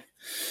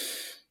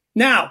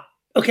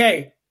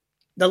 okay,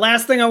 the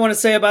last thing I want to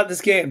say about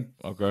this game.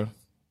 Okay.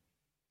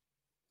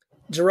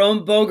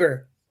 Jerome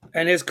Boger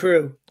and his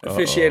crew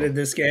officiated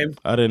this game.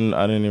 I didn't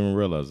even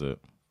realize it.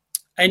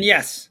 And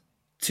yes,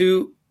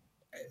 to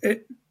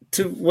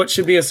what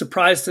should be a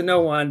surprise to no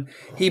one,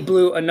 he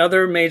blew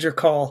another major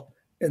call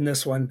in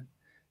this one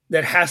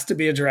that has to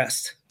be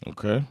addressed.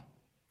 Okay.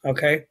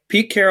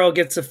 Pete Carroll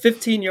gets a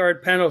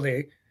 15-yard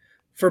penalty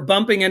for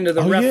bumping into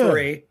the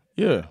referee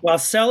while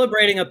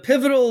celebrating a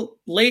pivotal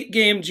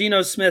late-game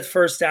Geno Smith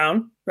first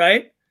down,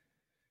 right?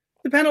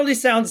 The penalty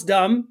sounds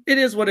dumb. It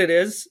is what it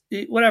is.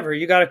 Whatever,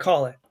 you got to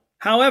call it.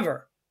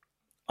 However,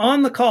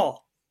 on the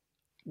call,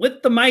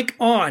 with the mic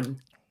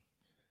on,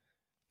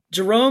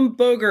 Jerome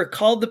Boger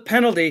called the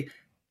penalty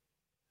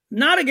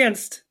not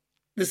against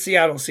the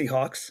Seattle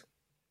Seahawks.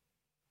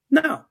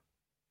 No.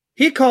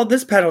 He called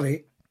this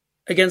penalty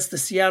against the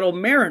Seattle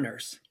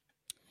Mariners.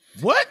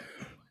 What?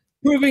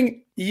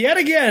 Proving yet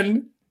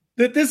again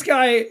that this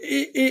guy,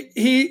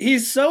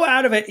 he's so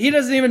out of it. He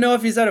doesn't even know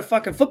if he's at a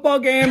fucking football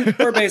game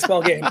or a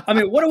baseball game. I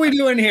mean, what are we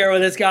doing here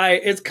with this guy?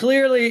 It's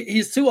clearly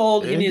he's too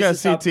old. He needs to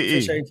stop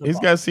officiating football. He's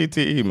got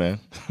CTE,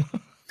 man.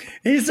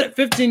 He's a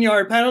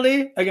 15-yard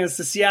penalty against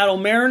the Seattle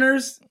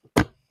Mariners.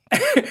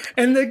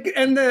 and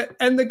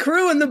the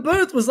crew in the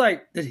booth was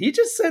like, "Did he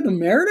just say the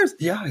Mariners?"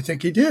 Yeah, I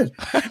think he did.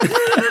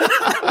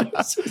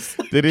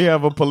 Did he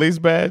have a police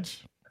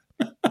badge?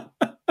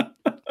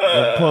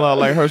 Pull out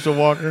like Herschel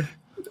Walker.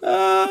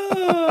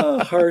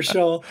 Oh,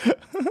 Herschel.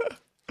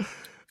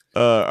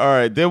 All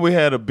right. Then we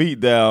had a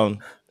beatdown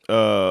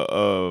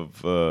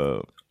of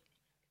the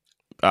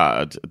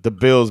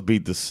Bills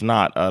beat the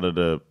snot out of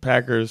the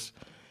Packers.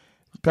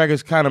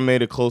 Packers kind of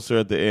made it closer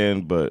at the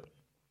end, but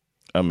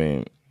I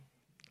mean,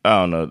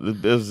 I don't know.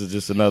 This is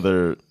just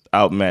another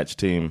outmatched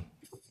team.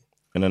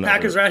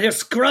 Packers right here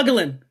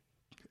struggling.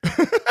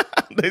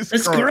 They're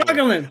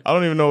struggling. I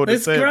don't even know what to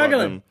say about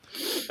them.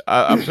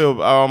 I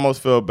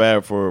almost feel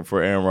bad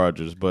for Aaron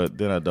Rodgers, but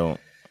then I don't.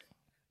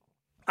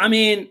 I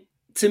mean,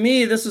 to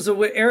me, this was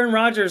Aaron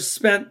Rodgers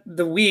spent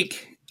the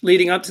week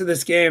leading up to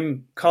this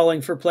game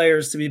calling for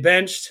players to be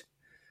benched.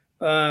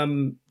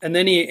 And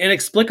then he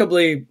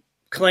inexplicably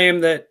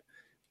claimed that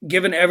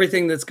given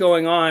everything that's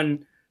going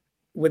on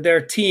with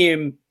their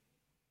team,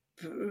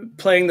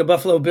 playing the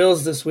Buffalo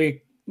Bills this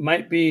week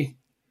might be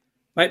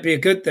a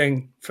good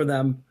thing for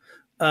them.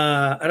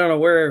 I don't know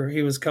where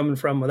he was coming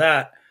from with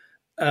that.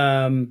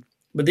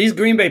 But these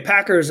Green Bay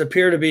Packers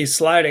appear to be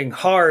sliding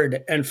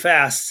hard and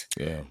fast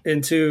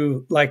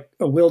into like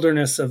a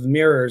wilderness of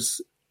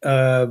mirrors.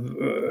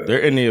 They're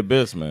in the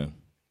abyss, man.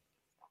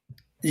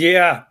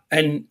 Yeah.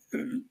 And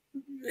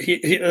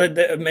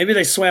maybe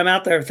they swam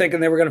out there thinking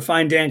they were going to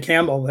find Dan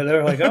Campbell, but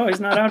they're like, oh, he's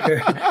not out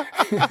here.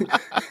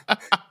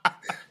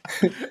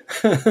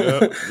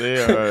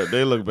 Yep,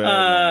 they look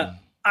bad.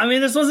 I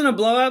mean, this wasn't a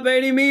blowout by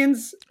any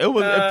means. It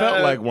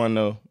felt like one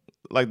though.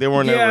 Like they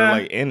weren't ever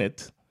like in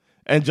it.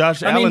 And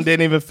Josh Allen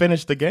didn't even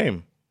finish the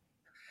game.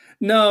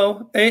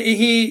 No,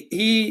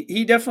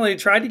 he definitely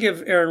tried to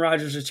give Aaron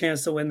Rodgers a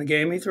chance to win the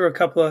game. He threw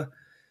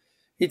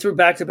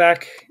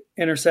back-to-back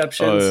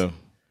interceptions.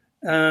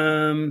 Oh,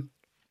 yeah.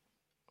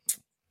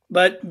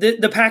 But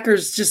the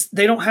Packers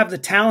they don't have the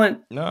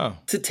talent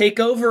to take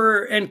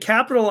over and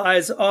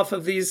capitalize off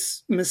of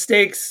these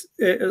mistakes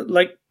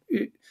like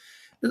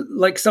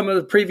some of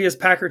the previous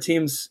Packer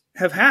teams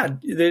have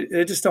had.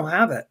 They just don't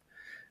have it.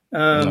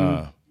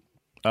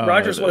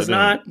 Rodgers was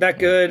not that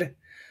good.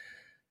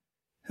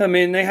 I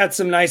mean, they had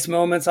some nice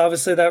moments.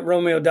 Obviously, that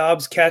Romeo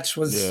Doubs catch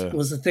was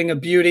a thing of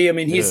beauty. I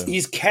mean,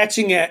 he's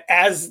catching it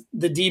as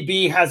the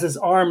DB has his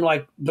arm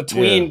like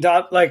between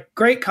like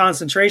great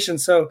concentration.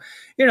 So,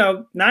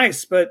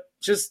 nice, but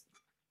just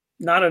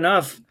not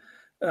enough.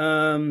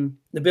 The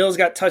Bills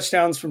got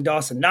touchdowns from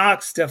Dawson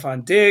Knox,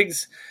 Stephon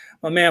Diggs,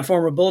 my man,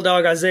 former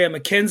Bulldog Isaiah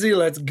McKenzie.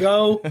 Let's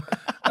go.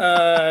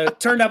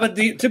 Turned out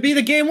to be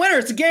the game winner.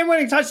 It's a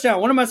game-winning touchdown.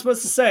 What am I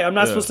supposed to say? I'm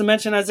not supposed to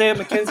mention Isaiah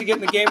McKenzie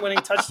getting the game-winning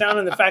touchdown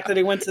and the fact that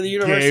he went to the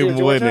University of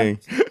Georgia?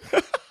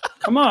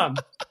 Come on.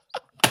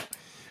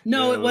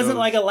 No, it wasn't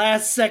like a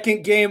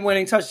last-second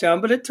game-winning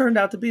touchdown, but it turned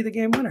out to be the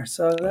game winner.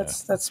 So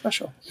that's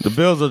special. The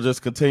Bills are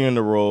just continuing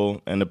to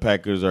roll, and the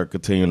Packers are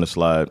continuing to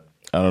slide.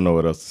 I don't know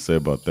what else to say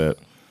about that.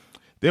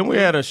 Then we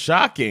had a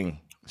shocking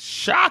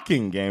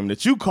game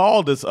that you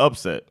called this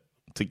upset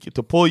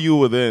to pull you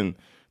within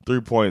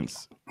 3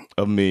 points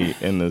of me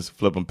in this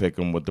flip and pick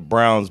 'em with the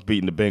Browns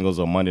beating the Bengals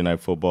on Monday Night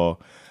Football.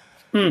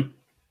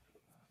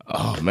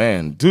 Oh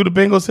man, do the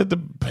Bengals hit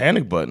the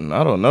panic button?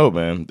 I don't know,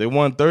 man. They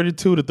won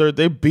 32-30.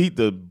 They beat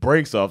the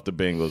brakes off the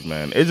Bengals,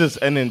 man.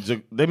 And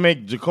then they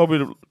make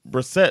Jacoby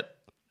Brissett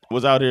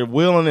was out here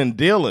wheeling and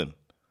dealing.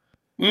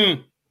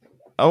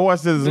 I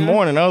watched this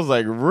morning. I was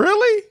like,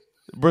 really,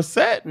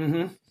 Brissett?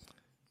 Mm-hmm.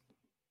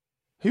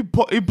 He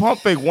pump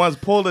fake once,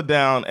 pulled it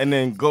down, and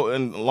then go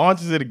and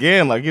launches it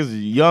again like his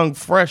young,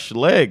 fresh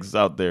legs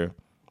out there.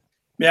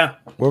 Yeah.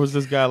 Where was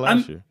this guy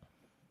last year?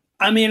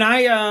 I mean,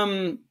 I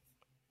don't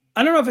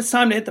know if it's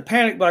time to hit the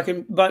panic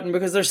button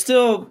because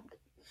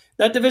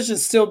that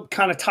division's still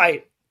kind of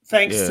tight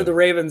thanks to the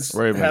Ravens.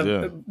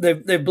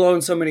 They've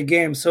blown so many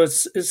games, so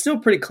it's still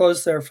pretty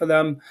close there for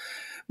them.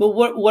 But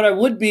what I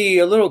would be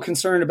a little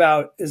concerned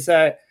about is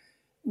that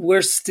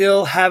we're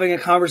still having a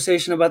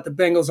conversation about the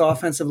Bengals'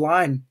 offensive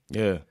line.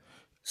 Yeah.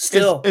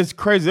 Still. It's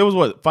crazy. It was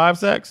what, 5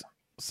 sacks?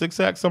 6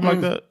 sacks? Something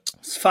like that?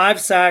 It's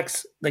 5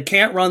 sacks. They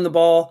can't run the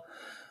ball.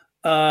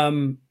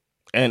 And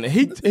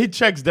he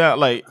checks down.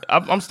 Like,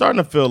 I'm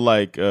starting to feel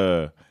like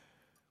Burrow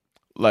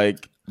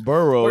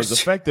is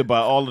affected by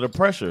all of the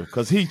pressure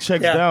because he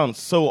checks down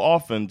so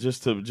often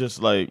just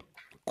like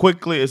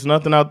quickly. It's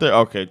nothing out there.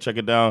 Okay, check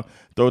it down.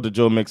 Throw it to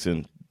Joe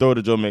Mixon. Throw it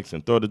to Joe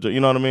Mixon. Throw it to Joe. You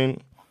know what I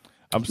mean?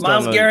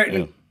 Myles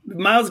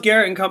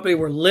Garrett and company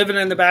were living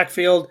in the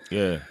backfield.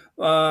 Yeah.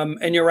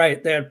 And you're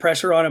right. They had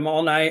pressure on him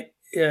all night.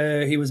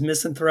 He was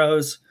missing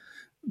throws.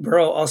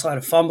 Burrow also had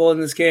a fumble in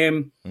this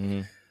game.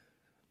 Mm-hmm.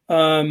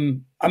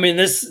 I mean,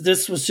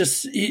 this was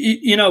just,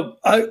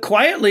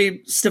 quietly,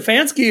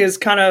 Stefanski is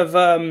kind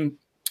of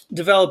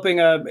developing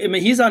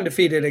he's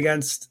undefeated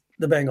against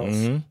the Bengals.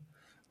 Mm-hmm.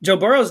 Joe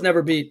Burrow's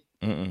never beat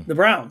the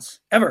Browns,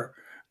 ever.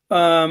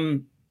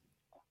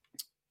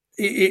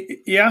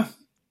 Yeah.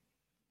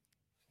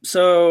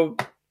 So,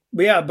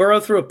 Burrow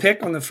threw a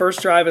pick on the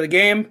first drive of the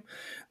game.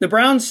 The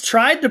Browns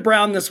tried to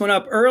brown this one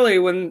up early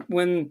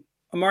when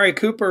Amari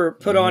Cooper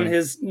put on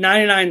his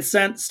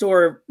 99-cent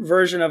store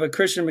version of a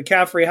Christian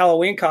McCaffrey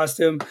Halloween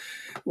costume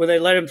where they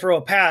let him throw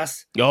a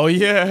pass. Oh,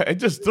 yeah. It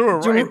just threw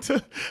it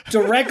right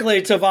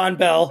directly to Von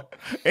Bell.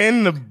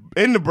 In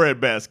the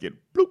breadbasket.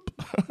 Bloop.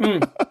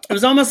 It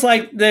was almost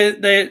like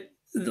they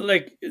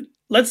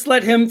let's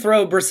let him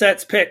throw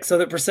Brissett's pick so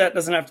that Brissett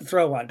doesn't have to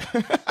throw one,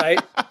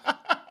 right?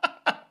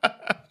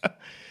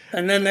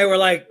 And then they were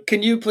like,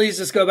 can you please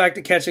just go back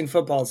to catching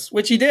footballs?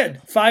 Which he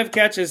did. 5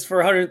 catches for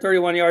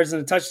 131 yards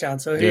and a touchdown.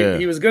 So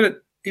he was good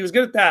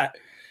at that.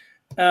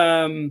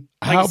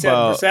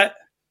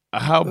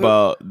 How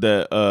about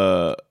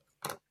the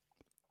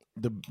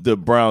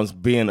Browns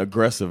being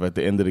aggressive at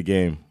the end of the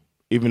game,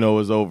 even though it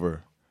was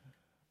over?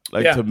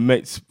 To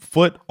make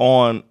foot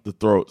on the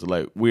throats,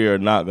 like, we are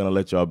not going to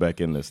let y'all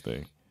back in this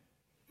thing.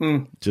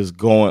 Just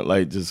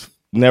going, just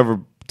never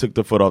took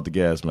the foot off the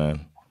gas,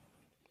 man.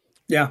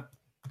 Yeah.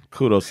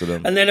 Kudos to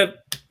them. And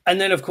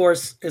then of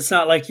course, it's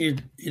not like you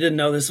didn't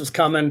know this was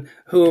coming.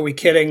 Who are we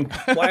kidding?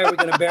 Why are we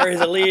going to bury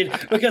the lead?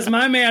 Because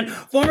my man,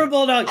 former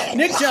Bulldog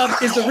Nick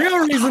Chubb, is the real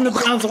reason the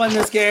Browns won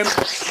this game.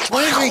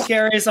 23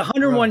 carries,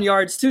 101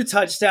 yards, 2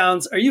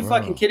 touchdowns. Are you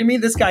fucking kidding me?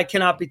 This guy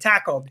cannot be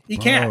tackled. He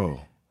can't.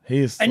 He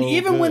is so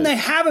even good. When they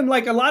have him,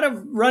 a lot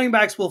of running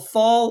backs will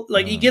fall.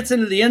 He gets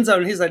into the end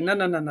zone and he's like, no,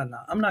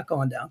 I'm not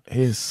going down.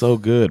 He is so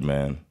good,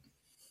 man.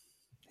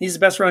 He's the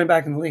best running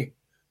back in the league.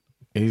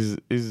 He's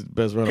the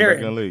best running back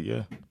in the league,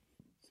 yeah.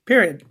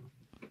 Period.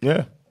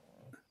 Yeah.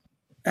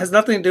 Has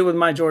nothing to do with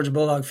my Georgia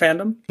Bulldog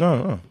fandom.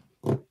 No.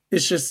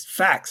 It's just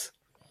facts.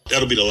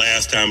 That'll be the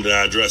last time that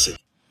I address it.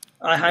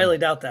 I highly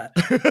doubt that.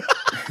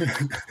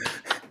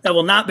 That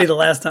will not be the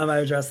last time I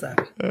address that.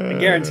 I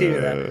guarantee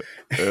you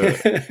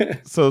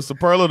that. So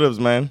superlatives,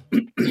 man.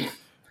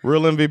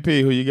 Real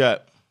MVP, who you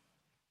got?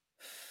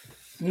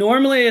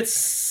 Normally,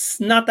 it's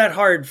not that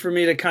hard for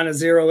me to kind of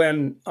zero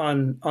in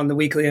on the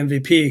weekly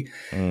MVP.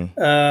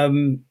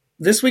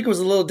 This week was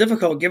a little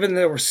difficult given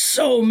there were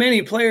so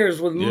many players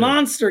with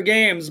monster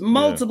games,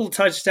 multiple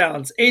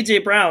touchdowns. A.J.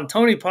 Brown,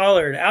 Tony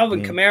Pollard,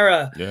 Alvin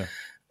Kamara,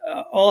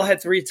 all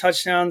had 3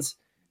 touchdowns.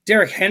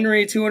 Derrick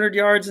Henry, 200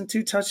 yards and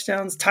 2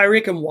 touchdowns.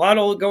 Tyreek and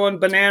Waddle going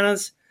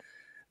bananas.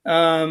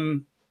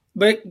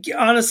 But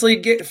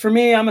honestly, for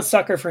me, I'm a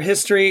sucker for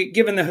history,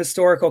 given the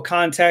historical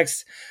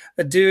context.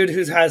 A dude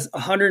who has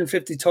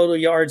 150 total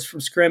yards from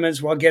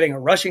scrimmage while getting a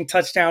rushing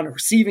touchdown, a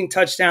receiving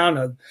touchdown,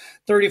 a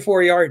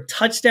 34-yard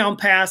touchdown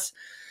pass,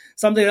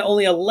 something that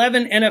only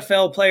 11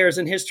 NFL players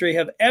in history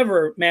have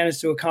ever managed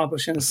to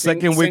accomplish in a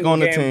second week on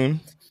game. The team.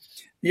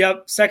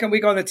 Yep, second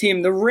week on the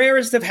team. The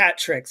rarest of hat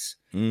tricks.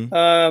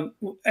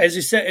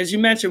 As you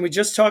mentioned, we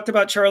just talked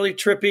about Charlie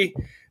Trippi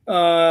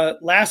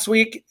last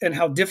week and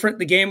how different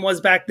the game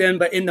was back then.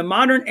 But in the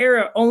modern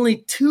era, only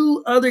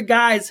 2 other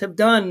guys have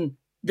done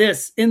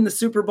this in the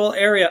Super Bowl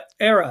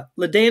era.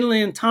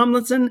 LaDainian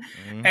Tomlinson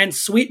and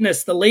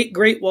Sweetness, the late,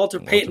 great Walter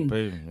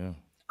Payton.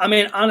 I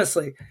mean,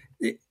 honestly,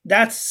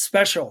 that's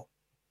special.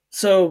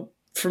 So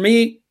for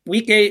me,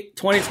 week 8,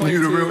 2022.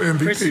 You the real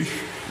MVP.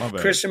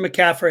 Christian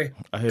McCaffrey.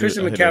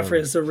 Christian McCaffrey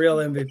is the real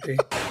MVP.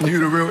 You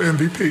the real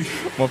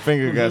MVP. My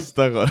finger got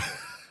stuck on.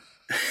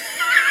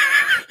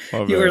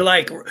 You were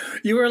like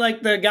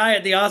the guy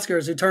at the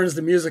Oscars who turns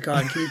the music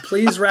on. Can you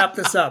please wrap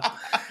this up?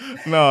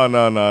 No, I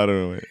don't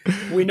know.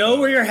 We know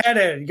where you're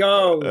headed.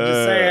 Go,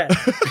 just say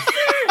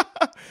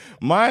it.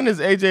 Mine is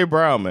A.J.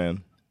 Brown,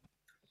 man.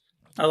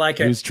 I like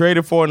it. He was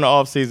traded for in the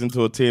offseason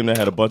to a team that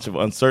had a bunch of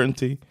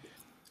uncertainty.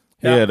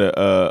 He had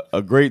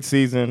a great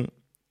season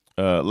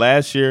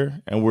last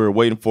year, and we were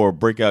waiting for a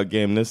breakout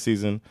game this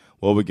season.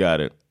 Well, we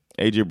got it.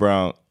 A.J.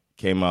 Brown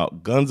came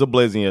out guns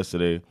a-blazing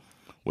yesterday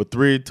with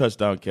 3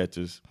 touchdown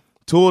catches,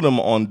 2 of them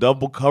on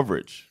double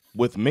coverage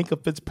with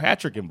Minkah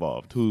Fitzpatrick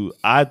involved, who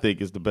I think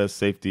is the best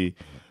safety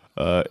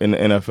in the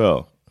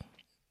NFL.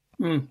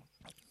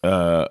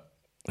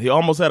 He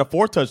almost had a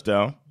 4th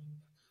touchdown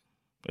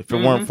if it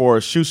weren't for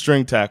a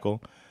shoestring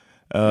tackle.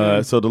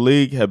 So the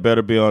league had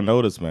better be on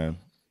notice, man.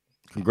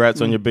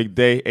 Congrats on your big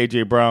day,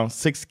 A.J. Brown.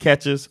 6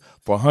 catches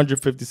for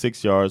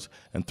 156 yards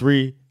and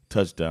 3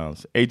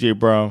 touchdowns. A.J.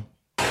 Brown.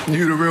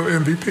 You the real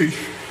MVP.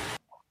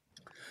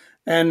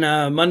 And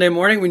Monday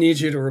morning, we need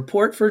you to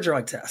report for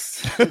drug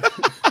tests.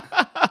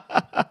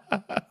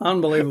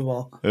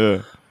 Unbelievable.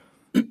 Yeah.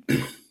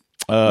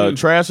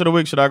 Trash of the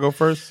week. Should I go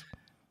first?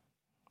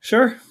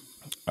 Sure.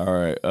 All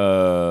right.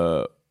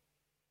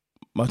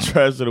 My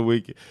trash of the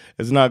week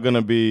is not going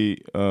to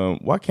be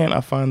why can't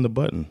I find the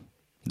button?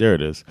 There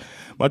it is.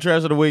 My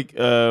trash of the week,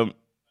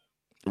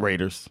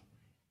 Raiders.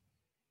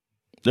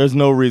 There's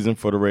no reason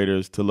for the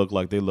Raiders to look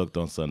like they looked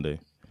on Sunday.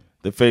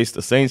 They faced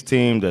a Saints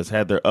team that's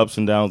had their ups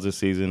and downs this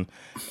season,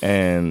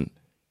 and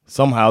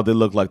somehow they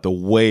look like the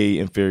way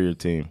inferior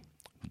team.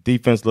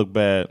 Defense looked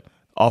bad.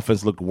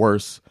 Offense looked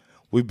worse.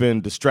 We've been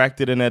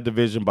distracted in that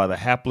division by the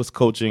hapless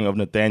coaching of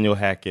Nathaniel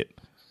Hackett.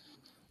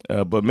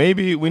 But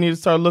maybe we need to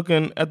start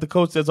looking at the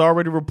coach that's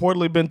already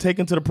reportedly been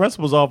taken to the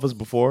principal's office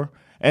before.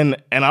 And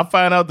I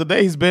find out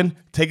today he's been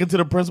taken to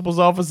the principal's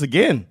office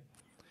again.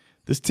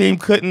 This team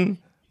couldn't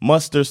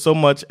muster so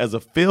much as a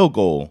field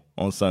goal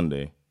on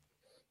Sunday.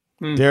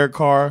 Derek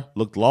Carr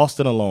looked lost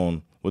and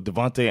alone with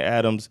Devontae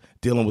Adams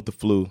dealing with the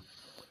flu.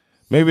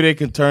 Maybe they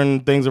can turn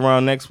things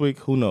around next week.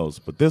 Who knows?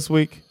 But this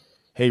week,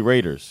 hey,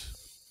 Raiders.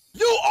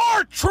 You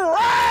are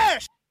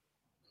trash!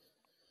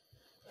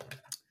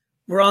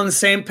 We're on the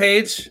same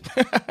page.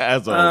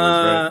 As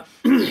always,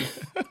 right?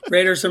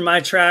 Raiders are my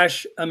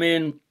trash. I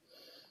mean,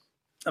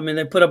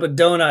 they put up a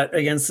donut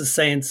against the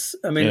Saints.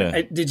 I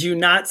mean, did you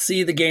not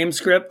see the game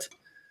script?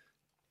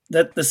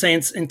 That the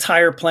Saints'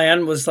 entire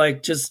plan was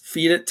like just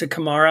feed it to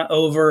Kamara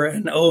over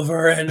and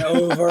over and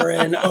over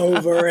and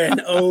over and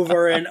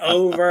over and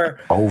over.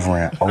 Over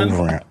and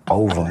over and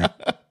over.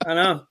 I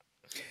know.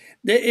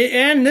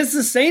 And this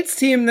is a Saints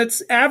team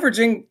that's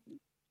averaging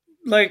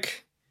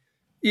like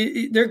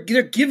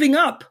they're giving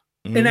up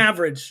an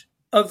average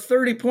of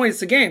 30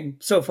 points a game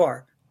so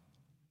far.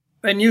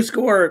 And you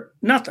score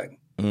nothing.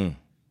 And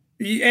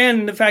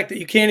the fact that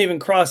you can't even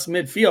cross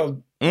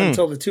midfield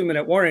until the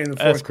 2-minute warning in the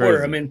fourth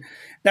quarter. I mean,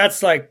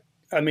 that's like,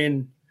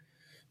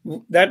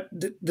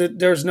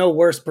 there's no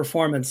worse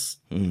performance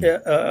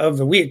of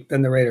the week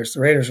than the Raiders. The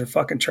Raiders are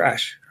fucking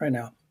trash right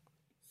now.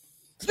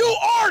 You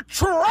are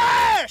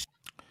trash!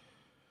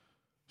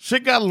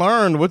 Shit got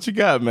learned. What you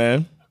got,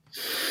 man?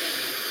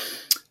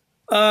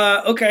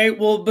 Okay,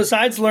 well,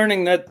 besides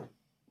learning that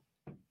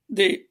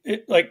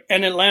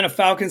an Atlanta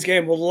Falcons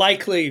game will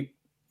likely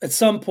at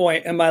some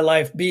point in my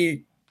life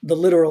be the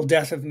literal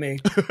death of me.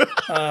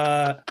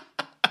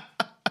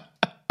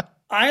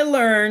 I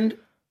learned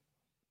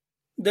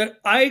that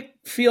I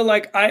feel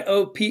like I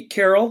owe Pete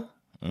Carroll,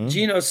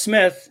 Geno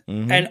Smith,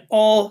 and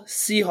all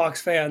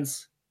Seahawks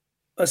fans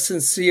a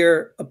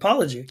sincere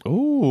apology.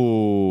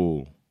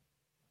 Ooh.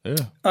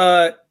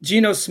 Yeah.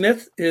 Geno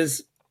Smith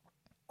is,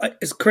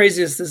 as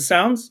crazy as this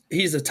sounds,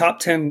 he's a top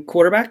 10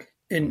 quarterback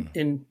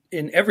in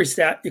every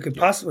stat you could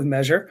possibly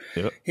measure.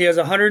 Yep. He has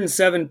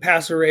 107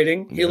 passer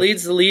rating. He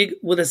leads the league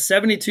with a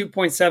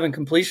 72.7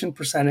 completion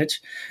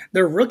percentage.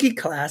 Their rookie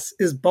class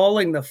is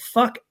balling the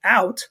fuck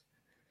out,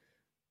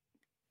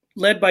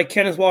 led by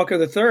Kenneth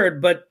Walker III.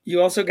 But you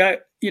also got,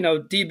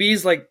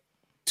 DBs like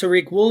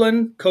Tariq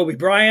Woolen, Kobe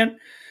Bryant.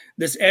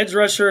 This edge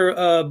rusher,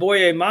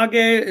 Boye Mage,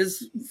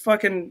 is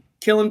fucking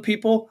killing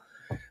people.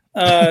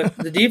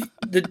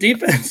 The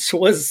defense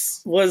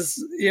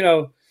was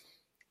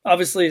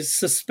obviously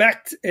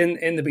suspect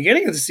in the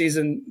beginning of the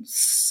season,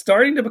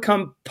 starting to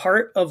become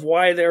part of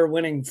why they're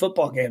winning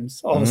football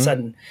games all of a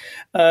sudden.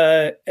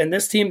 And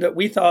this team that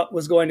we thought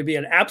was going to be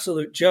an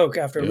absolute joke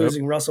after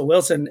losing Russell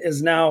Wilson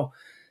is now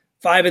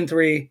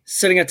 5-3,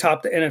 sitting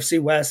atop the NFC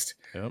West.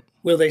 Yep.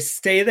 Will they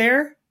stay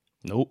there?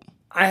 Nope.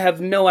 I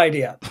have no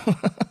idea.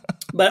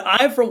 But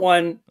I, for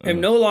one, am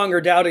no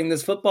longer doubting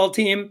this football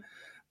team,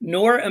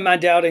 nor am I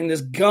doubting this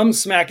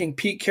gum-smacking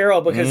Pete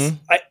Carroll, because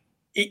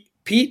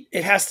Pete,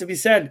 it has to be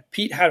said,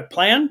 Pete had a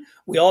plan.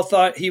 We all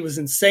thought he was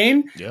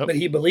insane, but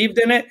he believed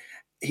in it.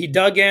 He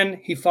dug in.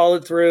 He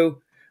followed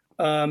through.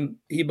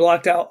 He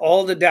blocked out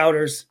all the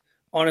doubters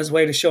on his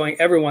way to showing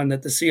everyone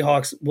that the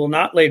Seahawks will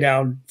not lay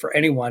down for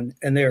anyone,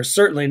 and they are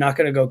certainly not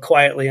going to go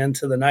quietly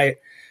into the night.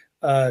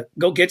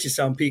 Go get you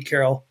some, Pete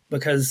Carroll,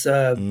 because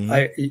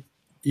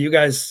you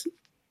guys,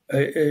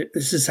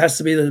 this just has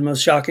to be the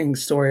most shocking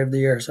story of the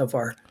year so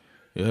far.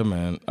 Yeah,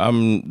 man.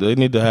 They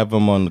need to have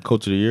him on the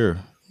Coach of the Year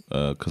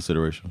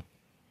consideration.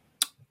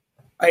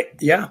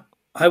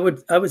 I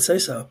would say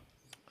so.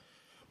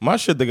 My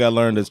shit that got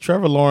learned is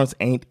Trevor Lawrence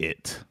ain't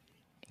it.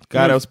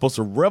 Guy that was supposed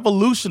to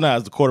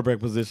revolutionize the quarterback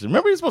position.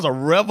 Remember, he's supposed to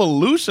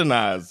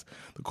revolutionize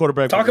the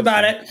quarterback position. Talk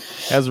about it.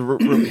 Has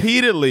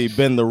repeatedly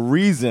been the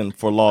reason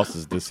for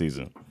losses this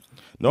season.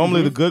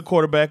 Normally, the good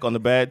quarterback on the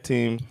bad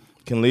team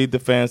can lead the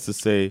fans to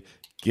say,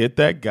 get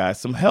that guy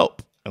some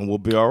help and we'll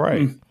be all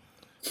right.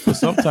 But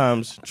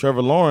sometimes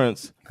Trevor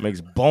Lawrence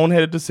makes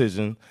boneheaded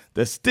decisions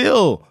that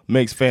still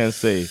makes fans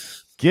say,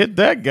 get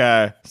that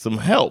guy some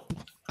help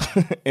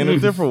in a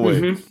different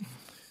way.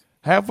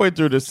 Halfway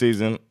through this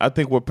season, I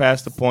think we're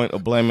past the point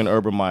of blaming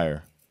Urban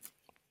Meyer.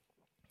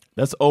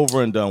 That's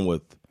over and done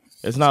with.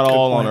 It's not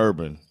all on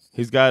Urban.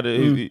 He's got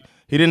he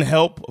didn't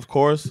help, of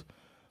course,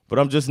 but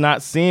I'm just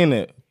not seeing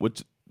it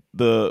with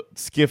the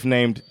skiff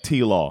named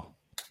T-Law.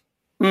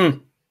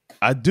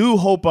 I do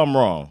hope I'm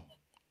wrong.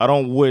 I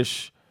don't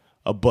wish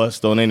a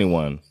bust on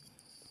anyone,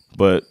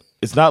 but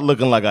it's not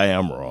looking like I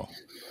am wrong.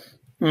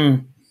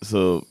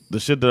 So the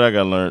shit that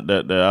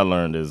I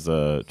learned is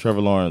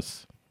Trevor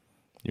Lawrence,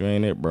 you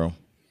ain't it, bro.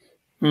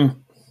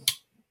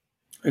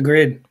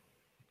 Agreed.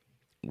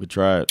 We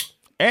tried.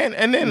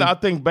 And then I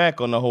think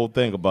back on the whole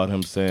thing about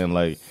him saying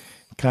like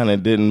kind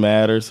of didn't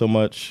matter so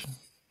much.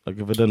 Like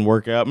if it doesn't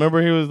work out.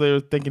 Remember they were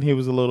thinking he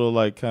was a little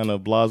like kind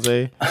of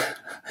blasé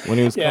when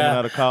he was coming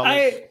out of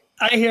college.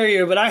 I hear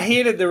you, but I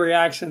hated the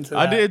reaction to that.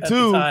 I did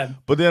too.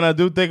 But then I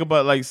do think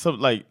about like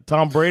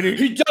Tom Brady.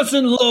 He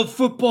doesn't love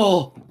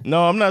football.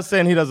 No, I'm not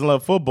saying he doesn't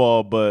love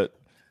football, but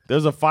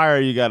there's a fire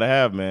you got to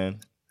have, man.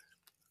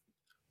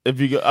 If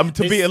you go,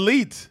 to be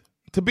elite.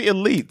 To be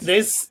elite.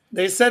 They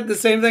said the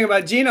same thing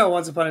about Geno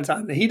once upon a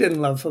time, that he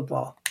didn't love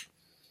football.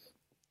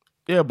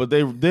 Yeah, but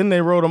they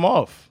wrote him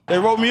off. They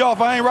wrote me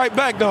off. I ain't right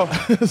back though.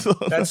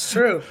 That's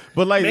true.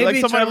 But like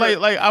somebody Trevor,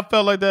 like I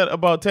felt like that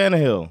about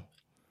Tannehill.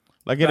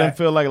 Like it didn't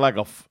feel like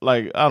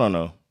I don't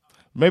know.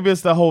 Maybe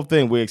it's the whole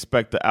thing. We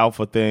expect the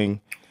alpha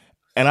thing.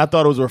 And I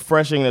thought it was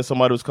refreshing that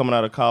somebody was coming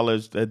out of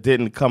college that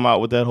didn't come out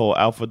with that whole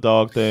alpha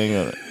dog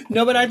thing.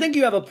 No, but I think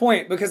you have a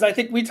point, because I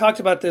think we talked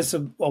about this a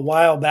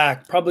while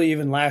back, probably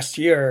even last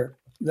year,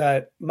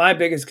 that my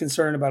biggest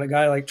concern about a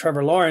guy like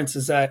Trevor Lawrence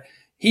is that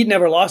he'd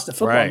never lost a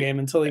football game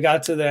until he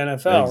got to the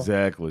NFL.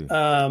 Exactly.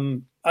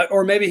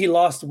 Or maybe he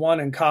lost one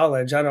in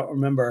college. I don't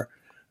remember.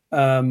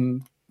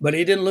 But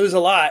he didn't lose a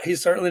lot. He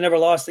certainly never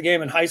lost a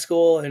game in high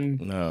school.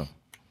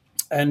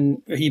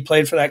 And he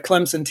played for that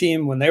Clemson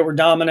team when they were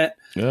dominant.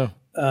 Yeah.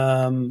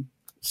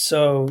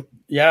 So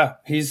yeah,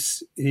 he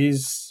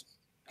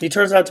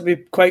turns out to be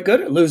quite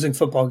good at losing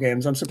football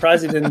games. I'm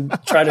surprised he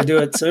didn't try to do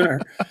it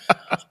sooner.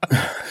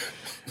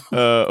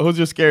 Who's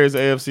your scariest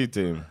AFC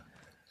team?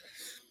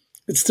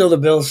 It's still the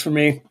Bills for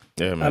me.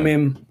 Yeah, man. I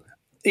mean,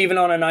 even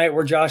on a night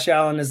where Josh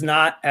Allen is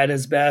not at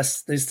his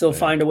best, they still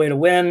find a way to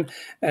win.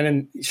 And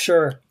then,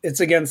 sure, it's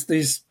against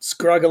these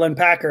struggling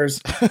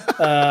Packers.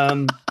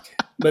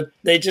 But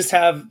they just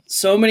have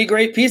so many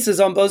great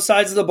pieces on both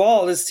sides of the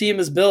ball. This team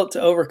is built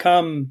to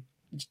overcome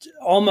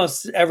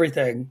almost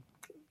everything,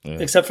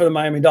 except for the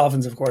Miami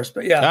Dolphins, of course.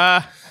 But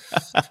yeah.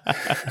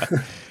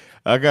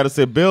 I got to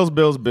say, Bills.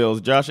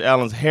 Josh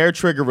Allen's hair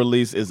trigger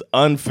release is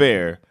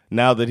unfair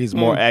now that he's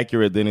more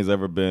accurate than he's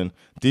ever been.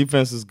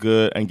 Defense is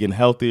good and getting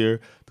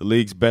healthier. The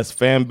league's best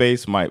fan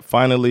base might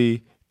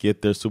finally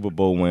get their Super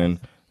Bowl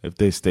win if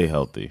they stay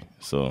healthy.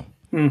 So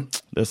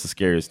that's the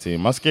scariest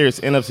team. My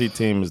scariest NFC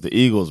team is the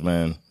Eagles,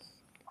 man.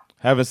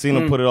 Haven't seen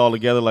them put it all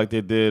together like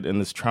they did in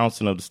this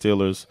trouncing of the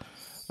Steelers.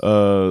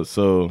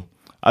 So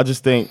I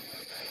just think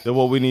that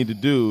what we need to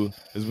do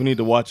is we need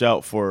to watch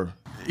out for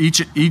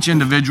each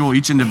individual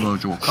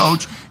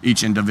coach,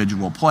 each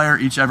individual player,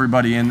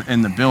 everybody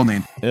in the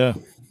building. Yeah,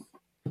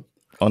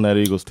 on that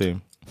Eagles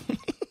team.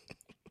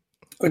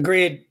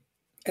 Agreed.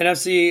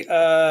 NFC,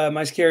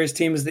 my scariest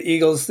team is the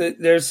Eagles.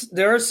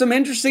 There are some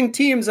interesting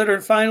teams that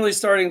are finally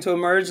starting to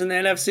emerge in the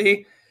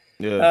NFC.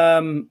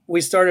 Yeah.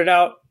 We started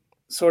out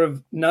sort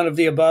of none of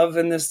the above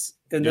in this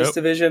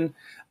division.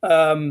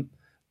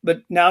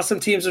 But now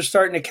some teams are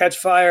starting to catch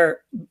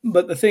fire.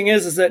 But the thing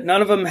is that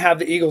none of them have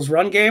the Eagles'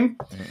 run game.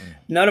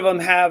 None of them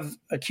have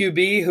a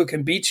QB who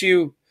can beat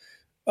you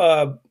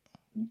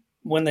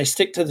when they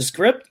stick to the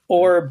script,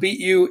 or beat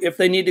you if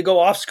they need to go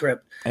off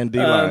script. And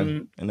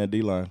D-line. That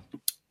D-line.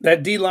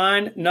 That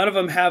D-line, none of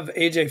them have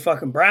A.J.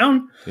 fucking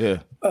Brown. Yeah.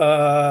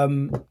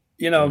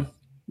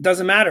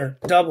 Doesn't matter.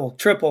 Double,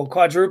 triple,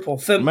 quadruple,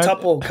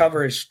 femtuple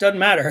coverage. Doesn't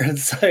matter.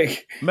 It's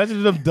like...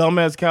 Imagine if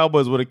dumbass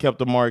Cowboys would have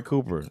kept Amari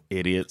Cooper.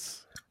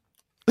 Idiots.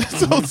 That's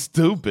so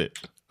stupid.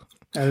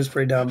 That is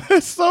pretty dumb.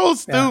 It's so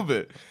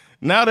stupid. Yeah.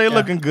 Now they're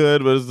looking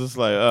good, but it's just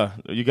like,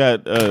 you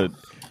got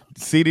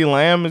CeeDee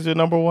Lamb is your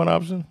number one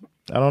option?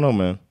 I don't know,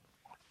 man.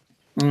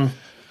 All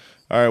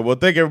right, well,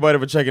 thank everybody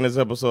for checking this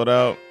episode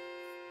out.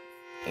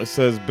 It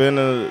says been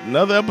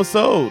another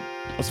episode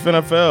of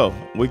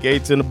SFNFL. Week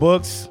 8's in the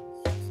books,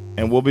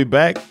 and we'll be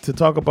back to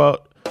talk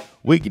about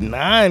Week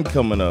 9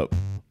 coming up.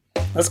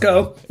 Let's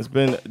go. It's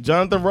been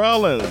Jonathan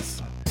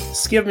Rollins,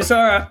 Skip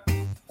Misara,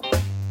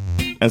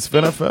 and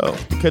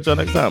SFNFL. Catch y'all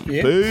next time.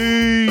 Yeah.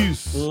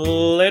 Peace.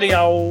 Later,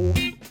 y'all.